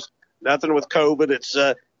had told us nothing with COVID. It's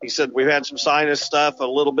he said we've had some sinus stuff, a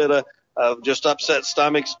little bit of just upset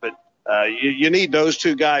stomachs, but you need those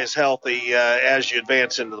 2 guys healthy as you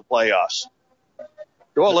advance into the playoffs.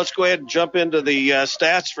 Well, let's go ahead and jump into the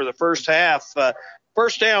stats for the first half.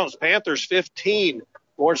 First downs, Panthers 15,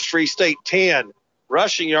 Lawrence Free State 10.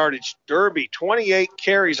 Rushing yardage, Derby 28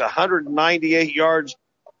 carries, 198 yards.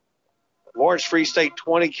 Lawrence Free State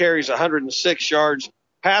 20 carries, 106 yards.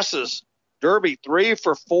 Passes, Derby 3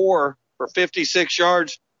 for 4 for 56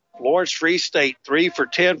 yards. Lawrence Free State 3 for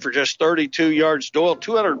 10 for just 32 yards. Doyle,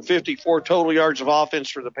 254 total yards of offense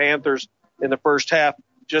for the Panthers in the first half.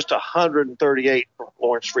 Just 138 for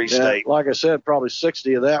Lawrence Free State. Like I said, probably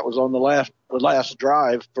 60 of that was on the last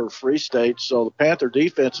drive for Free State. So the Panther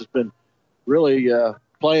defense has been really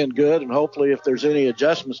playing good, and hopefully if there's any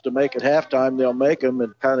adjustments to make at halftime, they'll make them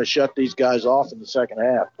and kind of shut these guys off in the second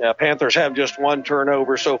half. Yeah, Panthers have just 1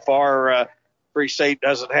 turnover so far. Free State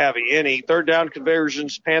doesn't have any. Third down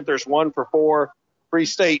conversions, Panthers 1 for 4. Free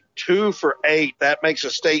State 2 for 8. That makes a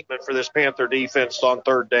statement for this Panther defense on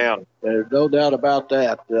third down. There's no doubt about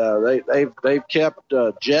that. They've kept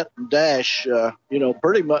Jet and Dash,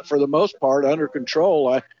 pretty much for the most part under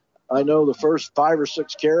control. I know the first 5 or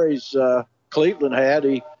 6 carries Cleveland had,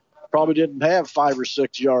 he probably didn't have 5 or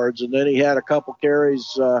 6 yards, and then he had a couple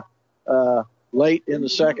carries late in the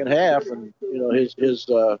second half, and his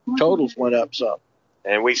totals went up some.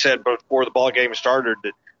 And we said before the ball game started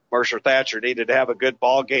that Mercer Thatcher needed to have a good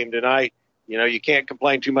ball game tonight. You know, you can't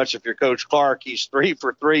complain too much if you're Coach Clark. He's 3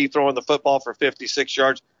 for 3 throwing the football for 56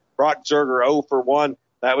 yards. Brock Zerger 0 for 1.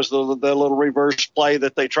 That was the little reverse play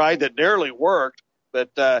that they tried that nearly worked,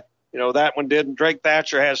 but that one didn't. Drake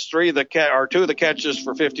Thatcher has 2 of the catches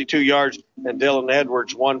for 52 yards, and Dylan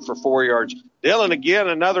Edwards 1 for 4 yards. Dylan, again,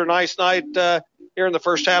 another nice night here in the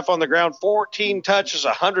first half on the ground. 14 touches,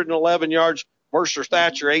 111 yards. Mercer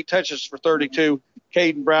Thatcher, 8 touches for 32.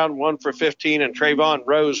 Caden Brown, 1 for 15, and Trayvon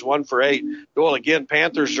Rose, 1 for 8. Well, again,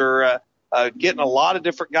 Panthers are getting a lot of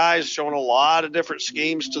different guys, showing a lot of different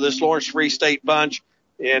schemes to this Lawrence Free State bunch.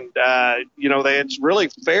 And, it's really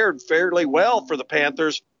fared fairly well for the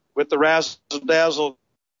Panthers with the razzle-dazzle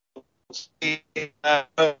in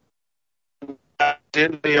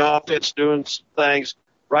the offense doing things.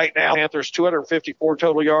 Right now, Panthers 254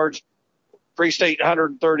 total yards, Free State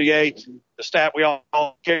 138. The stat we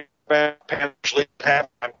all care about, Panthers lead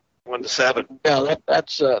halftime 1-7. Yeah,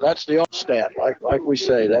 that's the old stat. Like we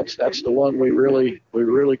say, that's the one we really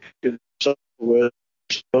can with.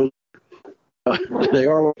 They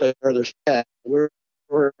are what they are. Their stat. We're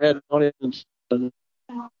heading on it,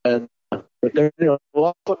 but there's a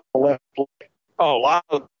lot of football left. Oh, a lot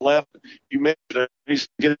of left. You mentioned it. He's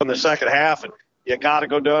getting in the second half, and you got to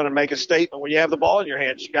go down and make a statement when you have the ball in your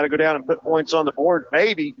hands. You got to go down and put points on the board.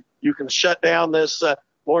 Maybe you can shut down this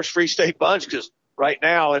Lawrence Free State bunch, because right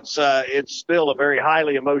now it's still a very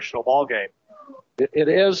highly emotional ball game. It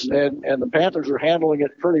is, and the Panthers are handling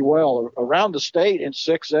it pretty well. Around the state in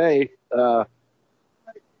 6A,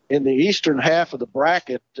 in the eastern half of the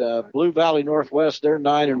bracket, Blue Valley Northwest, they're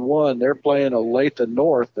 9-1. They're playing Olathe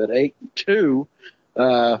North at 8-2.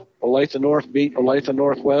 Olathe North beat Olathe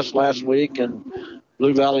Northwest last week, and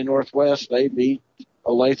Blue Valley Northwest, they beat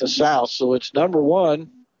Olathe South. So it's number 1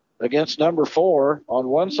 against number 4 on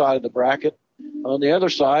one side of the bracket. On the other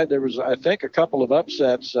side, there was, I think, a couple of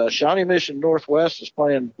upsets. Shawnee Mission Northwest is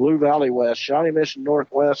playing Blue Valley West. Shawnee Mission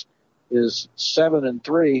Northwest is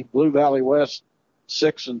 7-3. Blue Valley West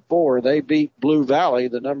 6-4. They beat Blue Valley,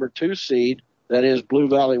 the number 2 seed. That is Blue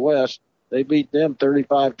Valley West. They beat them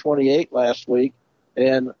 35-28 last week.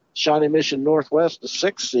 And Shawnee Mission Northwest, the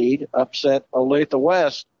 6th seed, upset Olathe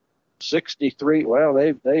West 63. Well,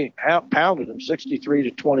 they pounded them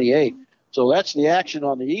 63-28. So that's the action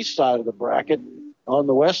on the east side of the bracket. On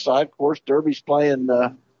the west side, of course, Derby's playing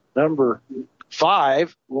number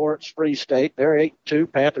 5, Lawrence Free State. They're 8-2,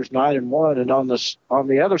 Panthers 9-1. And on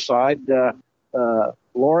the other side,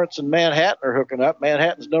 Lawrence and Manhattan are hooking up.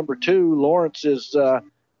 Manhattan's number 2. Lawrence is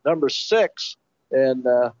number 6. And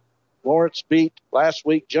Lawrence beat last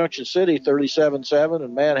week Junction City 37-7,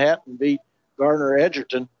 and Manhattan beat Garner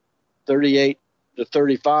Edgerton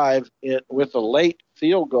 38-35 with a late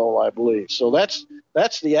field goal, I believe. So that's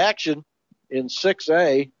the action in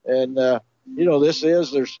 6A. And, this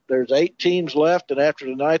is, there's 8 teams left, and after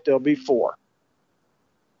tonight there'll be 4.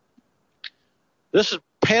 This is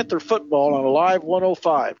Panther football on Alive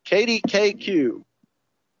 105. KDKQ.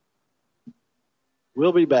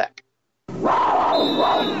 We'll be back.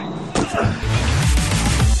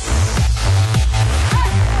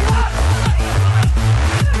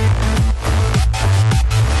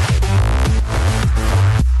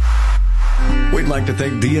 We'd like to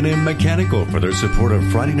thank D&M Mechanical for their support of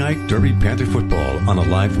Friday night Derby Panther football on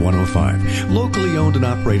Alive 105. Locally owned and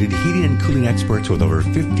operated heating and cooling experts with over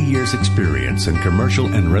 50 years experience in commercial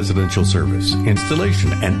and residential service,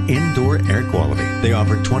 installation, and indoor air quality. They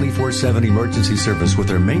offer 24/7 emergency service with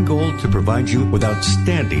their main goal to provide you with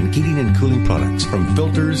outstanding heating and cooling products, from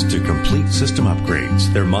filters to complete system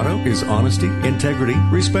upgrades. Their motto is honesty, integrity,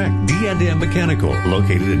 respect. D&M Mechanical,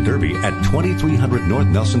 located in Derby at 2300 North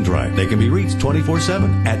Nelson Drive. They can be reached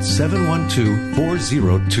 24/7 at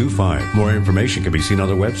 712-4025. More information can be seen on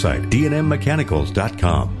their website,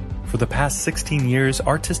 dnmmechanicals.com. For the past 16 years,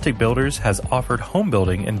 Artistic Builders has offered home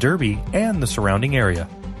building in Derby and the surrounding area.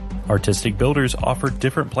 Artistic Builders offer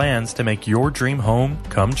different plans to make your dream home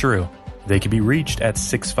come true. They can be reached at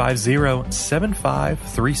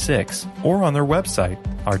 650-7536 or on their website,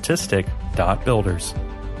 artistic.builders.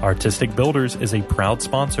 Artistic Builders is a proud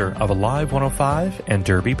sponsor of Alive 105 and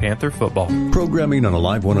Derby Panther football. Programming on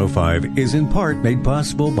Alive 105 is in part made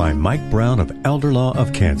possible by Mike Brown of Elder Law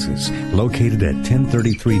of Kansas, located at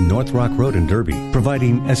 1033 North Rock Road in Derby,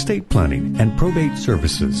 providing estate planning and probate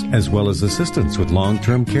services, as well as assistance with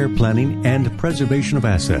long-term care planning and preservation of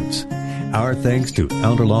assets. Our thanks to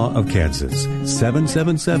Elder Law of Kansas,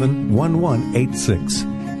 777-1186.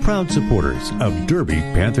 Proud supporters of Derby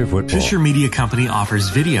Panther football. Fisher Media Company offers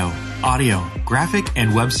video, audio, graphic,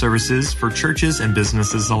 and web services for churches and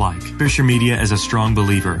businesses alike. Fisher Media is a strong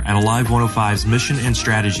believer in Alive 105's mission and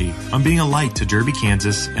strategy on being a light to Derby,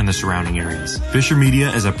 Kansas, and the surrounding areas. Fisher Media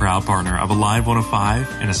is a proud partner of Alive 105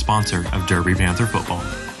 and a sponsor of Derby Panther football.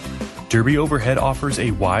 Derby Overhead offers a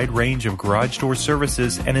wide range of garage door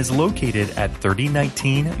services and is located at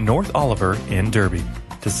 3019 North Oliver in Derby.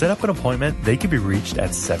 To set up an appointment, they can be reached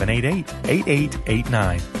at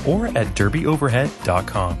 788-8889 or at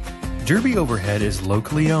derbyoverhead.com. Derby Overhead is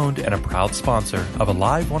locally owned and a proud sponsor of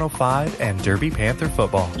Alive 105 and Derby Panther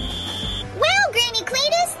football. Well, Granny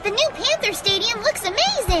Cletus, the new Panther Stadium looks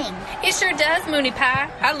amazing. It sure does, Mooney Pie.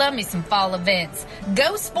 I love me some fall events.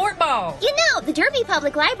 Go Sport Ball. You know, the Derby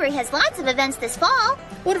Public Library has lots of events this fall.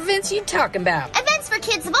 What events are you talking about? Events for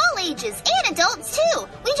kids of all ages and adults, too.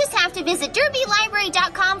 We just have to visit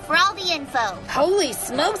derbylibrary.com for all the info. Holy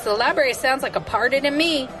smokes, the library sounds like a party to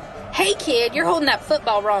me. Hey, kid, you're holding that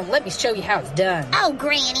football wrong. Let me show you how it's done. Oh,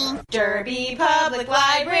 Granny. Derby Public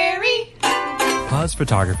Library. Paz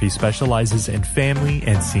Photography specializes in family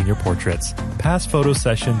and senior portraits. Past photo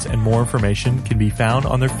sessions and more information can be found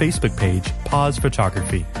on their Facebook page, Paz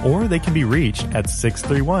Photography, or they can be reached at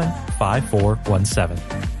 631-5417.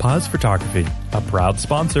 Paz Photography, a proud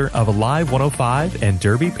sponsor of Alive 105 and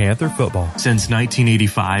Derby Panther football. Since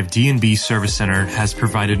 1985, D&B Service Center has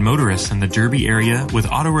provided motorists in the Derby area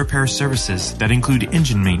with auto repair services that include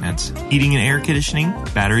engine maintenance, heating and air conditioning,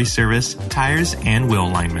 battery service, tires, and wheel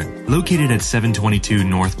alignment. Located at 722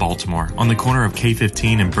 North Baltimore, on the corner of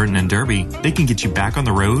K15 and Burton and Derby, they can get you back on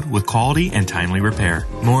the road with quality and timely repair.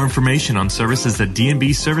 More information on services that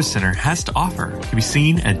D&B Service Center has to offer can be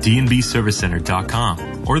seen at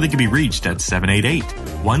dnbservicecenter.com, or they can be reached at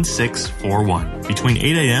 788-1641 between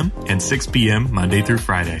 8 a.m. and 6 p.m. Monday through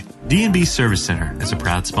Friday. D&B Service Center is a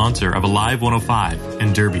proud sponsor of Alive 105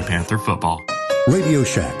 and Derby Panther football. Radio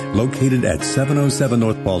Shack, located at 707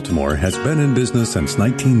 North Baltimore, has been in business since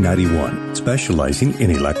 1991, specializing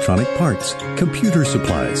in electronic parts, computer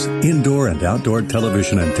supplies, indoor and outdoor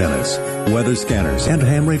television antennas, weather scanners, and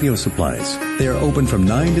ham radio supplies. They are open from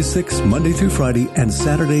 9 to 6 Monday through Friday and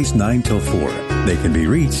Saturdays 9 till 4. They can be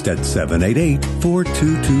reached at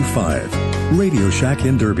 788-4225. Radio Shack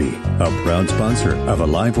in Derby, a proud sponsor of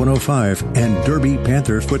Alive 105 and Derby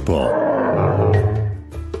Panther football.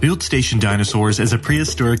 Build Station Dinosaurs is a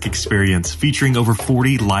prehistoric experience featuring over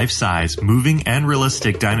 40 life-size, moving, and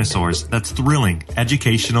realistic dinosaurs that's thrilling,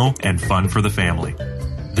 educational, and fun for the family.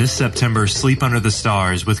 This September, sleep under the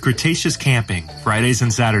stars with Cretaceous Camping, Fridays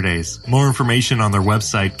and Saturdays. More information on their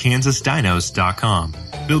website, kansasdinos.com.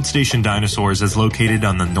 Build Station Dinosaurs is located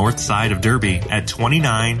on the north side of Derby at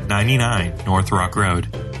 2999 North Rock Road.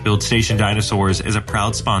 Build Station Dinosaurs is a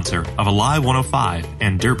proud sponsor of Alive 105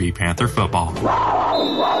 and Derby Panther football.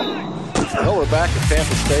 Well, we're back at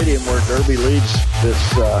Panther Stadium where Derby leads this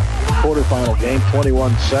quarterfinal game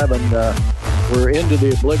 21-7. We're into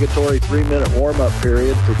the obligatory 3-minute warm-up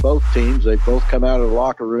period for both teams. They've both come out of the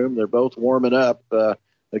locker room. They're both warming up.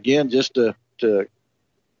 Again, just to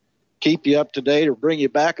keep you up to date or bring you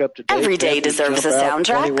back up to date. Every day deserves a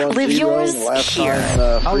soundtrack. Live yours here. Last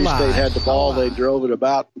time Free State had the ball, they drove it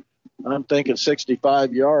about, I'm thinking,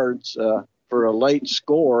 65 yards for a late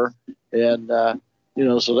score. And,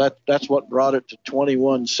 so that's what brought it to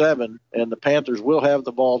 21-7. And the Panthers will have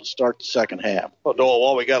the ball to start the second half. Well, Doyle,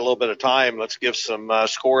 while we got a little bit of time, let's give some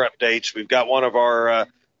score updates. We've got one of our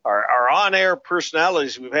on-air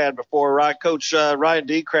personalities we've had before, right? Coach Ryan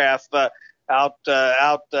DeCraft, out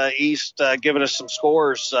east, giving us some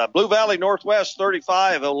scores. Blue Valley Northwest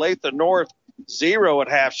 35, Olathe North 0 at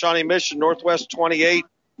half. Shawnee Mission Northwest 28,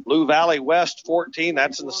 Blue Valley West 14.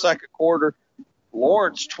 That's in the second quarter.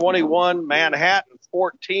 Lawrence 21, Manhattan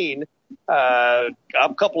 14. A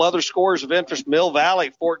couple other scores of interest. Mill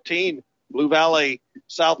Valley 14, Blue Valley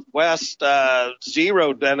Southwest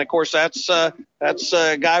 0. And of course that's a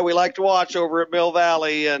guy we like to watch over at Mill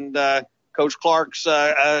Valley and Coach Clark's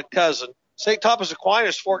cousin. St. Thomas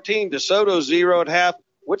Aquinas 14, DeSoto 0 at half.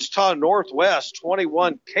 Wichita Northwest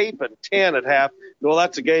 21, Capon 10 at half. Well,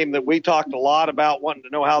 that's a game that we talked a lot about, wanting to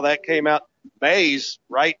know how that came out. Bays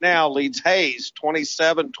right now leads Hayes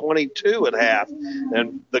 27-22 at half.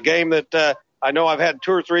 And the game that I know I've had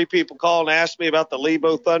 2 or 3 people call and ask me about the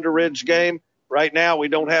Lebo Thunder Ridge game. Right now we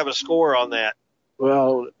don't have a score on that.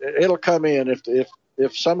 Well, it'll come in.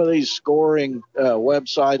 If some of these scoring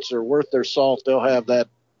websites are worth their salt, they'll have that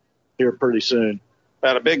here pretty soon.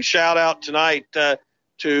 Got a big shout out tonight to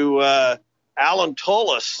Alan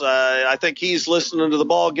Tullis. I think he's listening to the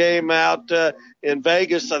ball game out in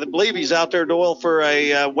Vegas. I believe he's out there, Doyle, for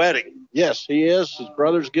a wedding. Yes, he is. His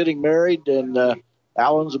brother's getting married, and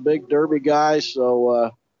Alan's a big Derby guy,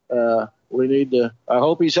 so we need to – I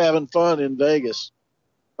hope he's having fun in Vegas.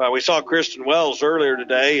 We saw Kristen Wells earlier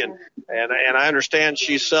today, and I understand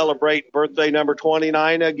she's celebrating birthday number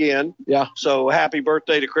 29 again. Yeah. So happy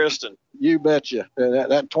birthday to Kristen. You betcha.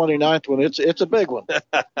 That 29th one, it's a big one.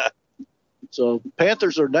 So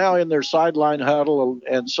Panthers are now in their sideline huddle,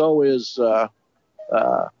 and so is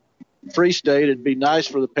Free State. It'd be nice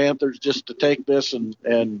for the Panthers just to take this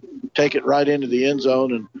and take it right into the end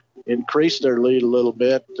zone and increase their lead a little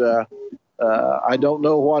bit. I don't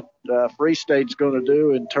know what Free State's going to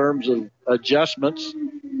do in terms of adjustments,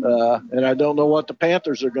 and I don't know what the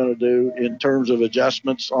Panthers are going to do in terms of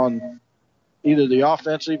adjustments on either the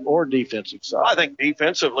offensive or defensive side. I think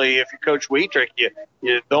defensively, if you coach Wietrich,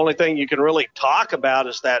 the only thing you can really talk about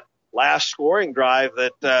is that last scoring drive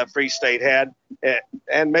that Free State had,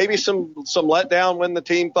 and maybe some letdown when the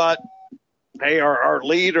team thought, hey, our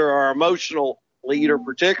leader, our emotional leader,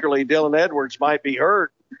 particularly Dylan Edwards, might be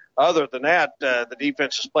hurt. Other than that, the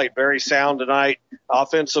defense has played very sound tonight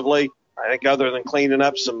offensively. I think other than cleaning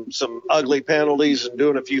up some ugly penalties and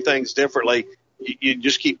doing a few things differently, you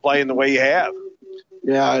just keep playing the way you have.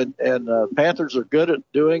 Yeah, and Panthers are good at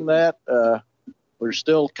doing that. We're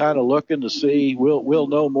still kind of looking to see. We'll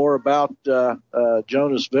know more about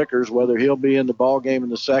Jonas Vickers, whether he'll be in the ball game in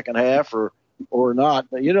the second half or not.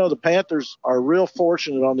 You know, the Panthers are real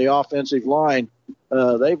fortunate on the offensive line.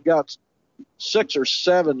 They've got 6 or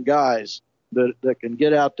 7 guys that can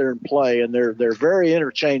get out there and play, and they're very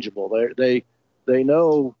interchangeable. They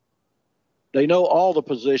know all the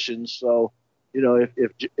positions. So, you know,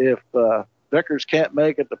 if Vickers can't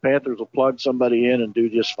make it, the Panthers will plug somebody in and do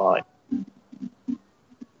just fine.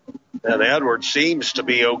 And Edwards seems to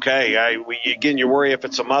be okay. Again, you worry if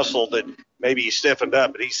it's a muscle that maybe he stiffened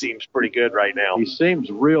up, but he seems pretty good right now. He seems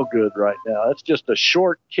real good right now. That's just a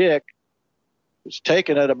short kick. It's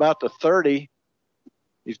taken at about the 30.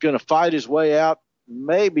 He's going to fight his way out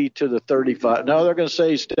maybe to the 35. No, they're going to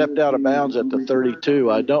say he stepped out of bounds at the 32.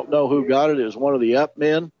 I don't know who got it. It was one of the up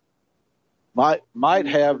men. Might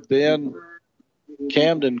have been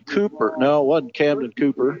Camden Cooper. No, it wasn't Camden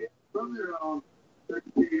Cooper.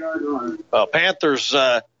 Panthers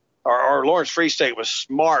or Lawrence Free State was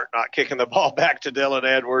smart not kicking the ball back to Dylan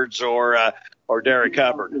Edwards or Derek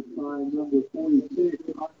Hubbard.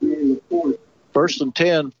 1st and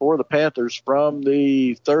 10 for the Panthers from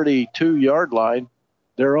the 32-yard line,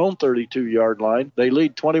 their own 32-yard line. They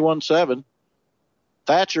lead 21-7.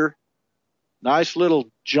 Thatcher, nice little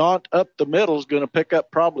jaunt up the middle, is going to pick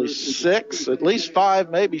up probably 6, at least 5,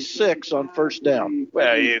 maybe 6 on first down.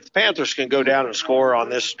 Well, if the Panthers can go down and score on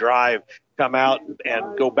this drive, come out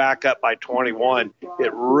and go back up by 21,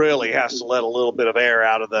 it really has to let a little bit of air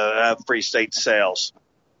out of the Free State sails.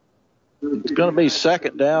 It's going to be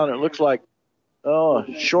 2nd down. It looks like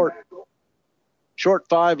short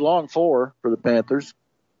 5, long 4 for the Panthers.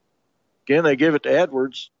 Again, they give it to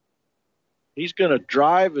Edwards. He's going to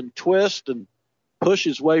drive and twist and push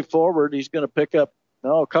his way forward. He's going to pick up,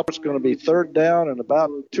 a couple. It's going to be 3rd down and about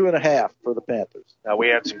 2.5 for the Panthers. Now, we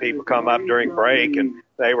had some people come up during break, and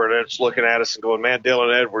they were just looking at us and going, man,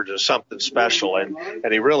 Dylan Edwards is something special, and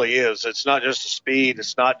he really is. It's not just the speed.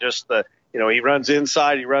 It's not just the, he runs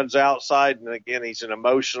inside, he runs outside, and, again, he's an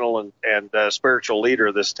emotional and spiritual leader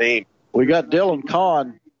of this team. We got Dylan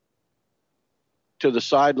Kahn to the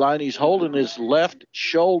sideline. He's holding his left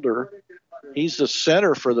shoulder. He's the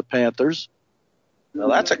center for the Panthers. Now,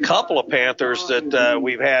 that's a couple of Panthers that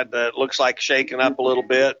we've had that looks like shaking up a little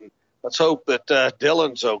bit. And let's hope that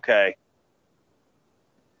Dylan's okay.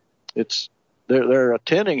 They're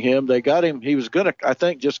attending him. They got him. He was going to, I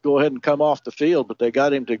think, just go ahead and come off the field, but they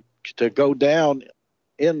got him to go down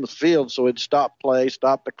in the field so he'd stop play,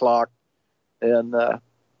 stop the clock, and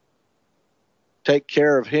take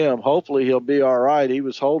care of him. Hopefully he'll be all right. He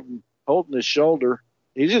was holding his shoulder.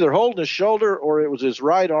 He's either holding his shoulder or it was his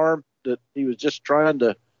right arm that he was just trying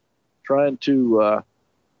to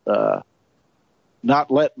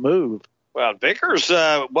not let move. Well, Vickers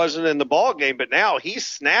wasn't in the ball game, but now he's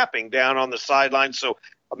snapping down on the sideline. So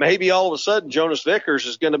maybe all of a sudden Jonas Vickers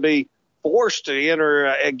is going to be forced to enter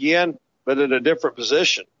again, but in a different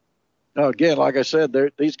position. Now, again, like I said,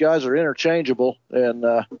 these guys are interchangeable, and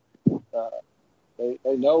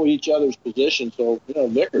they know each other's position. So,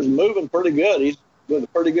 Vickers moving pretty good. He's with a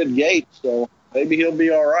pretty good gait, so maybe he'll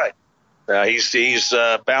be all right. He's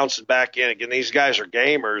bouncing back in. Again, these guys are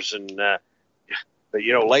gamers, but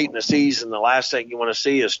late in the season, the last thing you want to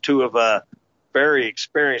see is two of very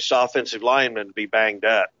experienced offensive linemen to be banged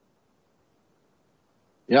up.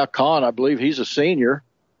 Yeah, Kahn, I believe he's a senior,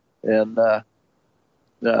 and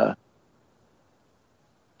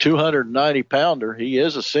 290-pounder. He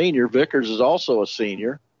is a senior. Vickers is also a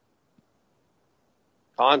senior.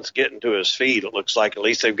 Kahn's getting to his feet, it looks like. At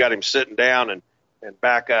least they've got him sitting down and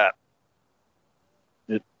back up.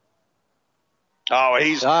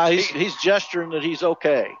 He's gesturing that he's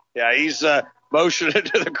okay. Yeah, he's motioning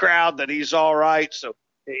to the crowd that he's all right. So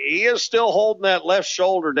he is still holding that left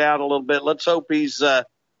shoulder down a little bit. Let's hope he's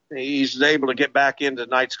able to get back into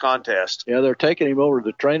tonight's contest. Yeah, they're taking him over to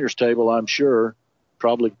the trainer's table, I'm sure.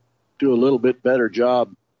 Probably do a little bit better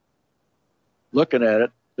job looking at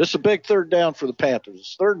it. This is a big 3rd down for the Panthers.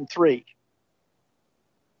 It's 3rd and 3.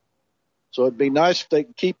 So it'd be nice if they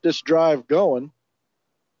can keep this drive going.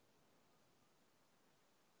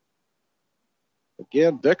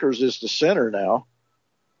 Again, Vickers is the center now.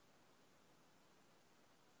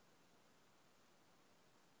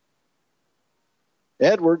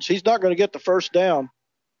 Edwards, he's not going to get the first down.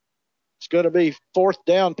 It's going to be 4th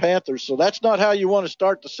down Panthers. So that's not how you want to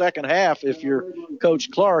start the second half if you're Coach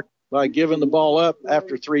Clark, by giving the ball up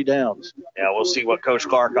after 3 downs. Yeah, we'll see what Coach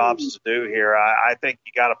Clark opts to do here. I think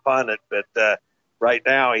you got to punt it, but right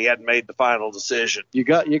now he hadn't made the final decision. You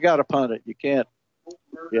got to punt it. You can't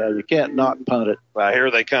not punt it. Well,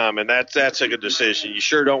 here they come, and that's a good decision. You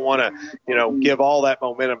sure don't want to, give all that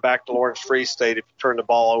momentum back to Lawrence Free State if you turn the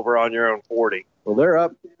ball over on your own 40. Well, they're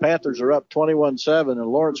up. Panthers are up 21-7, and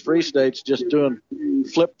Lawrence Free State's just doing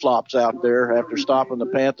flip-flops out there after stopping the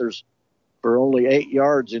Panthers for only 8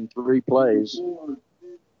 yards in 3 plays.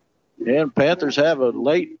 And Panthers have a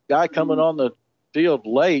late guy coming on the field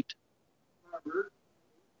late.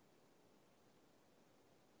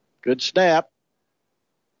 Good snap.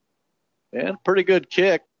 And pretty good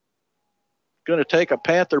kick. Going to take a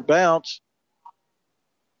Panther bounce.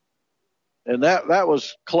 And that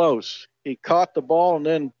was close. He caught the ball and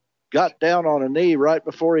then got down on a knee right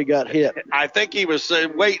before he got hit. I think he was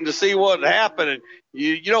waiting to see what happened, and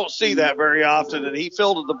you don't see that very often. And he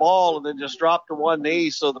fielded the ball and then just dropped to one knee,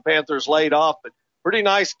 so the Panthers laid off. But pretty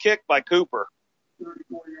nice kick by Cooper.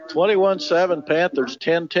 21-7 Panthers,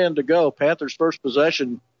 10-10 to go. Panthers first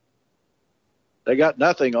possession. They got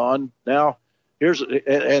nothing on. Now,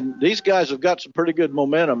 and these guys have got some pretty good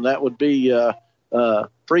momentum. That would be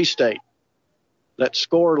Free State. That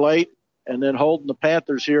score late and then holding the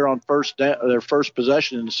Panthers here on their first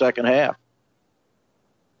possession in the second half.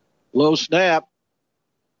 Low snap.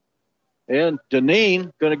 And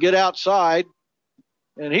Deneen going to get outside,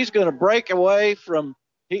 and he's going to break away from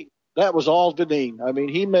that was all Deneen. I mean,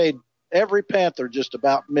 he made every Panther just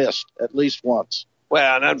about missed at least once.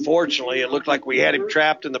 Well, and unfortunately, it looked like we had him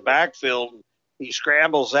trapped in the backfield. He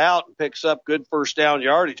scrambles out and picks up good first down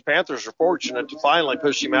yardage. Panthers are fortunate to finally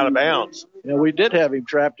push him out of bounds. Yeah, we did have him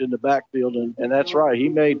trapped in the backfield, and that's right. He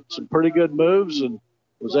made some pretty good moves and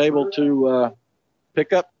was able to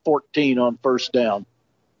pick up 14 on first down.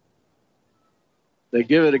 They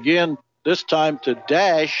give it again, this time to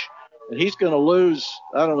Dash, and he's going to lose,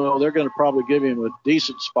 I don't know, they're going to probably give him a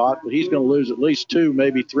decent spot, but he's going to lose at least 2,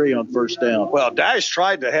 maybe 3 on first down. Well, Dash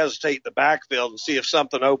tried to hesitate in the backfield and see if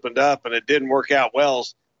something opened up, and it didn't work out well.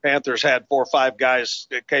 Panthers had 4 or 5 guys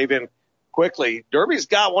that cave in quickly. Derby's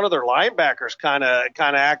got one of their linebackers kind of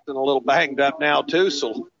acting a little banged up now too,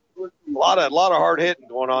 so a lot of hard hitting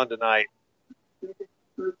going on tonight.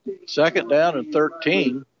 Second down and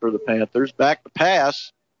 13 for the Panthers. Back to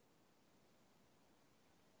pass.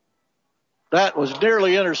 That was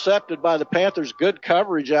nearly intercepted by the Panthers. Good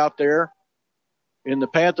coverage out there in the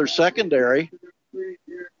Panthers secondary.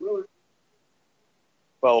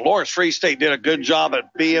 Well, Lawrence Free State did a good job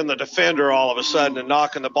at being the defender all of a sudden and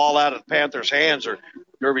knocking the ball out of the Panthers' hands, or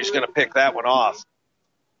Derby's going to pick that one off.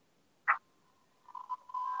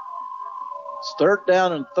 It's third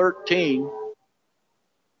down and 13.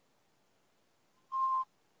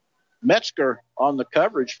 Metzger on the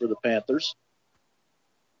coverage for the Panthers.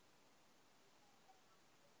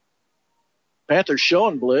 Panthers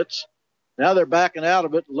showing blitz. Now they're backing out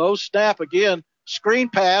of it. Low snap again. Screen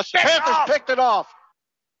pass. Panthers picked it off.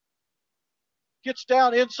 Gets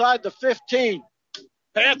down inside the 15.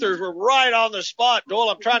 Panthers were right on the spot. Doyle,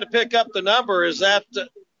 I'm trying to pick up the number. Is that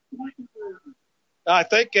I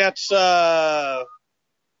think that's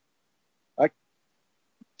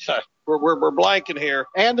we're blanking here.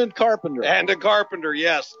 Andon Carpenter.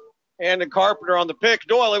 Yes. Andon Carpenter on the pick.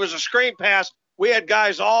 Doyle, it was a screen pass. We had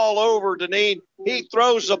guys all over Deneen. He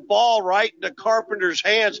throws the ball right into Carpenter's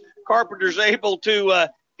hands. Carpenter's able to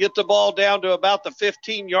get the ball down to about the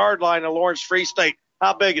 15-yard line of Lawrence Free State.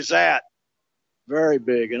 How big is that? Very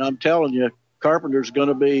big. And I'm telling you, Carpenter's going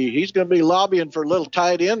to be lobbying for a little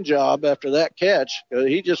tight end job after that catch.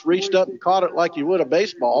 He just reached up and caught it like you would a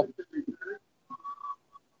baseball.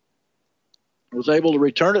 Was able to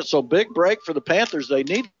return it. So big break for the Panthers. They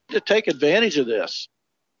need to take advantage of this.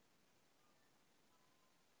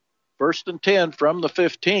 First and 10 from the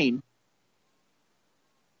 15.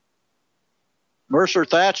 Mercer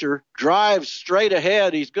Thatcher drives straight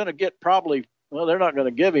ahead. He's going to get probably, well, they're not going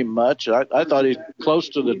to give him much. I thought he's close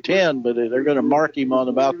to the 10, but they're going to mark him on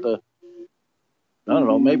about the, I don't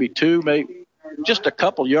know, maybe 2, maybe just a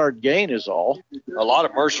couple yard gain is all. A lot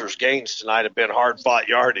of Mercer's gains tonight have been hard-fought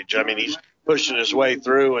yardage. I mean, he's pushing his way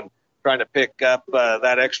through and trying to pick up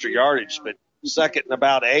that extra yardage, but second and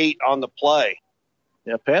about 8 on the play.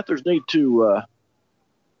 Yeah, Panthers need to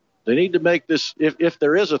they need to make this, if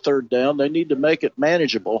there is a third down, they need to make it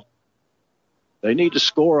manageable. They need to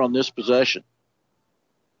score on this possession.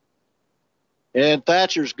 And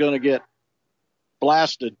Thatcher's going to get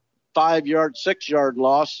blasted. 5-yard, 6-yard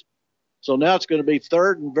loss. So now it's going to be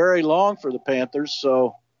third and very long for the Panthers.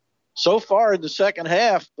 So far in the second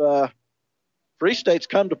half, Free State's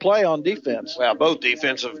come to play on defense. Well, both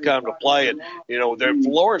defenses have come to play. And,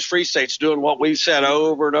 Lawrence Free State's doing what we've said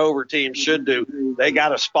over and over teams should do. They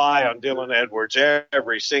got a spy on Dylan Edwards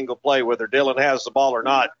every single play, whether Dylan has the ball or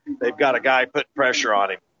not. They've got a guy putting pressure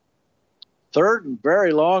on him. Third and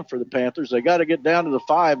very long for the Panthers. They got to get down to the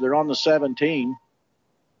 5. They're on the 17.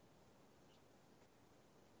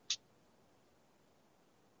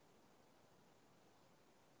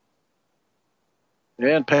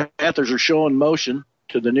 And Panthers are showing motion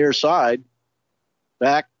to the near side.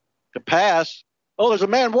 Back to pass. Oh, there's a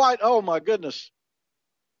man wide. Oh, my goodness.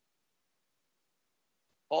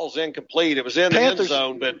 Ball's incomplete. It was in the end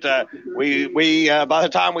zone, but we by the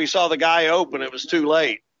time we saw the guy open, it was too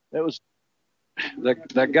late. It was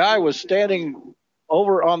the guy was standing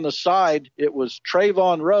over on the side. It was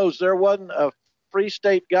Trayvon Rose. There wasn't a Free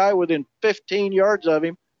State guy within 15 yards of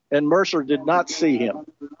him. and Mercer did not see him.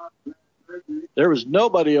 There was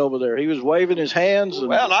nobody over there. He was waving his hands.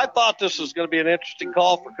 Well, I thought this was going to be an interesting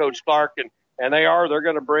call for Coach Clark, and they're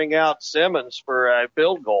going to bring out Simmons for a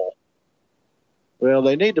field goal. Well,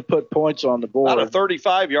 they need to put points on the board. Not a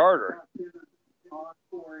 35-yarder.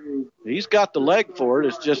 He's got the leg for it.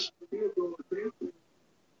 It's just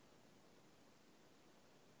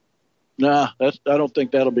I don't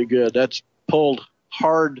think that'll be good. That's pulled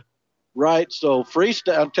hard right. So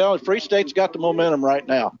I'm telling you, Free State's got the momentum right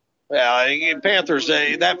now. Yeah, Panthers,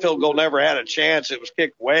 that field goal never had a chance. It was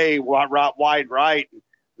kicked way wide right.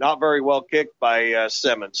 Not very well kicked by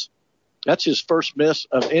Simmons. That's his first miss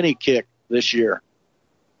of any kick this year.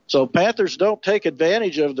 So Panthers don't take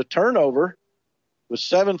advantage of the turnover. With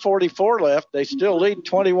 7:44 left, they still lead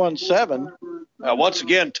 21-7. Once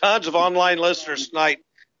again, tons of online listeners tonight.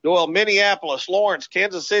 Doyle, Minneapolis, Lawrence,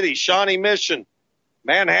 Kansas City, Shawnee Mission,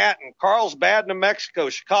 Manhattan, Carlsbad, New Mexico,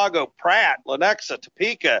 Chicago, Pratt, Lenexa,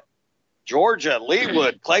 Topeka, Georgia,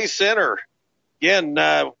 Leawood, Clay Center. Again,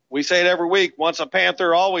 we say it every week, once a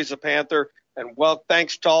Panther, always a Panther. And, well,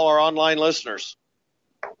 thanks to all our online listeners.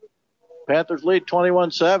 Panthers lead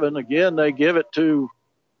 21-7. Again, they give it to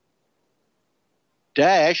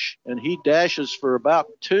Dash, and he dashes for about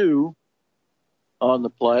 2 on the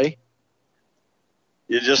play.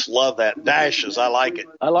 You just love that. Dashes, I like it.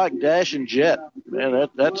 I like Dash and Jet. Man,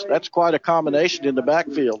 that's quite a combination in the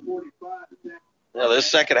backfield. Yeah,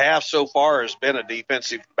 this second half so far has been a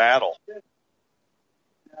defensive battle.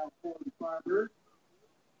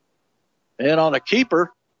 And on a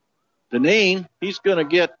keeper, Deneen, he's going to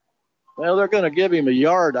get, well, they're going to give him a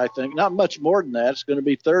yard, I think. Not much more than that. It's going to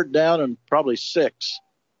be 3rd down and probably 6.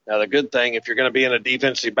 Now, the good thing, if you're going to be in a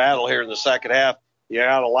defensive battle here in the second half, you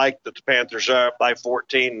got to like that the Panthers are up by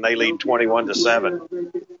 14 and they lead 21-7.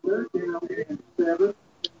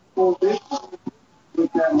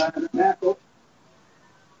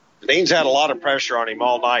 Dean's had a lot of pressure on him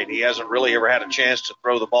all night. He hasn't really ever had a chance to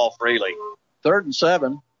throw the ball freely. 3rd and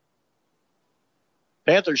 7.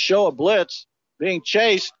 Panthers show a blitz, being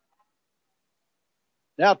chased.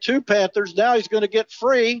 Now 2 Panthers. Now he's going to get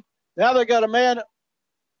free. Now they got a man,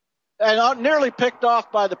 and nearly picked off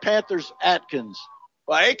by the Panthers, Atkins.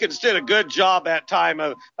 Well, Aikens did a good job that time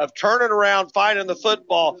of turning around, finding the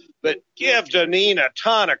football, but give Deneen a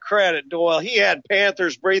ton of credit, Doyle. He had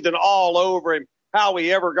Panthers breathing all over him. How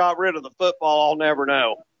he ever got rid of the football, I'll never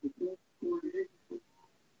know.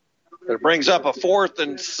 It brings up a 4th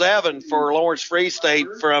and 7 for Lawrence Free State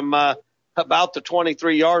from about the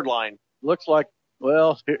 23-yard line. Looks like,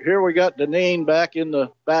 well, here we got Deneen back in the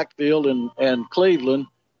backfield and Cleveland,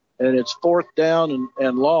 and it's 4th down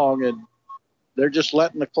and long, and they're just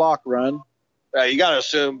letting the clock run. You got to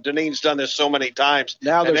assume Deneen's done this so many times.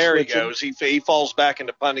 Now and there switching. He goes. He falls back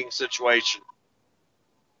into punting situation.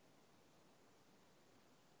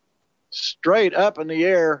 Straight up in the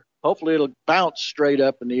air. Hopefully it'll bounce straight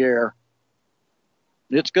up in the air.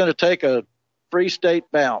 It's going to take a Free State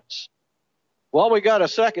bounce. Well, we got a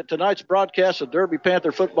second. Tonight's broadcast of Derby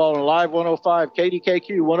Panther football on Live 105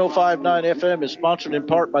 KDKQ 105.9 FM is sponsored in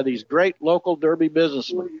part by these great local Derby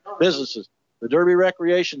businesses. The Derby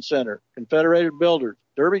Recreation Center, Confederated Builders,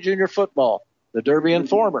 Derby Junior Football, the Derby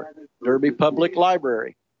Informer, Derby Public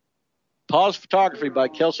Library. Pause Photography by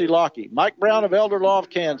Kelsey Lockey. Mike Brown of Elder Law of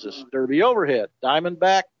Kansas. Derby Overhead.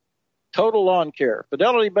 Diamondback. Total Lawn Care.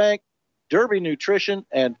 Fidelity Bank. Derby Nutrition.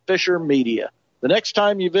 And Fisher Media. The next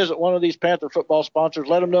time you visit one of these Panther football sponsors,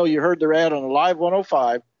 let them know you heard their ad on Live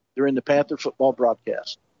 105 during the Panther football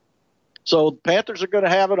broadcast. So the Panthers are going to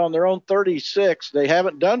have it on their own 36. They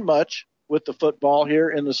haven't done much with the football here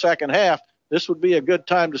in the second half. This would be a good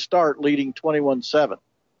time to start, leading 21-7.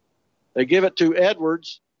 They give it to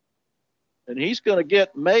Edwards. And he's going to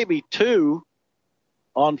get maybe 2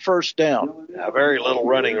 on 1st down. Very little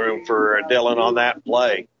running room for Dillon on that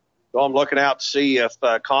play. So I'm looking out to see if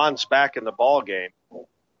Kahn's back in the ball game.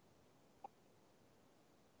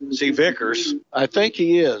 See Vickers. I think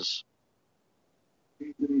he is.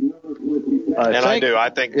 I do. I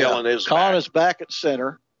think Dillon is Kahn back. is back at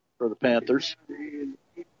center for the Panthers.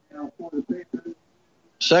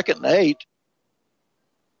 2nd and 8.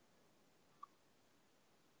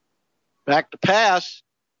 Back to pass.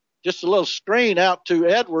 Just a little screen out to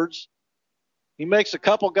Edwards. He makes a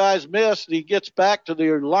couple guys miss. He gets back to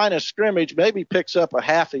the line of scrimmage, maybe picks up a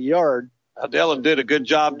half a yard. Dillon did a good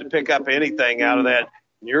job to pick up anything out of that.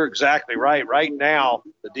 You're exactly right. Right now,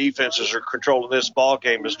 the defenses are controlling this ball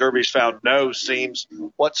game as Derby's found no seams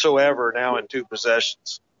whatsoever now in 2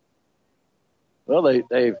 possessions. Well,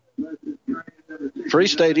 they've Free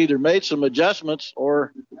State either made some adjustments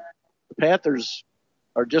or the Panthers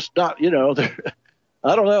are just not,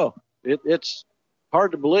 I don't know. It's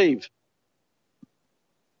hard to believe.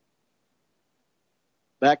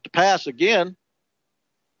 Back to pass again.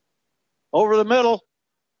 Over the middle.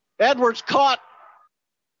 Edwards caught.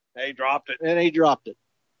 He dropped it. And he dropped it.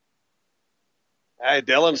 Hey,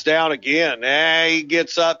 Dillon's down again. He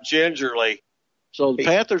gets up gingerly. So the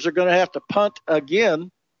Panthers are going to have to punt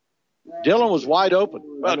again. Dillon was wide open.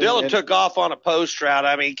 Well, Dillon took off on a post route.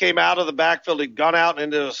 I mean, he came out of the backfield. He'd gone out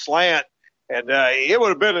into a slant, and it would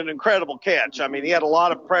have been an incredible catch. I mean, he had a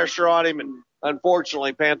lot of pressure on him, and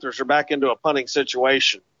unfortunately, Panthers are back into a punting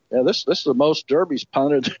situation. Yeah, this is the most Derby's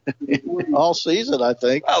punted all season, I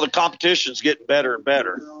think. Well, the competition's getting better and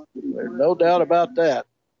better. There's no doubt about that.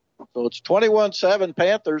 So it's 21-7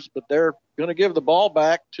 Panthers, but they're going to give the ball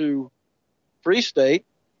back to Free State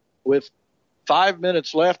with 5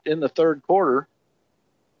 minutes left in the third quarter.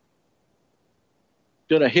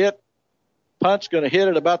 Punt's going to hit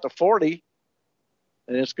at about the 40,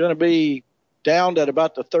 and it's going to be downed at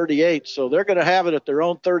about the 38. So they're going to have it at their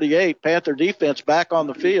own 38. Panther defense back on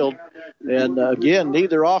the field. And again,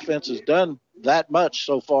 neither offense has done that much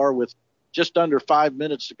so far with just under 5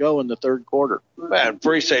 minutes to go in the third quarter. Man,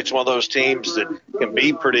 Free State's one of those teams that can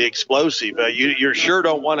be pretty explosive. You sure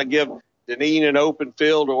don't want to give Deneen an open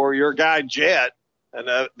field or your guy Jet and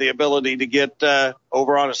the ability to get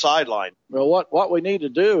over on a sideline. Well, what we need to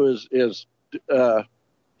do is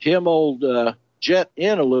him old Jet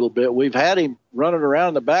in a little bit. We've had him running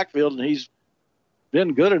around the backfield, and he's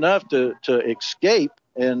been good enough to escape,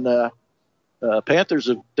 and Panthers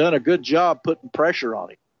have done a good job putting pressure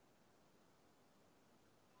on him.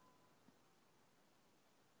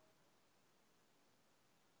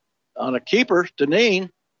 On a keeper, Deneen,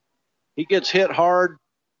 he gets hit hard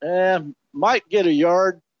and might get a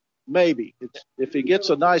yard, maybe. If he gets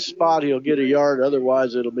a nice spot, he'll get a yard.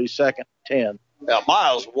 Otherwise, it'll be second 10. Now,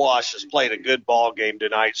 Miles Wash has played a good ball game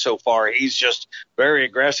tonight so far. He's just very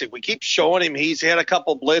aggressive. We keep showing him he's hit a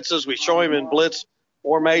couple blitzes. We show him in blitz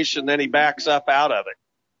formation, then he backs up out of it.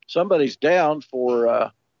 Somebody's down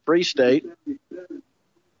for Free State.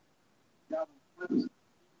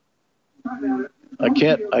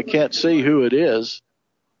 I can't see who it is.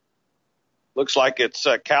 Looks like it's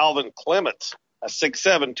Calvin Clements, a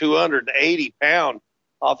 6'7", 280-pound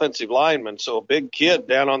offensive lineman, so a big kid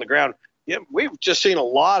down on the ground. Yeah, we've just seen a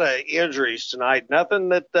lot of injuries tonight. Nothing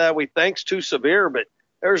that we think's too severe, but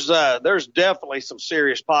there's definitely some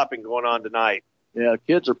serious popping going on tonight. Yeah,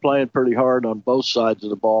 kids are playing pretty hard on both sides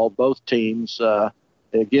of the ball, both teams.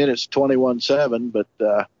 Again, it's 21-7, but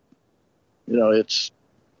it's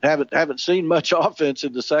haven't seen much offense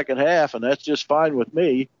in the second half, and that's just fine with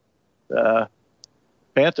me.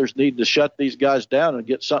 Panthers need to shut these guys down and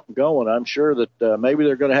get something going. I'm sure that maybe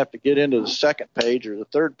they're going to have to get into the second page or the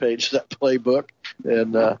third page of that playbook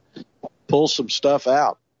and pull some stuff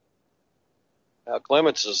out. Now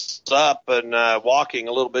Clements is up and walking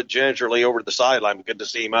a little bit gingerly over to the sideline. Good to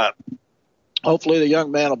see him up. Hopefully the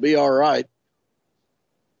young man will be all right.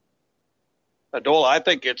 Dola, I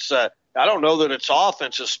think it's I don't know that its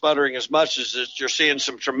offense is sputtering as much as you're seeing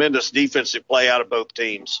some tremendous defensive play out of both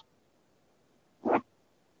teams.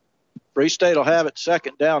 Free State will have it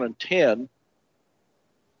second down and 10.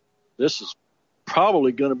 This is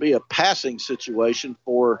probably going to be a passing situation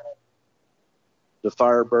for the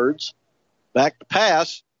Firebirds. Back to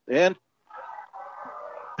pass, and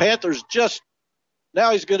Panthers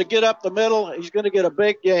now he's going to get up the middle. He's going to get a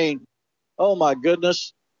big gain. Oh, my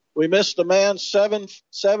goodness. We missed the man 7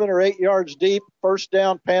 or 8 yards deep. First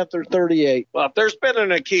down, Panther 38. Well, if there's been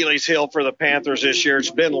an Achilles heel for the Panthers this year,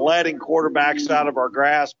 it's been letting quarterbacks out of our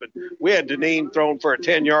grasp. But we had Deneen thrown for a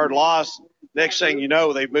 10-yard loss. Next thing you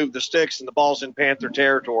know, they've moved the sticks and the ball's in Panther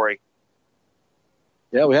territory.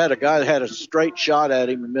 Yeah, we had a guy that had a straight shot at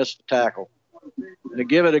him and missed the tackle. And to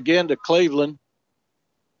give it again to Cleveland.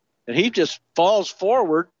 And he just falls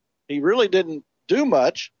forward. He really didn't do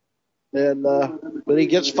much. And but he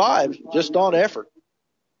gets 5 just on effort.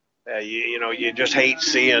 You just hate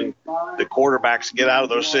seeing the quarterbacks get out of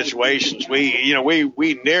those situations.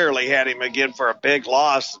 We nearly had him again for a big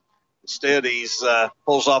loss. Instead, he's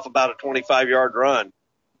pulls off about a 25-yard run.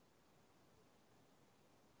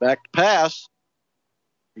 Back to pass.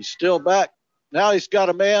 He's still back. Now he's got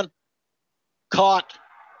a man caught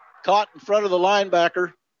in front of the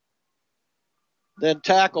linebacker, then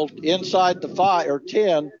tackled inside the 5 or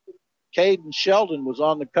 10. Caden Sheldon was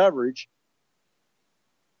on the coverage.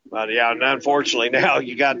 But, yeah, and unfortunately now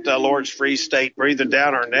you got Lawrence Free State breathing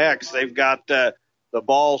down our necks. They've got the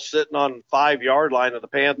ball sitting on the 5-yard line of the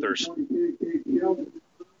Panthers.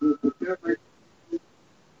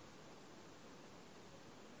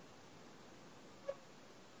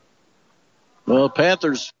 Well,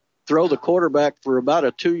 Panthers throw the quarterback for about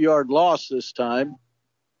a 2-yard loss this time.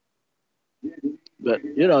 But,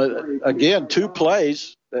 again, 2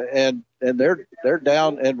 plays, and they're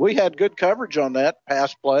down. And we had good coverage on that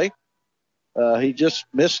pass play. He just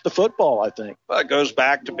missed the football, I think. Well, it goes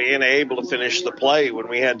back to being able to finish the play when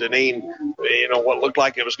we had Dineen, what looked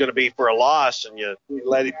like it was going to be for a loss, and you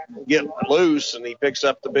let him get loose, and he picks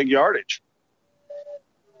up the big yardage.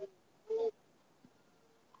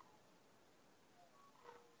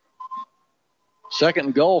 Second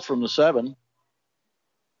and goal from the 7.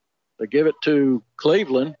 They give it to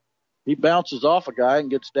Cleveland. He bounces off a guy and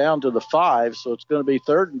gets down to the 5, so it's going to be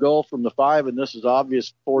 3rd and goal from the 5, and this is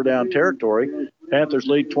obvious 4-down territory. Panthers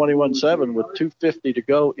lead 21-7 with 2:50 to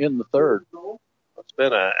go in the 3rd. It's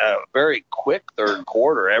been a very quick third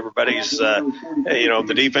quarter. Everybody's,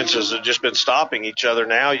 the defenses have just been stopping each other.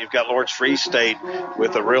 Now you've got Lawrence Free State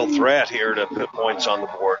with a real threat here to put points on the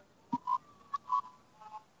board.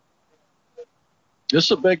 This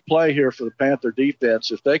is a big play here for the Panther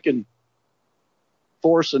defense. If they can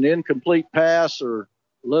force an incomplete pass or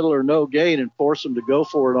little or no gain and force them to go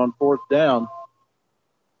for it on 4th down.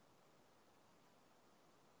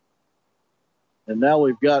 And now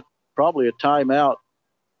we've got probably a timeout,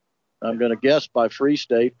 I'm going to guess, by Free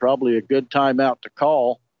State. Probably a good timeout to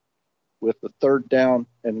call with the 3rd down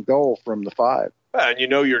and goal from the 5. And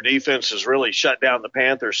your defense has really shut down the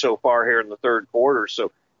Panthers so far here in the third quarter.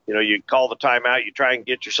 So, you call the timeout, you try and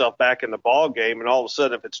get yourself back in the ball game, and all of a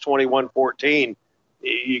sudden if it's 21-14,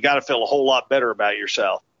 you got to feel a whole lot better about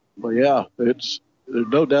yourself. Well, yeah, there's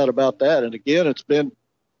no doubt about that. And again, it's been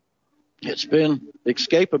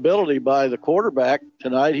escapability by the quarterback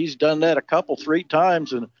tonight. He's done that 3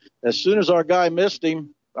 times, and as soon as our guy missed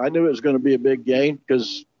him, I knew it was going to be a big gain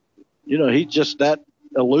because, he's just that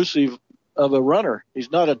elusive of a runner.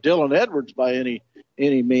 He's not a Dylan Edwards by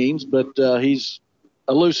any means, but he's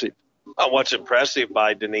elusive. What's impressive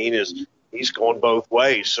by Dineen is he's going both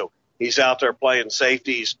ways. So he's out there playing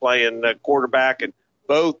safety, he's playing quarterback, and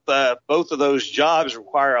both of those jobs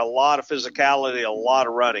require a lot of physicality, a lot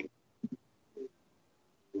of running.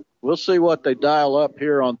 We'll see what they dial up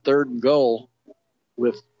here on 3rd and goal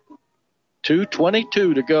with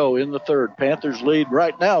 2:22 to go in the 3rd. Panthers lead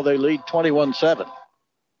right now. They lead 21-7.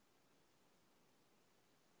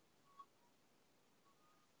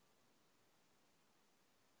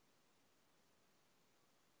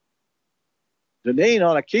 Dineen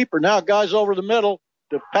on a keeper. Now guys over the middle.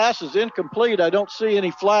 The pass is incomplete. I don't see any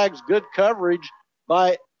flags. Good coverage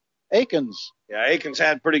by Akins. Yeah, Akins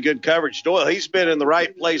had pretty good coverage. Doyle, he's been in the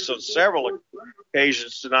right place on several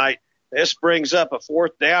occasions tonight. This brings up a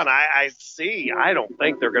 4th down. I don't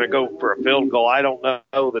think they're going to go for a field goal. I don't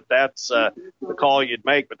know that that's the call you'd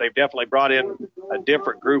make, but they've definitely brought in a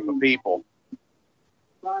different group of people.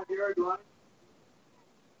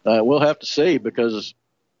 We'll have to see because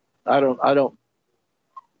I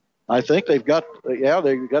think they've got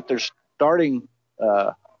their starting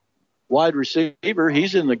wide receiver.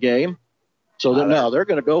 He's in the game. So now they're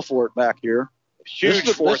going to go for it back here. Huge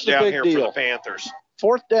 4th down here for the Panthers.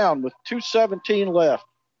 4th down with 2:17 left.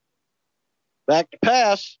 Back to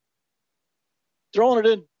pass. Throwing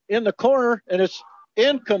it in the corner, and it's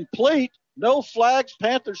incomplete. No flags.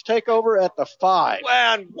 Panthers take over at the 5.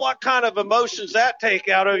 Well, and what kind of emotions that take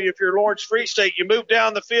out of you if you're Lawrence Free State? You move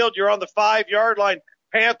down the field, you're on the 5-yard line.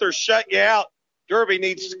 Panthers shut you out. Derby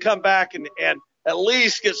needs to come back and at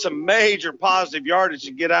least get some major positive yardage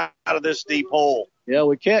and get out of this deep hole. Yeah,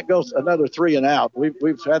 we can't go another 3 and out.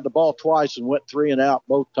 We've had the ball twice and went 3 and out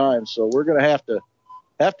both times, so we're going to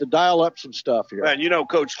have to dial up some stuff here. And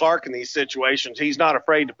Coach Clark in these situations, he's not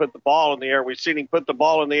afraid to put the ball in the air. We've seen him put the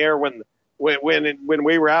ball in the air when we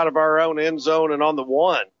were out of our own end zone and on the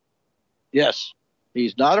 1. Yes,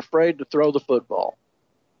 he's not afraid to throw the football.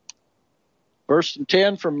 1st and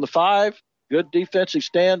 10 from the 5. Good defensive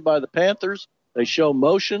stand by the Panthers. They show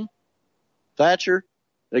motion. Thatcher.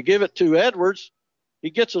 They give it to Edwards. He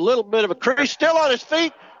gets a little bit of a crease. Still on his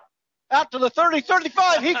feet. Out to the 30,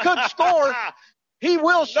 35. He could score. He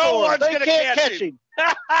will score. No one's they gonna can't catch him.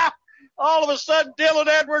 All of a sudden, Dylan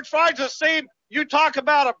Edwards finds a seam. You talk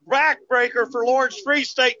about a backbreaker for Lawrence Free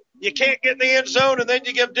State. You can't get in the end zone, and then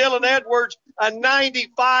you give Dylan Edwards a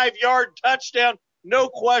 95-yard touchdown. No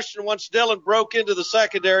question, once Dylan broke into the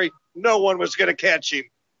secondary, no one was going to catch him.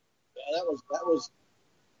 Yeah,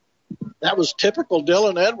 that was typical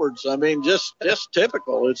Dylan Edwards. I mean, just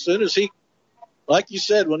typical. As soon as he, like you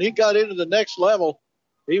said, when he got into the next level,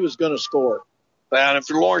 he was going to score. And if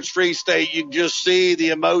you're Lawrence Free State, you just see the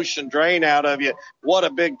emotion drain out of you. What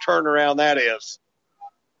a big turnaround that is.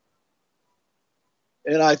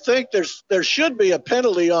 And I think there should be a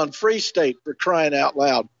penalty on Free State, for crying out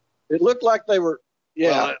loud. It looked like they were,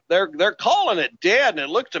 Well, they're calling it dead, and it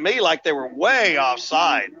looked to me like they were way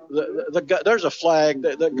offside. There's a flag.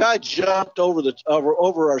 The guy jumped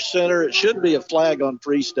over our center. It should be a flag on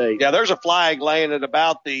Free State. Yeah, there's a flag laying at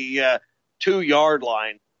about the 2-yard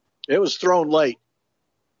line. It was thrown late.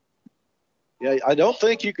 Yeah, I don't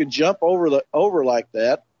think you can jump over like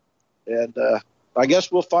that, and I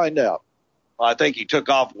guess we'll find out. I think he took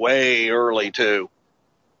off way early too.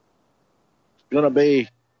 It's going to be.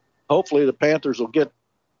 Hopefully the Panthers will get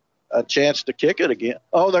a chance to kick it again.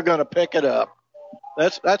 Oh, they're going to pick it up.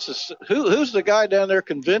 Who's the guy down there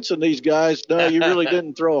convincing these guys? No, you really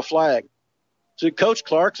didn't throw a flag. See, Coach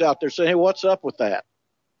Clark's out there saying, "Hey, what's up with that?"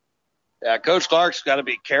 Yeah, Coach Clark's got to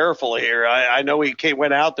be careful here. I know he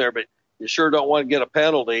went out there, but you sure don't want to get a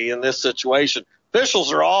penalty in this situation.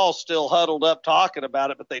 Officials are all still huddled up talking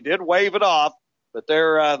about it, but they did wave it off. But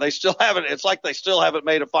they still haven't. It's like they still haven't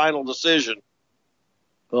made a final decision.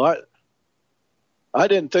 Well, I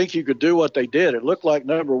didn't think you could do what they did. It looked like,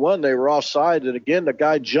 number one, they were offside, and again, the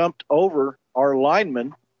guy jumped over our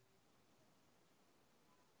lineman.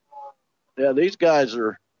 Yeah, these guys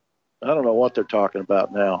are. I don't know what they're talking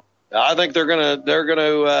about now. I think they're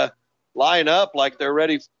gonna line up like they're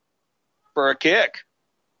ready for a kick.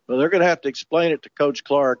 Well, they're going to have to explain it to Coach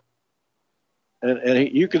Clark, and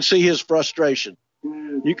you can see his frustration.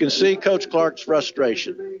 You can see Coach Clark's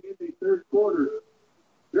frustration.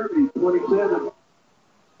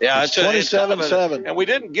 Yeah, it's 27-7. And we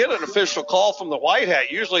didn't get an official call from the White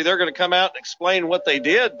Hat. Usually they're going to come out and explain what they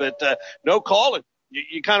did, but no calling.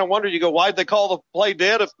 You kind of wonder, you go, why'd they call the play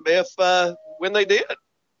dead if when they did?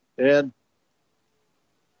 And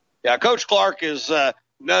yeah, Coach Clark is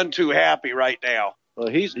none too happy right now. Well,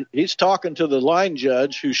 he's talking to the line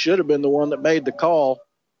judge, who should have been the one that made the call,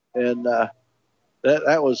 and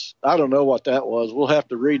that was, I don't know what that was. We'll have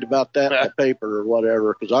to read about that in the paper or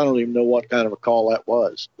whatever, because I don't even know what kind of a call that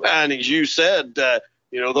was. And as you said,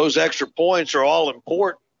 those extra points are all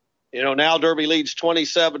important. Now Derby leads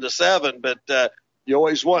 27-7, but you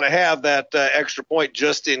always want to have that extra point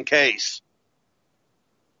just in case.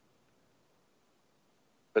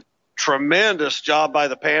 Tremendous job by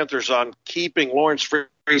the Panthers on keeping Lawrence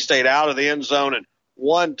Free State out of the end zone, and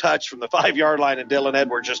one touch from the 5-yard line, and Dylan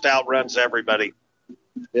Edwards just outruns everybody.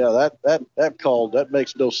 Yeah, that call, that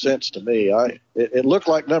makes no sense to me. It looked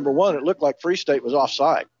like, number one, it looked like Free State was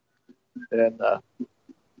offside, and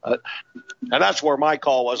that's where my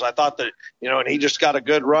call was. I thought that and he just got a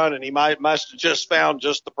good run, and he must have just found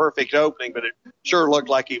just the perfect opening, but it sure looked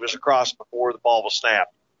like he was across before the ball was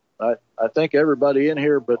snapped. I think everybody in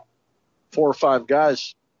here but 4 or 5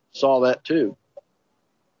 guys saw that too.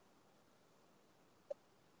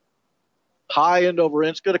 High end over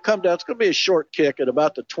end. It's going to come down. It's going to be a short kick at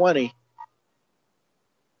about the 20.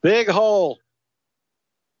 Big hole.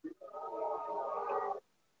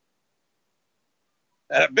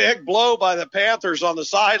 And a big blow by the Panthers on the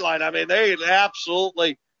sideline. I mean, they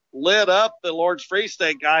absolutely lit up the Lawrence Free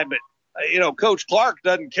State guy, but Coach Clark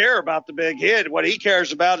doesn't care about the big hit. What he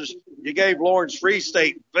cares about is you gave Lawrence Free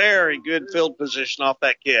State very good field position off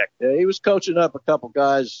that kick. Yeah, he was coaching up a couple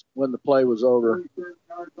guys when the play was over.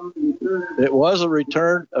 It was a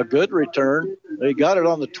return, a good return. He got it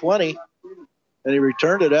on the 20, and he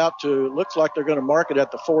returned it out to, looks like they're going to mark it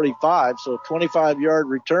at the 45. So 25-yard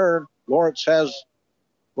return. Lawrence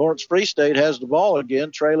Free State has the ball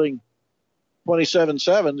again, trailing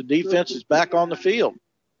 27-7. The defense is back on the field.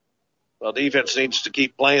 Well, defense needs to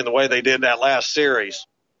keep playing the way they did that last series.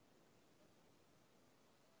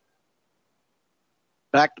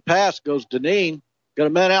 Back to pass goes Deneen. Got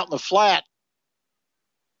a man out in the flat.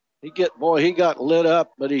 He got lit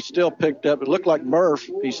up, but he still picked up. It looked like Murph.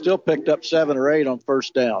 He still picked up 7 or 8 on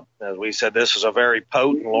first down. As we said, this is a very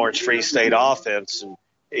potent Lawrence Free State offense. And,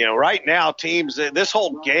 right now this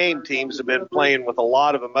whole game, teams have been playing with a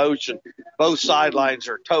lot of emotion. Both sidelines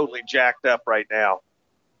are totally jacked up right now.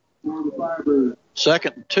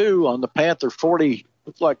 2nd and 2 on the Panther 40,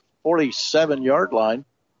 looks like 47-yard line.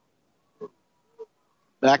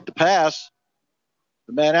 Back to pass.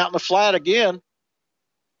 The man out in the flat again.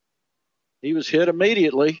 He was hit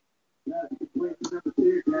immediately,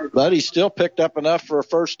 but he still picked up enough for a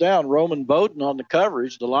first down. Roman Bowden on the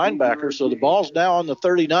coverage, the linebacker. So the ball's now on the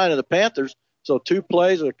 39 of the Panthers. So 2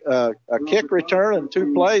 plays, a kick return and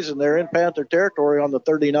 2 plays, and they're in Panther territory on the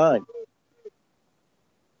 39.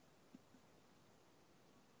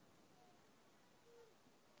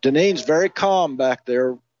 Deneen's very calm back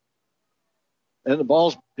there. And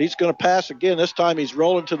the he's going to pass again. This time he's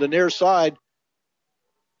rolling to the near side.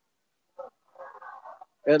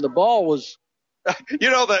 And the ball was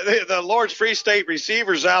The Lawrence Free State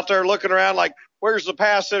receivers out there looking around like, where's the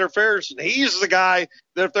pass interference? And he's the guy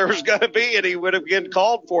that if there was going to be it, he would have been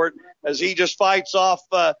called for it as he just fights off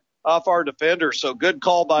our defender. So good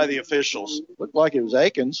call by the officials. Looked like it was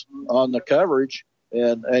Akins on the coverage.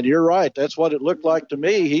 And you're right. That's what it looked like to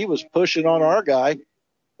me. He was pushing on our guy,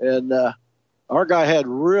 and our guy had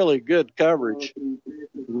really good coverage,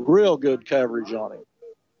 real good coverage on him.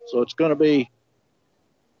 So it's going to be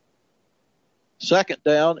 2nd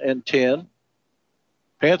down and 10.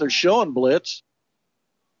 Panthers showing blitz.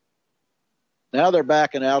 Now they're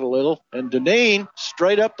backing out a little, and Deneen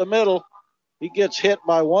straight up the middle. He gets hit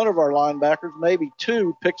by one of our linebackers, maybe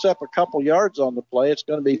two, picks up a couple yards on the play. It's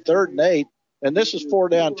going to be 3rd and 8, and this is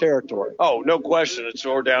 4-down territory. Oh, no question, it's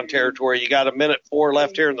 4-down territory. You got 1:04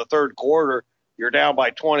 left here in the 3rd quarter. You're down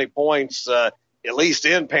by 20 points, at least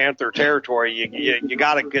in Panther territory. You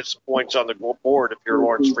got to get some points on the board if you're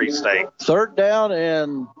Lawrence Free State. 3rd down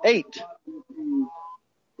and 8.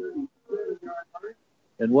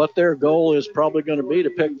 And what their goal is probably going to be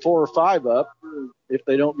to pick 4 or 5 up if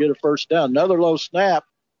they don't get a 1st down. Another low snap.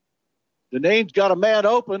 Deneen's got a man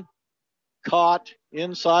open. Caught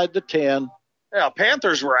inside the 10. Yeah,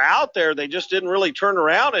 Panthers were out there. They just didn't really turn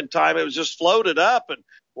around in time. It was just floated up, and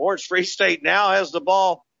Lawrence Free State now has the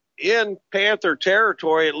ball in Panther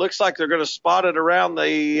territory. It looks like they're going to spot it around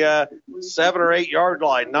the 7 or 8 yard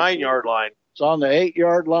line, 9 yard line. It's on the 8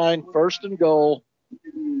 yard line, 1st and goal.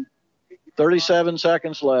 37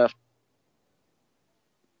 seconds left.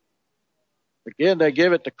 Again, they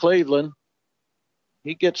give it to Cleveland.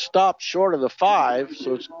 He gets stopped short of the 5,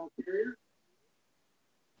 so it's,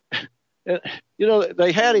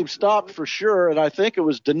 they had him stopped for sure, and I think it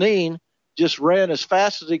was Deneen just ran as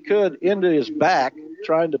fast as he could into his back,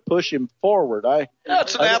 trying to push him forward.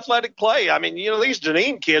 It's an athletic play. I mean, these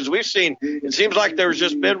Deneen kids we've seen, it seems like there's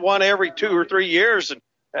just been one every 2 or 3 years, and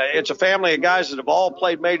it's a family of guys that have all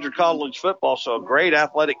played major college football, so a great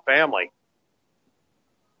athletic family.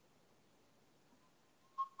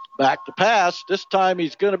 Back to pass. This time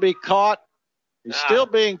he's going to be caught. He's still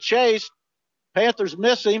being chased. Panthers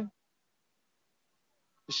miss him.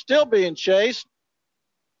 He's still being chased.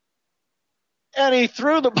 And he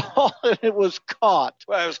threw the ball, and it was caught.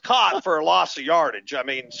 Well, it was caught for a loss of yardage. I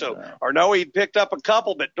mean, or no, he picked up a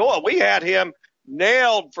couple, but Doyle, we had him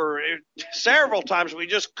nailed for several times. We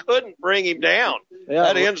just couldn't bring him down. Yeah,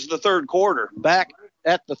 that ends the 3rd quarter. Back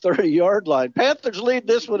at the 30-yard line. Panthers lead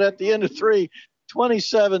this one at the end of 3,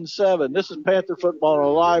 27-7. This is Panther Football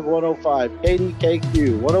on Live 105,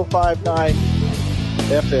 KDKQ, 105.9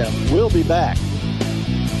 FM. We'll be back.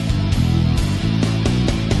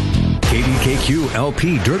 KDKQ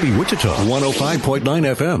LP Derby Wichita, 105.9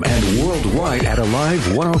 FM, and worldwide at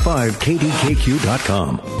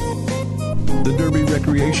alive105kdkq.com. The Derby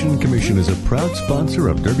Recreation Commission is a proud sponsor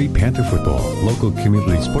of Derby Panther football, local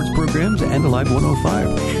community sports programs, and Alive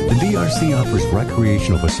 105. The DRC offers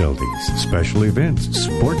recreational facilities, special events,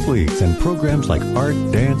 sports leagues, and programs like art,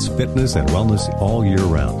 dance, fitness, and wellness all year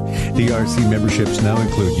round. DRC memberships now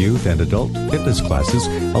include youth and adult fitness classes,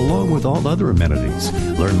 along with all other amenities.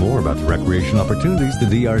 Learn more about the recreation opportunities the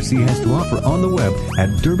DRC has to offer on the web at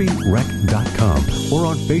DerbyRec.com or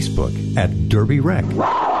on Facebook at DerbyRec.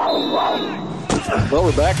 Well,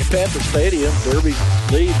 we're back at Panther Stadium. Derby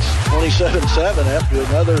leads 27-7 after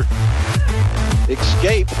another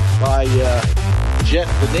escape by Jet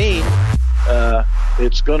Deneen.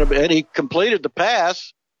 It's going to be, and he completed the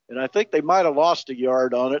pass, and I think they might have lost a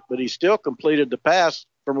yard on it, but he still completed the pass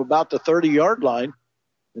from about the 30-yard line.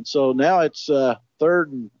 And so now it's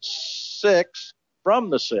 3rd and 6 from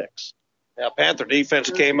the 6. Yeah, Panther defense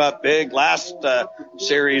came up big last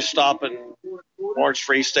series, stopping Lawrence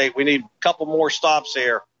Free State. We need a couple more stops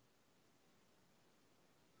here.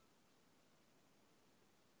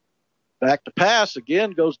 Back to pass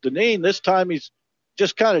again goes Deneen. This time he's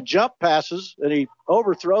just kind of jump passes, and he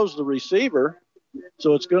overthrows the receiver.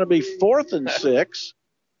 So it's going to be 4th and 6.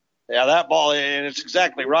 Yeah, that ball, and it's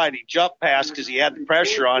exactly right. He jumped past because he had the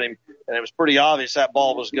pressure on him, and it was pretty obvious that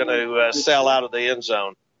ball was going to sail out of the end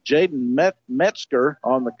zone. Jaden Metzger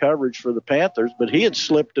on the coverage for the Panthers, but he had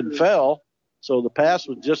slipped and fell, so the pass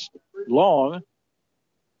was just long.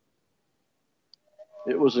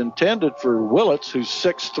 It was intended for Willits, who's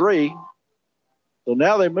 6'3". So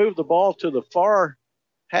now they move the ball to the far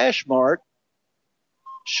hash mark,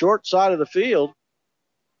 short side of the field.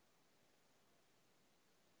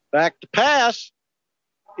 Back to pass,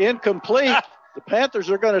 incomplete. The Panthers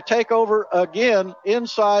are going to take over again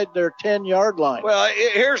inside their 10-yard line. Well,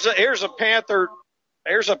 here's a Panther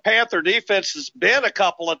defense that's been a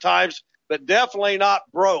couple of times, but definitely not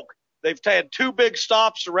broke. They've had 2 big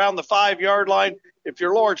stops around the 5-yard line. If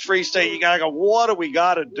you're Lawrence Free State, you got to go, what do we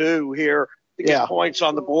got to do here to get points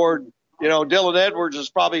on the board? You know, Dylan Edwards is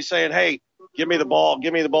probably saying, hey, give me the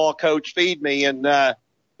ball, coach, feed me. And,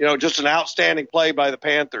 just an outstanding play by the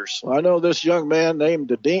Panthers. Well, I know this young man named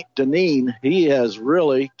Deneen. He has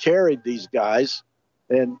really carried these guys.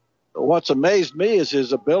 And what's amazed me is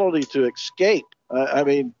his ability to escape.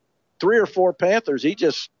 3 or 4 Panthers, he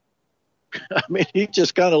just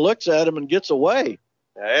kind of looks at him and gets away.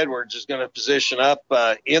 Edwards is going to position up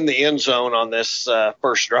in the end zone on this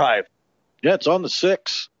first drive. Yeah, it's on the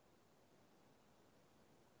 6.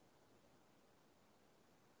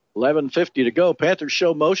 11:50 to go. Panthers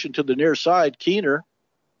show motion to the near side. Keener.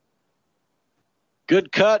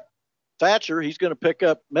 Good cut. Thatcher, he's going to pick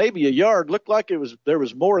up maybe a yard. Looked like there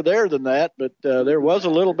was more there than that, but there was a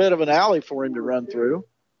little bit of an alley for him to run through.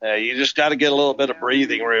 You just got to get a little bit of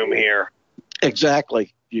breathing room here.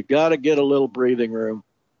 Exactly. You got to get a little breathing room.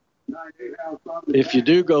 If you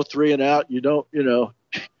do go 3 and out, you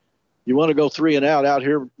want to go 3 and out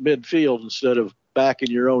here midfield instead of back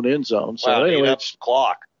in your own end zone. So anyway, it's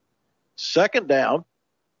clock. Second down.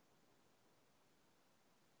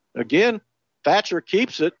 Again, Thatcher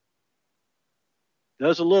keeps it.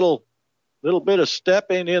 Does a little bit of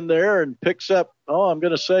stepping in there and picks up, I'm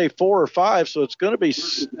going to say 4 or 5. So it's going to be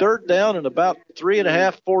third down and about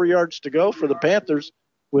 3.5, 4 yards to go for the Panthers.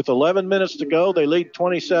 With 11 minutes to go, they lead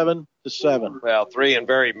 27-7. Well, 3 and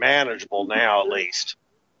very manageable now, at least.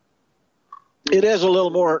 It is a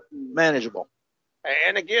little more manageable.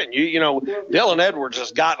 And again, Dylan Edwards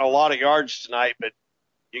has gotten a lot of yards tonight, but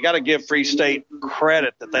you got to give Free State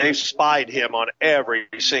credit that they've spied him on every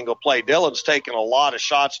single play. Dylan's taken a lot of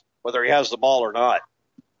shots, whether he has the ball or not.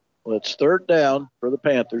 Well, it's third down for the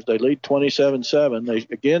Panthers. They lead 27-7. They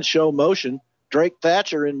again show motion. Drake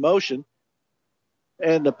Thatcher in motion.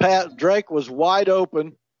 And Drake was wide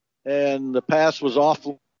open, and the pass was off.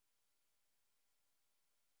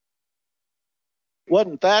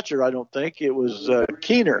 Wasn't Thatcher, I don't think. It was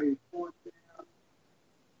Keener.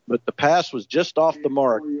 But the pass was just off the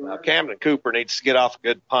mark. Now, Camden Cooper needs to get off a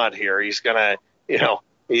good punt here. He's going to,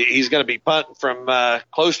 he's going to be punting from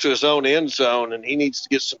close to his own end zone, and he needs to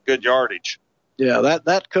get some good yardage. Yeah,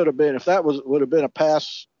 that could have been, if that would have been a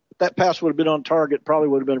pass, if that pass would have been on target, probably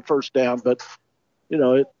would have been a first down. But,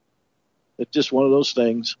 it's just one of those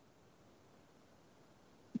things.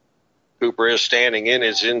 Cooper is standing in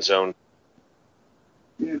his end zone.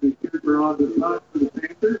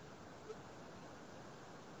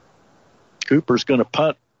 Cooper's going to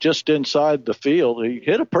punt just inside the field. He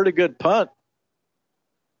hit a pretty good punt.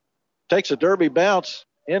 Takes a derby bounce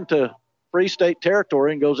into Free State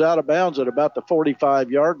territory and goes out of bounds at about the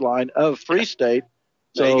 45-yard line of Free State.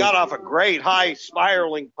 So he got off a great high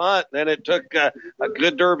spiraling punt. Then it took a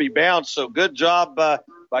good derby bounce. So good job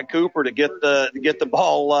by Cooper to get the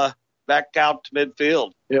ball back out to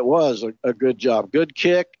midfield. It was a good job. Good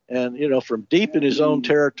kick, and, from deep in his own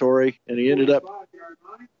territory, and he ended up,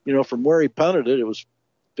 from where he punted it, it was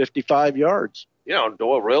 55 yards.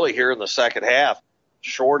 Doyle really here in the second half,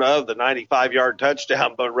 short of the 95-yard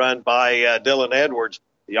touchdown but run by Dylan Edwards,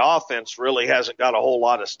 the offense really hasn't got a whole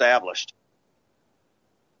lot established.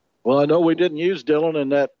 Well, I know we didn't use Dylan in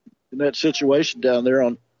that situation down there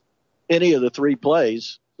on any of the 3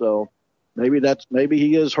 plays, so maybe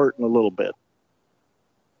he is hurting a little bit.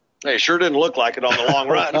 Hey, sure didn't look like it on the long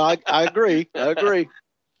run. I agree.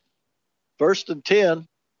 First and 10.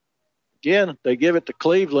 Again, they give it to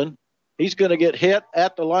Cleveland. He's going to get hit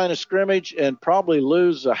at the line of scrimmage and probably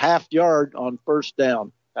lose a half yard on first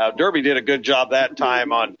down. Derby did a good job that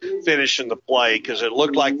time on finishing the play because it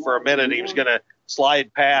looked like for a minute he was going to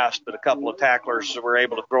slide past, but a couple of tacklers were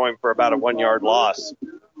able to throw him for about a 1-yard loss.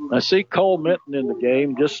 I see Cole Minton in the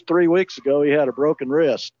game. Just 3 weeks ago, he had a broken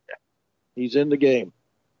wrist. He's in the game.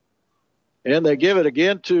 And they give it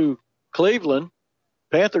again to Cleveland.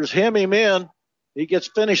 Panthers hem him in. He gets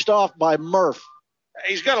finished off by Murph.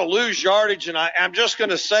 He's going to lose yardage, and I'm just going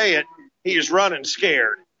to say it. He is running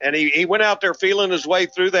scared. And he went out there feeling his way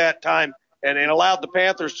through that time and allowed the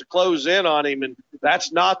Panthers to close in on him. And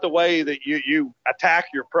that's not the way that you attack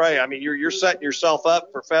your prey. I mean, you're setting yourself up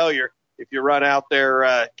for failure if you run out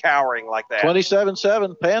there cowering like that.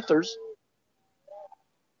 27-7 Panthers.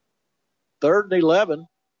 3rd and 11.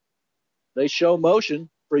 They show motion,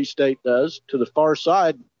 Free State does, to the far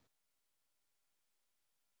side.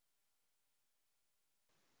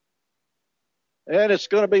 And it's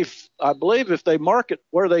going to be, I believe, if they mark it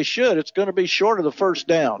where they should, it's going to be short of the first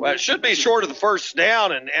down. Well, it should be short of the first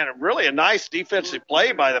down, and really a nice defensive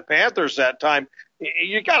play by the Panthers that time.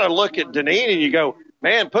 You got to look at Deneen and you go,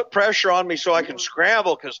 man, put pressure on me so I can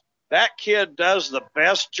scramble because that kid does the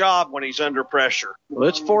best job when he's under pressure. Well,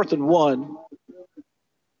 it's 4th and 1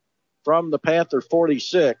 from the Panther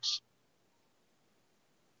 46.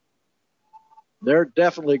 They're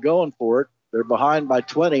definitely going for it. They're behind by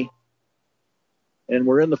 20. And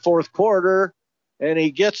we're in the 4th quarter, and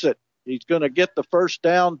he gets it. He's going to get the first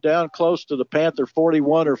down close to the Panther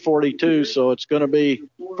 41 or 42, so it's going to be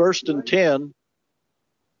 1st and 10.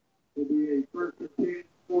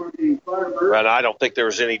 But I don't think there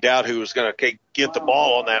was any doubt who was going to get the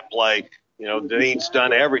ball on that play. You know, Dineen's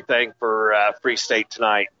done everything for Free State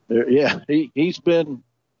tonight. Yeah, he's been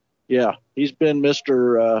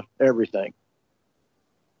Mr. Everything.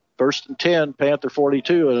 1st and 10, Panther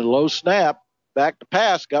 42, and a low snap. Back to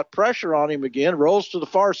pass, got pressure on him again, rolls to the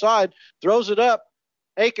far side, throws it up.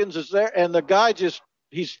 Akins is there, and the guy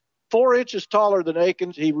he's 4 inches taller than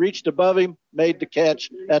Akins. He reached above him, made the catch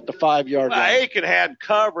at the 5-yard line. Aiken had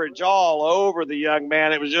coverage all over the young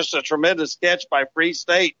man. It was just a tremendous catch by Free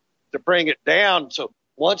State to bring it down. So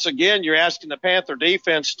once again, you're asking the Panther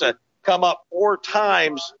defense to come up 4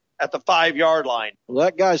 times at the 5-yard line. Well,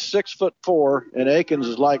 that guy's 6'4", and Akins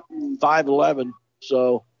is like 5'11",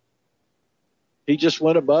 so he just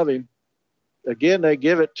went above him. Again, they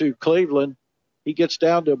give it to Cleveland. He gets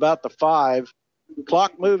down to about the 5.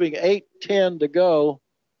 Clock moving, 8:10 to go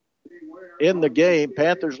in the game.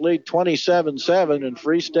 Panthers lead 27-7, and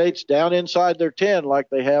Free State's down inside their 10 like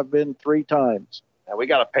they have been 3 times. Now we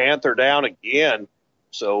got a Panther down again.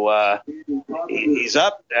 So he's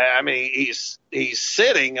up. I mean, he's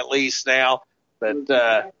sitting at least now. But,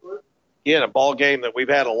 again, a ball game that we've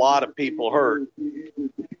had a lot of people hurt.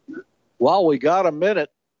 While we got a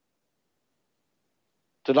minute,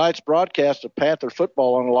 tonight's broadcast of Panther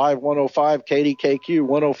football on Live 105 KDKQ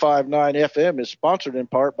 105.9 FM is sponsored in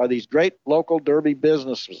part by these great local Derby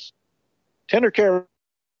businesses. TenderCare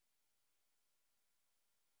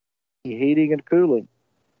Heating and Cooling,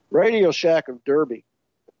 Radio Shack of Derby,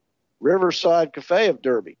 Riverside Cafe of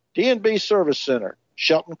Derby, D&B Service Center,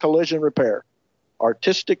 Shelton Collision Repair,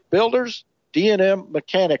 Artistic Builders, D&M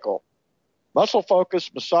Mechanical, Muscle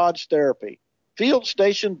Focus Massage Therapy, Field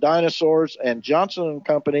Station Dinosaurs, and Johnson &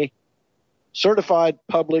 Company Certified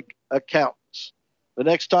Public Accountants. The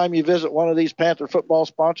next time you visit one of these Panther football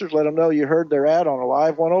sponsors, let them know you heard their ad on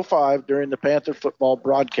Alive 105 during the Panther football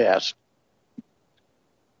broadcast.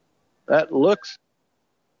 That looks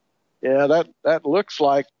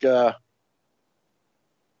like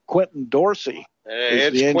Quentin Dorsey.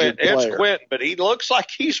 It's Quentin, but he looks like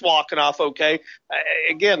he's walking off okay.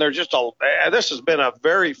 Again, this has been a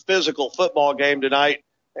very physical football game tonight,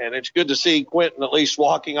 and it's good to see Quentin at least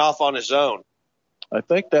walking off on his own. I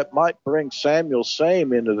think that might bring Samuel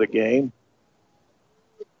Same into the game.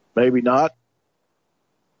 Maybe not.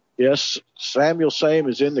 Yes, Samuel Same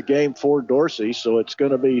is in the game for Dorsey, so it's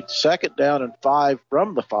going to be 2nd down and 5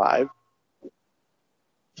 from the 5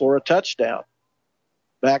 for a touchdown.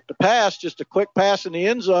 Back to pass, just a quick pass in the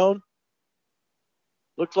end zone.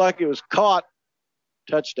 Looks like it was caught.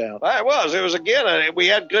 Touchdown. It was again, we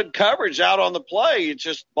had good coverage out on the play. It's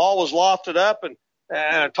just ball was lofted up, and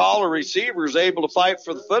a taller receiver is able to fight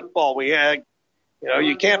for the football. We had,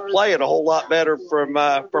 you can't play it a whole lot better from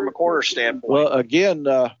a corner standpoint. Well, again,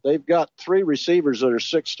 they've got 3 receivers that are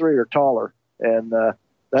 6'3" or taller, and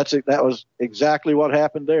that was exactly what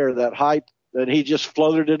happened there. That height, that he just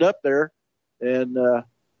floated it up there, and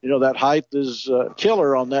that height is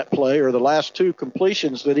killer on that play, or the last 2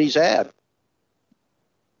 completions that he's had.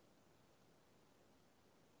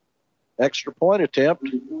 Extra point attempt.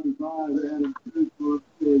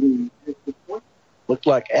 Looked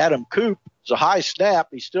like Adam Coop. It's a high snap.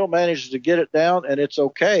 He still manages to get it down, and it's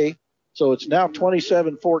okay. So it's now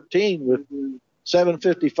 27-14 with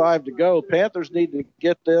 7:55 to go. Panthers need to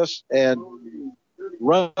get this and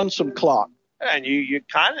run some clock. And you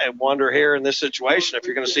kind of wonder here in this situation if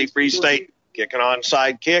you're going to see Free State kick an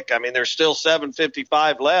onside kick. I mean, there's still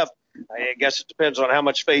 7:55 left. I guess it depends on how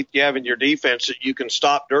much faith you have in your defense that you can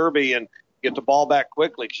stop Derby and get the ball back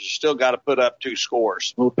quickly, because you still got to put up 2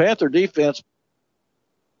 scores. Well, Panther defense,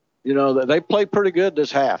 they played pretty good this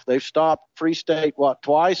half. They've stopped Free State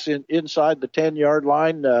twice inside the 10-yard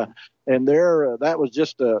line, and that was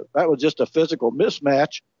just a physical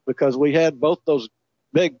mismatch, because we had both those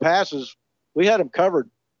big passes. We had them covered.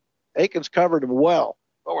 Akins covered them well.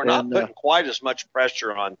 But we're not putting quite as much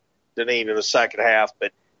pressure on Dineen in the second half,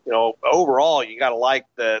 but overall, you got to like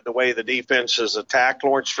the way the defense has attacked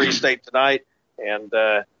Lawrence Free State tonight. And,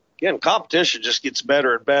 again, competition just gets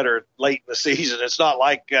better and better late in the season. It's not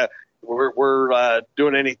like we're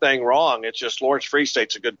doing anything wrong. It's just Lawrence Free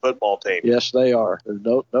State's a good football team. Yes, they are. There's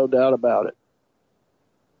no doubt about it.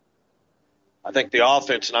 I think the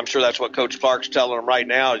offense, and I'm sure that's what Coach Clark's telling them right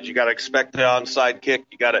now, is you got to expect the onside kick.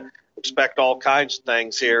 You got to expect all kinds of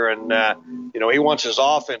things here. And, he wants his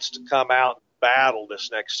offense to come out and battle this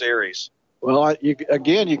next series. Well, you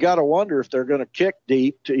got to wonder if they're going to kick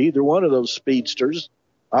deep to either one of those speedsters.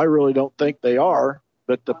 I really don't think they are,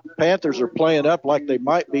 but the Panthers are playing up like they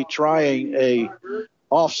might be trying a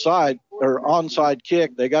offside or onside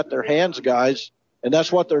kick. They got their hands guys, and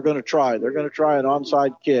that's what they're going to try. They're going to try an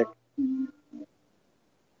onside kick.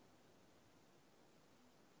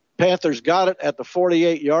 Panthers got it at the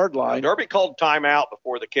 48-yard line. Derby called timeout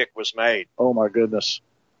before the kick was made. Oh, my goodness.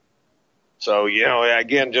 So,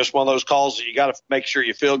 again, just one of those calls that you got to make sure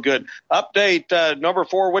you feel good. Update, number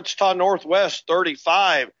 4, Wichita Northwest,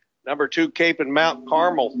 35. Number 2, Cape and Mount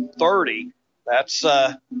Carmel, 30. That's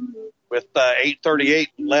with 8:38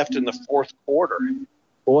 left in the fourth quarter.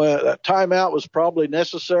 Boy, that timeout was probably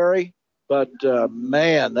necessary, but,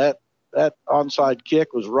 man, that onside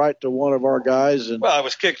kick was right to one of our guys. Well, it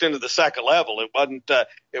was kicked into the second level. It wasn't.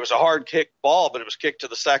 It was a hard kick ball, but it was kicked to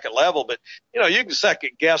the second level. But you can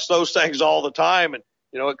second guess those things all the time, and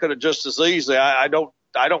it could have just as easily. I don't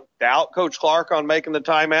doubt Coach Clark on making the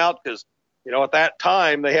timeout because at that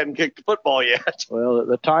time they hadn't kicked the football yet. Well,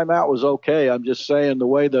 the timeout was okay. I'm just saying the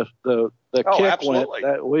way the kick absolutely.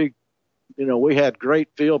 went, we had great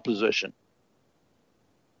field position.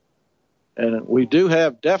 And we do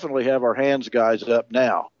definitely have our hands guys up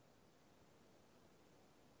now.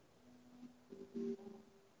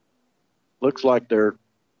 Looks like they're.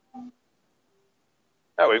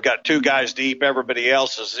 We've got 2 guys deep. Everybody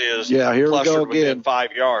else is here we go within again.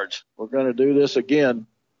 5 yards. We're going to do this again.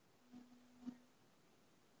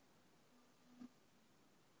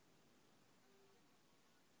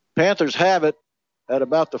 Panthers have it at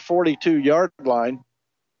about the 42-yard line.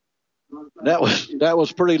 That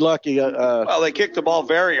was pretty lucky. Well, they kicked the ball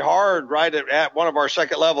very hard right at one of our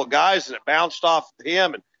second-level guys, and it bounced off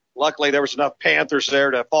him. And luckily, there was enough Panthers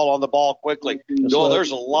there to fall on the ball quickly.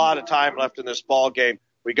 There's a lot of time left in this ball game.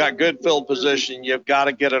 We got good field position. You've got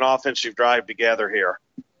to get an offensive drive together here.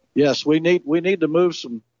 Yes, we need to move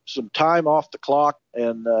some time off the clock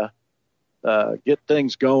and get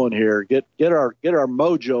things going here. Get our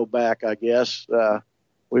mojo back, I guess.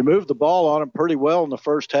 We moved the ball on them pretty well in the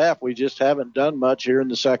first half. We just haven't done much here in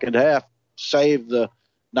the second half, save the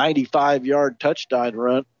 95-yard touchdown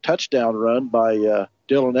run by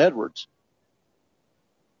Dylan Edwards.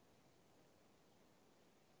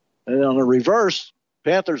 And on the reverse,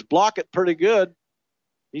 Panthers block it pretty good.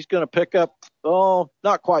 He's going to pick up,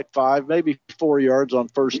 not quite 5, maybe 4 yards on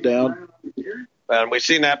first down. And we've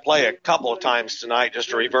seen that play a couple of times tonight,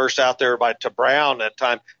 just a reverse out there to Brown that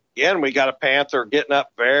time. Again, we got a Panther getting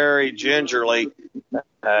up very gingerly.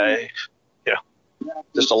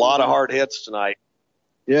 Just a lot of hard hits tonight.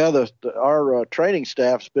 Yeah, our training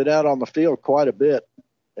staff's been out on the field quite a bit,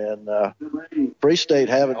 and Free State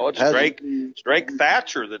haven't. It's Drake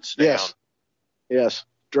Thatcher that's down. Yes,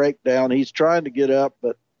 Drake down. He's trying to get up,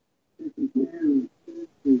 but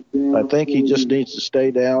I think he just needs to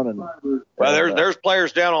stay down. There's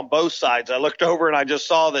players down on both sides. I looked over and I just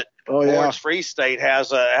saw that Lawrence Free State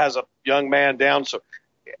has a young man down. So,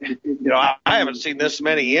 I haven't seen this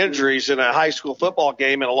many injuries in a high school football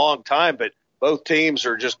game in a long time, but both teams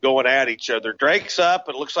are just going at each other. Drake's up,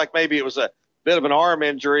 and it looks like maybe it was a bit of an arm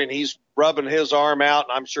injury, and he's rubbing his arm out,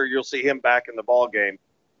 and I'm sure you'll see him back in the ball game.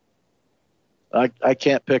 I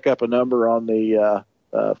can't pick up a number on the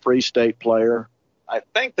Free State player. I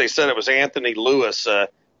think they said it was Anthony Lewis, a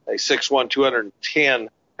 6'1",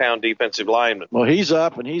 210-pound defensive lineman. Well, he's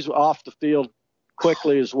up, and he's off the field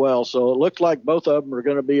quickly as well. So it looks like both of them are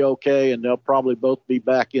going to be okay, and they'll probably both be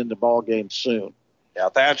back in the ball game soon. Yeah,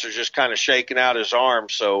 Thatcher's just kind of shaking out his arm,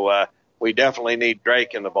 so we definitely need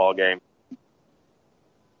Drake in the ball game.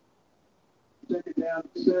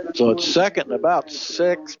 So it's second and about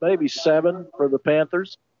 6, maybe 7 for the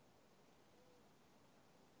Panthers.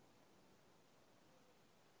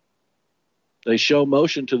 They show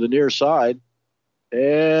motion to the near side,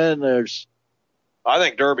 and I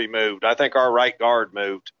think Derby moved. I think our right guard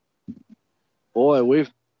moved. Boy, it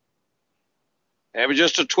was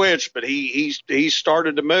just a twitch, but he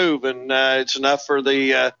started to move, and it's enough for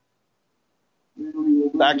the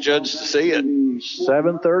back judge to see it.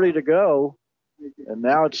 7:30 to go, and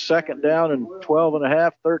now it's second down and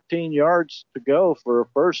 13 yards to go for a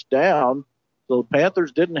first down. So the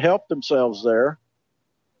Panthers didn't help themselves there.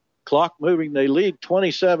 Clock moving, they lead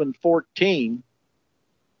 27-14.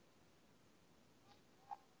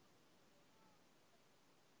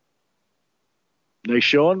 They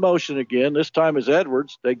show in motion again. This time is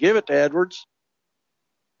Edwards. They give it to Edwards,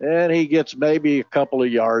 and he gets maybe a couple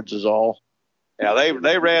of yards is all. Yeah,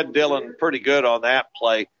 they read Dillon pretty good on that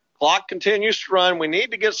play. Clock continues to run. We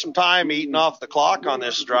need to get some time eaten off the clock on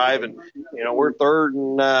this drive, and we're third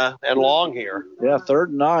and long here. Yeah, 3rd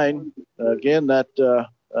and 9. Again, that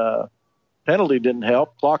penalty didn't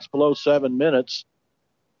help. Clock's below 7 minutes.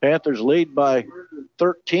 Panthers lead by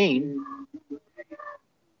 13.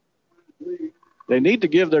 They need to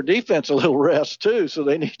give their defense a little rest too, so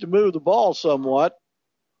they need to move the ball somewhat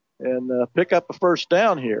and pick up a first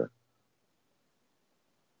down here.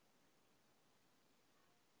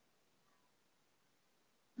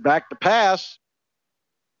 Back to pass.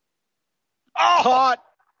 Caught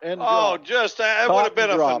and dropped. That would have been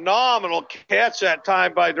a phenomenal catch that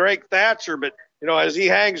time by Drake Thatcher. But, as he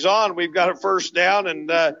hangs on, we've got a first down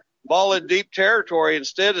and ball in deep territory.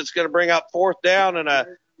 Instead, it's going to bring up 4th down and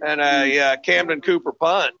a Camden Cooper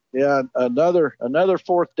punt. Yeah, another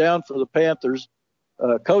 4th down for the Panthers.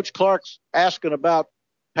 Coach Clark's asking about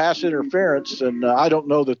pass interference, and I don't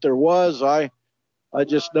know that there was. I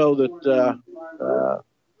just know that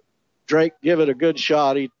Drake give it a good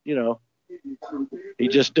shot. He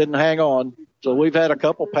just didn't hang on. So we've had a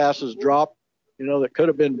couple passes drop, that could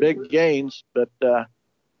have been big gains, but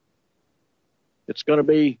it's going to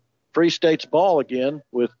be Free State's ball again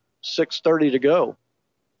with 6:30 to go.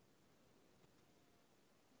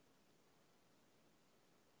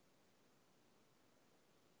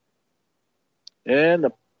 And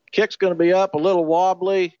the kick's going to be up a little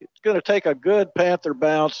wobbly. It's going to take a good Panther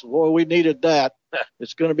bounce. Boy, we needed that.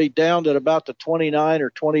 It's going to be down at about the 29 or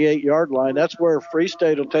 28-yard line. That's where Free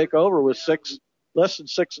State will take over with less than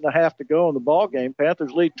 6.5 to go in the ball game.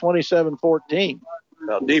 Panthers lead 27-14.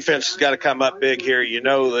 Well, defense has got to come up big here. You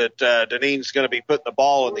know that Deneen's going to be putting the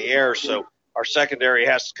ball in the air, so our secondary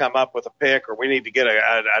has to come up with a pick, or we need to get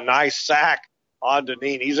a nice sack on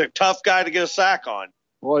Deneen. He's a tough guy to get a sack on.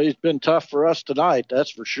 Boy, he's been tough for us tonight,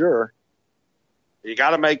 that's for sure. You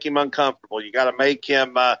got to make him uncomfortable. You got to make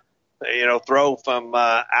him, throw from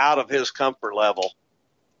out of his comfort level.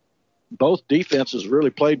 Both defenses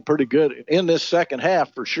really played pretty good in this second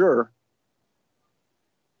half for sure.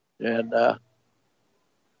 And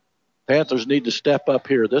Panthers need to step up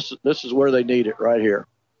here. This is where they need it right here.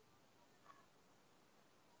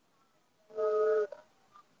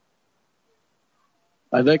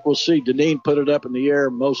 I think we'll see Deneen put it up in the air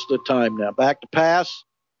most of the time now. Back to pass.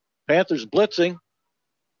 Panthers blitzing.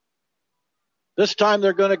 This time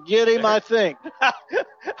they're going to get him, I think.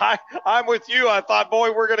 I'm with you. I thought,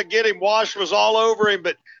 boy, we're going to get him. Wash was all over him,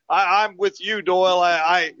 but I'm with you, Doyle.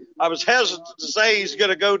 I was hesitant to say he's going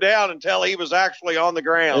to go down until he was actually on the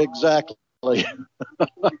ground. Exactly.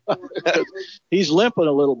 He's limping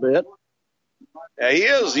a little bit. Yeah, he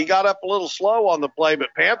is. He got up a little slow on the play, but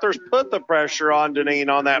Panthers put the pressure on Deneen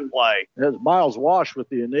on that play. There's Miles Wash with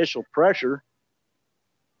the initial pressure.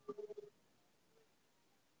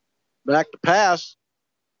 Back to pass.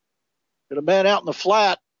 Got a man out in the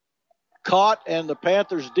flat. Caught, and the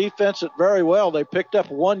Panthers defense it very well. They picked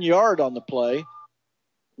up 1 yard on the play.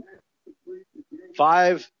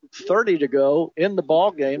 5:30 to go in the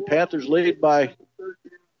ball game. Panthers lead by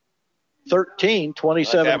 13,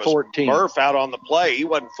 27-14. Murph out on the play. He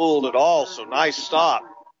wasn't fooled at all, so nice stop.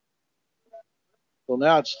 So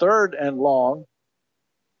now it's 3rd and long.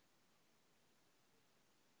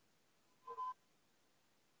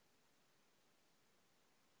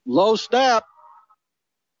 Low snap.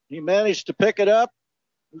 He managed to pick it up.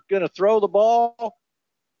 He's going to throw the ball,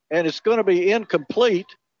 and it's going to be incomplete.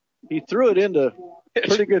 He threw it into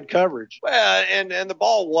pretty good coverage. Well, and the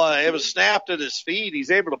ball was snapped at his feet.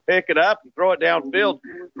 He's able to pick it up and throw it downfield.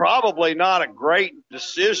 Probably not a great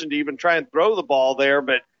decision to even try and throw the ball there,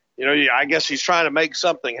 but, I guess he's trying to make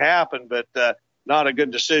something happen, but not a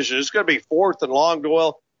good decision. It's going to be 4th and long,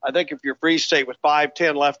 Doyle. I think if you're Free State with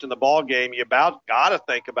 5:10 left in the ball game, you about got to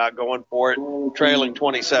think about going for it, trailing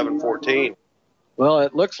 27-14. Well,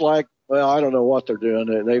 it looks like, I don't know what they're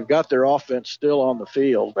doing. They've got their offense still on the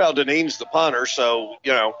field. Well, Deneen's the punter, so,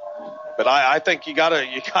 but I think you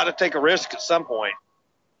gotta take a risk at some point.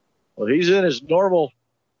 Well, he's in his normal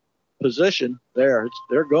position there.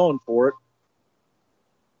 They're going for it.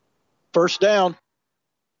 First down.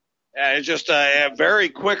 Yeah, it's just a very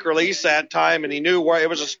quick release that time, and he knew where it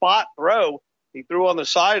was a spot throw. He threw on the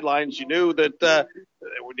sidelines. You knew that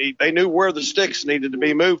they knew where the sticks needed to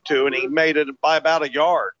be moved to, and he made it by about a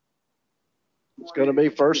yard. It's going to be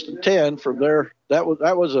 1st and 10 from there. That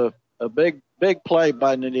was a big play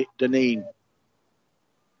by Deneen.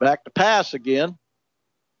 Back to pass again.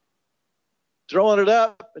 Throwing it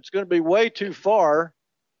up. It's going to be way too far.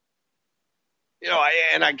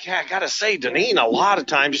 I got to say, Deneen a lot of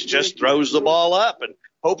times just throws the ball up and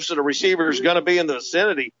hopes that a receiver is going to be in the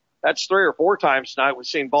vicinity. that's 3 or 4 times tonight we've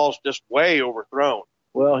seen balls just way overthrown.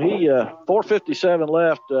 Well, he 4:57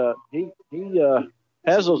 left. He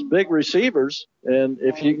has those big receivers, and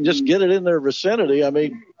if you can just get it in their vicinity, I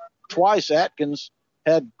mean, twice Atkins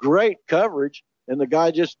had great coverage, and the guy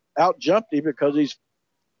just out-jumped him because he's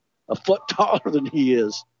a foot taller than he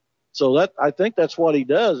is. So I think that's what he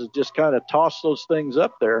does, is just kind of toss those things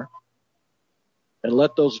up there and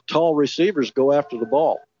let those tall receivers go after the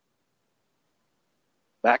ball.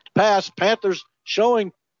 Back to pass. Panthers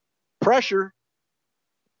showing pressure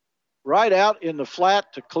right out in the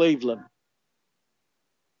flat to Cleveland.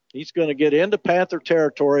 He's going to get into Panther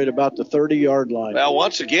territory at about the 30-yard line. Well,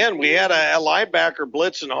 once again, we had a linebacker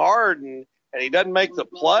blitzing hard, and he doesn't make the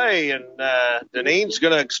play, and Dineen's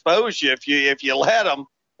going to expose you if you let him.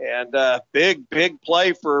 And big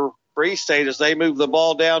play for Free State as they move the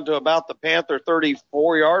ball down to about the Panther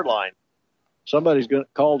 34-yard line. Somebody's going to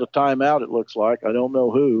call a timeout, it looks like. I don't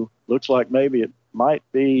know who. Looks like maybe it might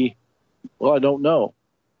be, well, I don't know.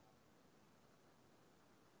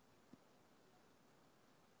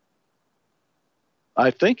 I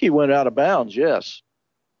think he went out of bounds, yes.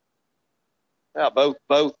 Yeah, both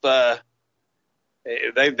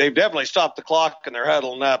they've definitely stopped the clock and they're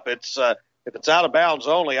huddling up. It's if it's out of bounds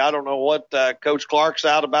only, I don't know what Coach Clark's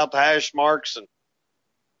out about the hash marks, and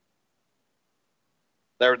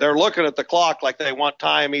they're looking at the clock like they want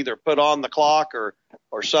time either put on the clock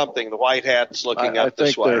or something. The white hat's looking up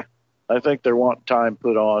this way. I think they're wanting time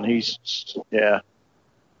put on. I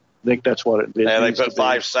think that's what it is. Yeah, they put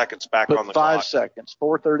 5 seconds back on the clock. 5 seconds,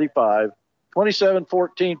 4:35.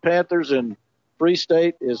 27-14 Panthers, and Free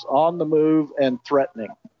State is on the move and threatening.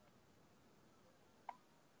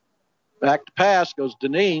 Back to pass goes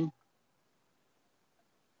Dineen.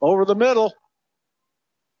 Over the middle.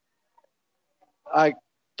 I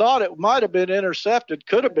thought it might have been intercepted.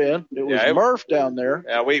 Could have been. It was Murph down there.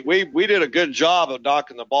 Yeah, we did a good job of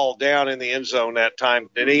knocking the ball down in the end zone that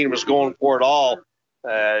time. Dineen was going for it all.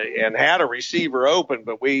 And had a receiver open,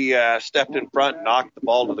 but we stepped in front and knocked the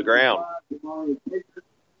ball to the ground.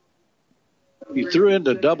 He threw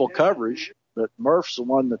into double coverage, but Murph's the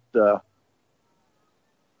one that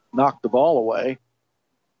knocked the ball away.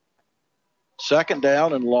 2nd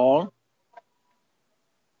down and long.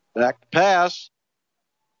 Back to pass.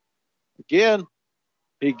 Again,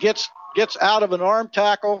 he gets out of an arm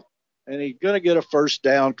tackle, and he's going to get a 1st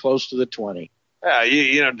down close to the 20.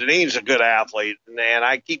 You know, Dineen's a good athlete, and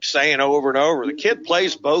I keep saying over and over, the kid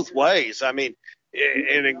plays both ways. I mean,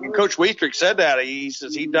 and Coach Wietrich said that. He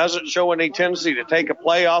says he doesn't show any tendency to take a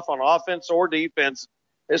play off on offense or defense.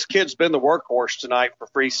 This kid's been the workhorse tonight for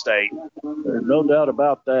Free State. There's no doubt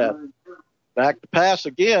about that. Back to pass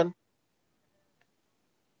again.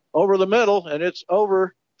 Over the middle, and it's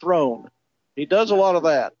overthrown. He does a lot of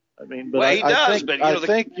that. I mean, but I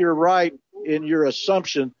think you're right in your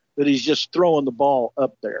assumption that he's just throwing the ball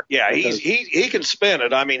up there. Yeah, he can spin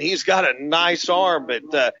it. I mean, he's got a nice arm, but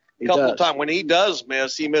a couple of times when he does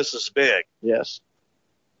miss, he misses big. Yes.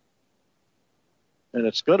 And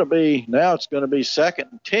it's going to be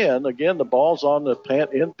 2nd and 10. Again, the ball's on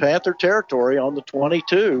in Panther territory on the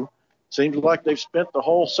 22. Seems like they've spent the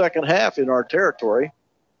whole second half in our territory.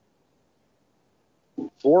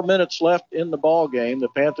 4 minutes left in the ball game. The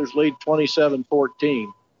Panthers lead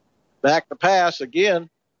 27-14. Back to pass again.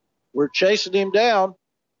 We're chasing him down.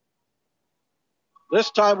 This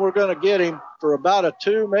time we're going to get him for about a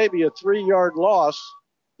 2, maybe a 3-yard loss.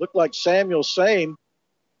 Looked like Samuel Same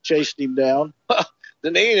chased him down.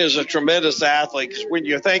 Dineen is a tremendous athlete. When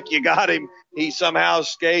you think you got him, he somehow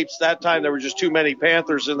escapes. That time there were just too many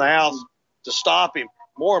Panthers in the house to stop him.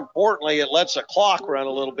 More importantly, it lets the clock run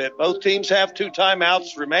a little bit. Both teams have 2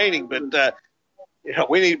 timeouts remaining, but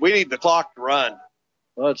we need the clock to run.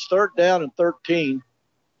 Well, it's 3rd down and 13.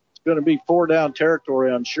 Going to be 4 down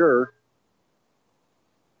territory, I'm sure.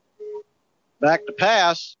 Back to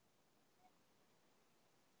pass.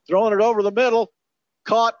 Throwing it over the middle.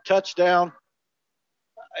 Caught, touchdown.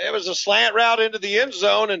 It was a slant route into the end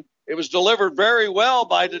zone, and it was delivered very well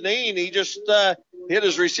by Dineen. He just hit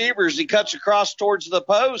his receivers. He cuts across towards the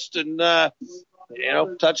post, and,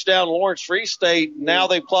 touchdown Lawrence Free State. Now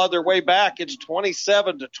they've clawed their way back. It's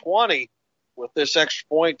 27-20. With this extra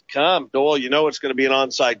point to come, Doyle, you know it's going to be an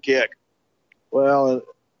onside kick. Well,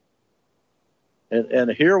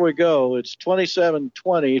 and here we go. It's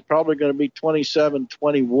 27-20. It's probably going to be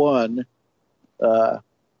 27-21.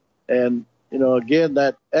 And, again,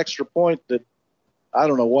 that extra point that I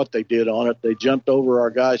don't know what they did on it. They jumped over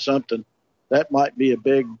our guy something. That might be a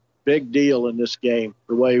big, big deal in this game.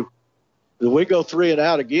 The way we go 3 and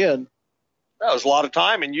out again. That was a lot of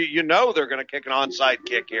time, and you know they're going to kick an onside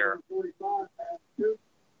kick here.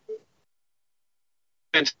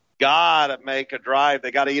 got to make a drive.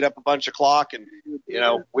 They got to eat up a bunch of clock, and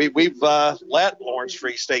we've let Lawrence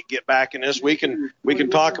Free State get back in this. We can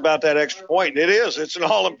talk about that extra point. It's an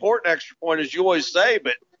all important extra point, as you always say,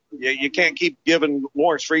 but you can't keep giving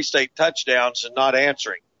Lawrence Free State touchdowns and not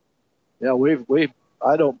answering. Yeah,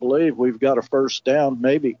 I don't believe we've got a first down.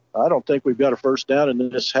 Maybe I don't think we've got a first down in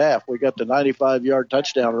this half. We got the 95-yard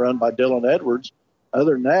touchdown run by Dylan Edwards.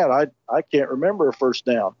 Other than that, I can't remember a first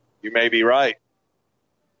down. You may be right.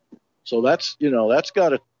 So that's got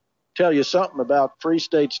to tell you something about Free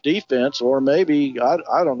State's defense, or maybe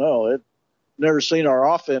I don't know. I've never seen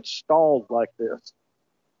our offense stalled like this.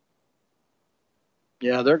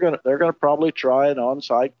 Yeah, they're gonna probably try an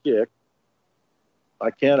onside kick. I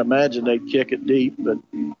can't imagine they'd kick it deep, but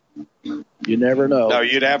you never know. No,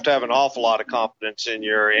 you'd have to have an awful lot of confidence in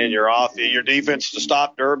your defense to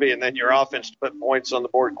stop Derby, and then your offense to put points on the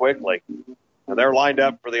board quickly. And they're lined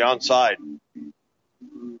up for the onside.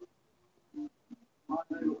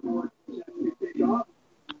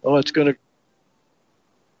 Well, it's going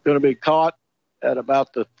to be caught at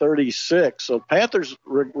about the 36. So Panthers,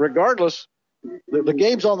 regardless, the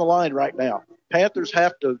game's on the line right now. Panthers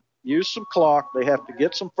have to use some clock. They have to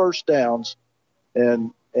get some first downs,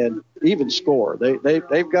 and even score.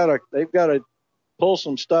 They've got to pull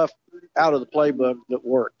some stuff out of the playbook that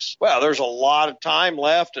works. Well, there's a lot of time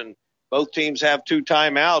left, and both teams have 2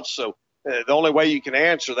 timeouts. So the only way you can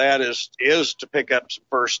answer that is to pick up some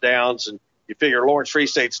first downs, and you figure Lawrence Free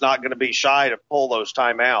State's not going to be shy to pull those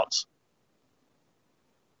timeouts.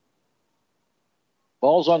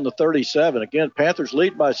 Ball's on the 37. Again, Panthers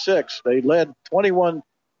lead by 6. They led 21-7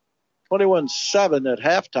 at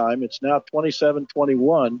halftime. It's now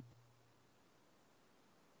 27-21.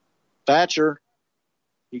 Thatcher,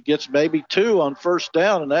 he gets maybe 2 on first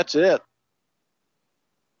down, and that's it.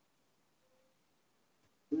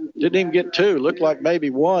 Didn't even get 2. Looked like maybe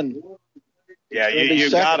 1. Yeah, you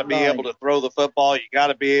got to be able to throw the football. You got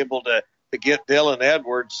to be able to get Dylan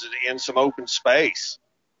Edwards in some open space,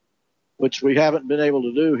 which we haven't been able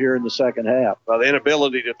to do here in the second half. Well, the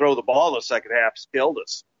inability to throw the ball in the second half has killed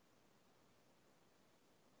us.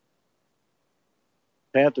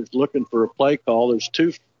 Panthers looking for a play call. There's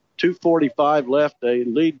 2:45 left. They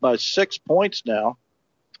lead by 6 points now,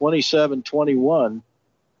 27-21.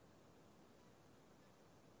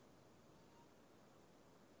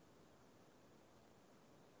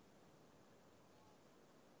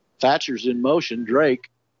 Thatcher's in motion.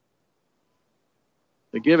 Drake.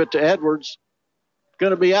 They give it to Edwards.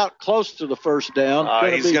 Going to be out close to the first down.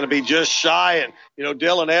 He's going to be just shy. And,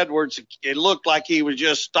 Dylan Edwards, it looked like he was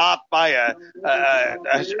just stopped by a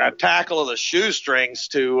tackle of the shoestrings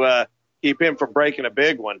to keep him from breaking a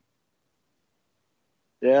big one.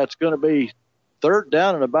 Yeah, it's going to be third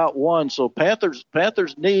down and about 1. So Panthers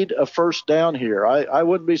need a first down here. I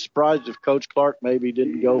wouldn't be surprised if Coach Clark maybe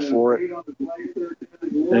didn't go for it.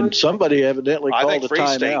 And somebody evidently called a timeout. I think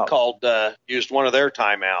Free State used one of their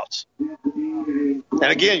timeouts.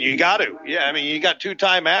 And again, you got to. Yeah, I mean, you got 2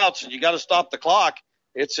 timeouts, and you got to stop the clock.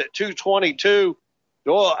 It's at 2:22.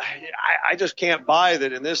 I just can't buy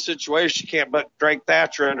that in this situation. You can't put Drake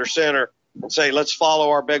Thatcher under center and say, let's follow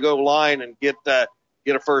our big O line and get a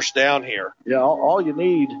first down here. Yeah, all you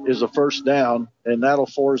need is a first down, and that'll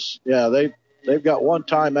force. Yeah, they've got 1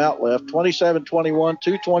 timeout left. 27-21,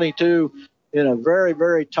 2:22 in a very,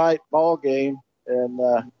 very tight ball game, and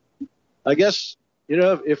I guess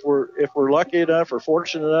if we're lucky enough or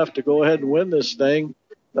fortunate enough to go ahead and win this thing,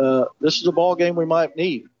 this is a ball game we might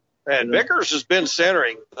need. And Vickers has been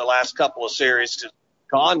centering the last couple of series because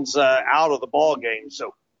Kahn's out of the ball game,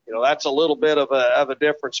 so that's a little bit of a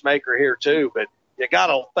difference maker here too. But you got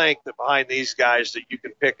to think that behind these guys that you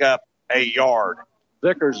can pick up a yard.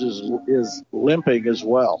 Vickers is limping as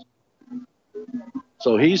well,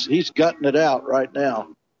 so he's gutting it out right now.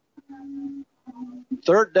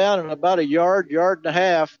 Third down and about a yard and a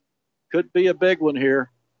half. Could be a big one here.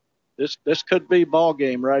 This could be ball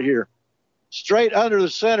game right here. Straight under the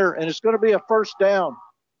center, and it's going to be a first down.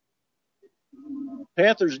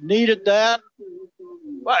 Panthers needed that.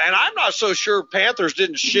 Well, and I'm not so sure Panthers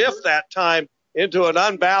didn't shift that time into an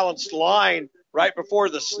unbalanced line right before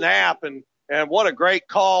the snap, and what a great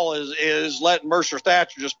call is letting Mercer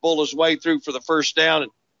Thatcher just pull his way through for the first down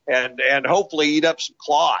and hopefully eat up some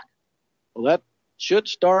clock. Well, that should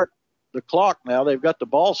start the clock now. They've got the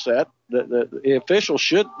ball set. The official